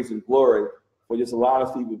the praise and glory for just allowing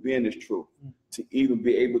us to even be in this truth, to even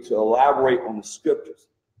be able to elaborate on the scriptures.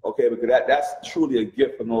 Okay? Because that's truly a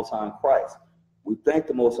gift from the Most High Christ. We thank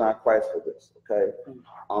the Most High Christ for this. Okay?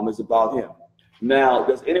 It's about him. Now,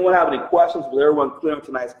 does anyone have any questions? Was everyone clear in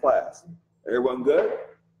tonight's class? Everyone good?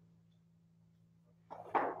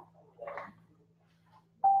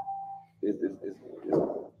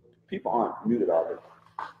 People aren't muted already.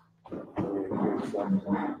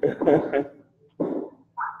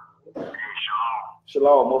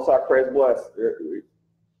 Shalom. Most High Christ bless.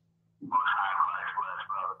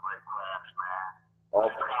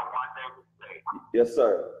 Yes,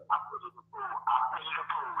 sir.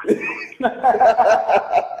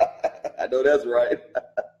 I know that's right.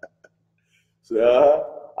 So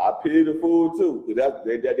I pity the fool too. They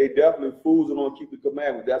definitely fools and don't keep the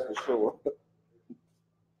commandments. That's for sure.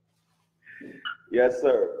 Yes,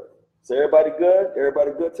 sir. So everybody good?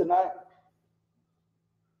 Everybody good tonight?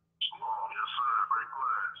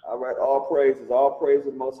 All right. All praises,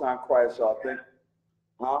 Most High Christ, y'all think?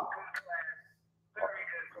 Huh?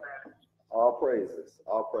 All praises.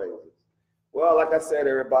 Well, like I said,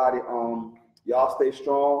 everybody, y'all stay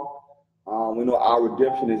strong. We know our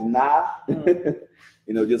redemption is nigh.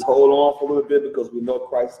 You know, just hold on for a little bit because we know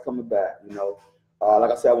Christ is coming back. You know,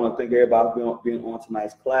 like I said, I want to thank everybody for being on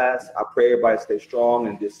tonight's class. I pray everybody stay strong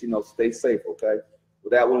and just, you know, stay safe. Okay.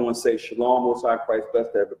 With that, we want to say shalom, Most High Christ bless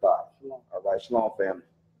to everybody. Shalom. All right, shalom, family.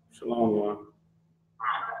 Shalom, man.